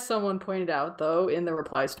 as someone pointed out, though, in the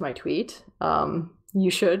replies to my tweet,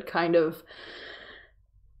 you should kind of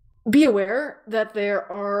be aware that there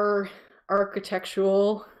are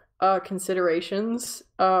architectural considerations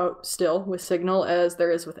still with Signal, as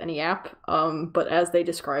there is with any app. But as they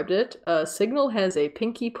described it, Signal has a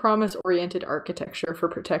pinky promise-oriented architecture for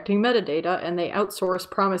protecting metadata, and they outsource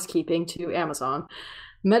promise keeping to Amazon.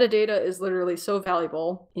 Metadata is literally so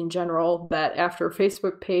valuable in general that after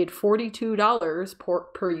Facebook paid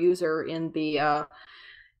 $42 per user in the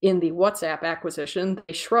WhatsApp acquisition,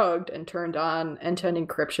 they shrugged and turned on end-to-end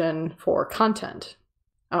encryption for content,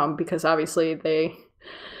 because obviously they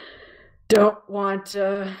don't want,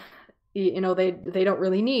 they don't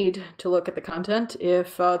really need to look at the content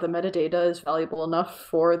if the metadata is valuable enough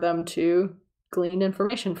for them to glean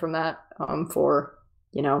information from that for,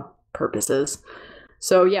 purposes.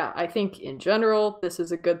 So yeah, I think in general, this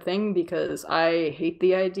is a good thing because I hate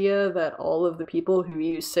the idea that all of the people who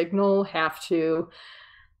use Signal have to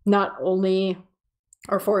not only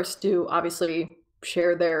are forced to obviously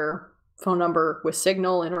share their phone number with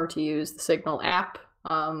Signal in order to use the Signal app.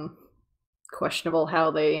 Questionable how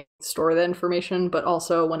they store that information, but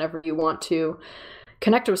also whenever you want to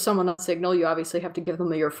connect with someone on Signal, you obviously have to give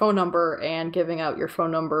them your phone number, and giving out your phone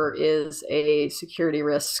number is a security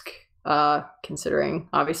risk, considering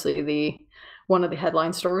obviously one of the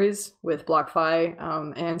headline stories with BlockFi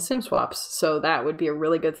and SIM swaps. So that would be a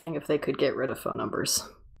really good thing if they could get rid of phone numbers.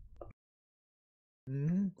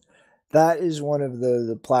 Mm-hmm. That is one of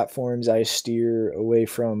the platforms I steer away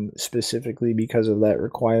from specifically because of that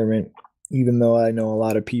requirement, even though I know a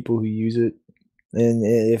lot of people who use it. And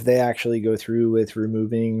if they actually go through with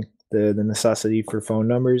removing the necessity for phone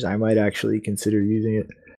numbers, I might actually consider using it.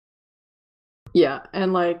 Yeah,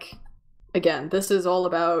 and again, this is all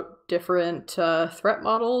about different threat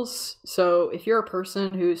models. So if you're a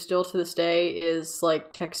person who still to this day is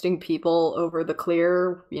texting people over the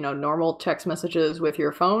clear, normal text messages with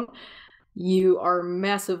your phone, you are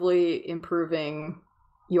massively improving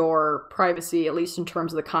your privacy, at least in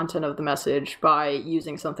terms of the content of the message, by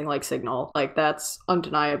using something like Signal. That's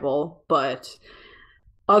undeniable, but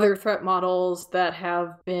other threat models that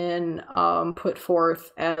have been put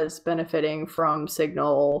forth as benefiting from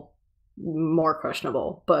Signal, more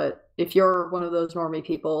questionable. But if you're one of those normie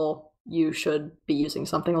people, you should be using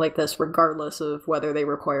something like this regardless of whether they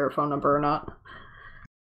require a phone number or not.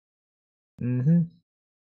 Mm-hmm.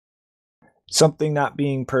 Something not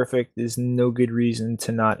being perfect is no good reason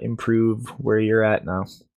to not improve where you're at now.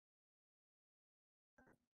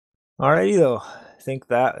 Alrighty though, I think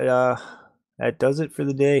that does it for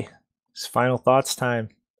the day. It's final thoughts time.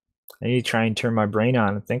 I need to try and turn my brain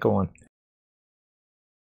on and think of one.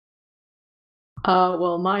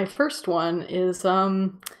 Well, my first one is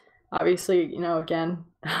obviously, again,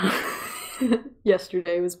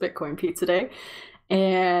 yesterday was Bitcoin Pizza Day,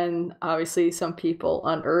 and obviously some people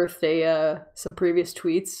unearthed some previous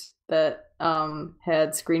tweets that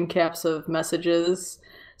had screen caps of messages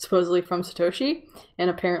supposedly from Satoshi, and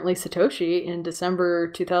apparently Satoshi in December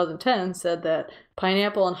 2010 said that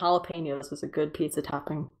pineapple and jalapenos is a good pizza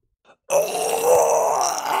topping.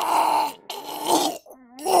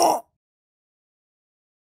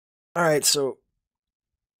 All right, so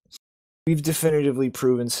we've definitively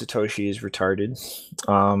proven Satoshi is retarded.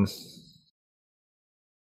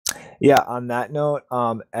 Yeah, on that note,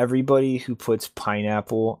 everybody who puts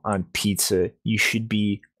pineapple on pizza, you should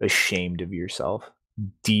be ashamed of yourself.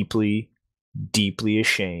 Deeply, deeply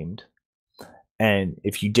ashamed. And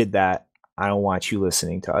if you did that, I don't want you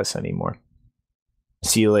listening to us anymore.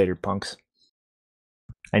 See you later, punks.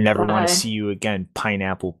 I never want to see you again,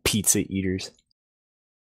 pineapple pizza eaters.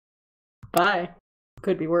 Bye.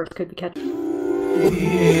 Could be worse, could be catch. Yes,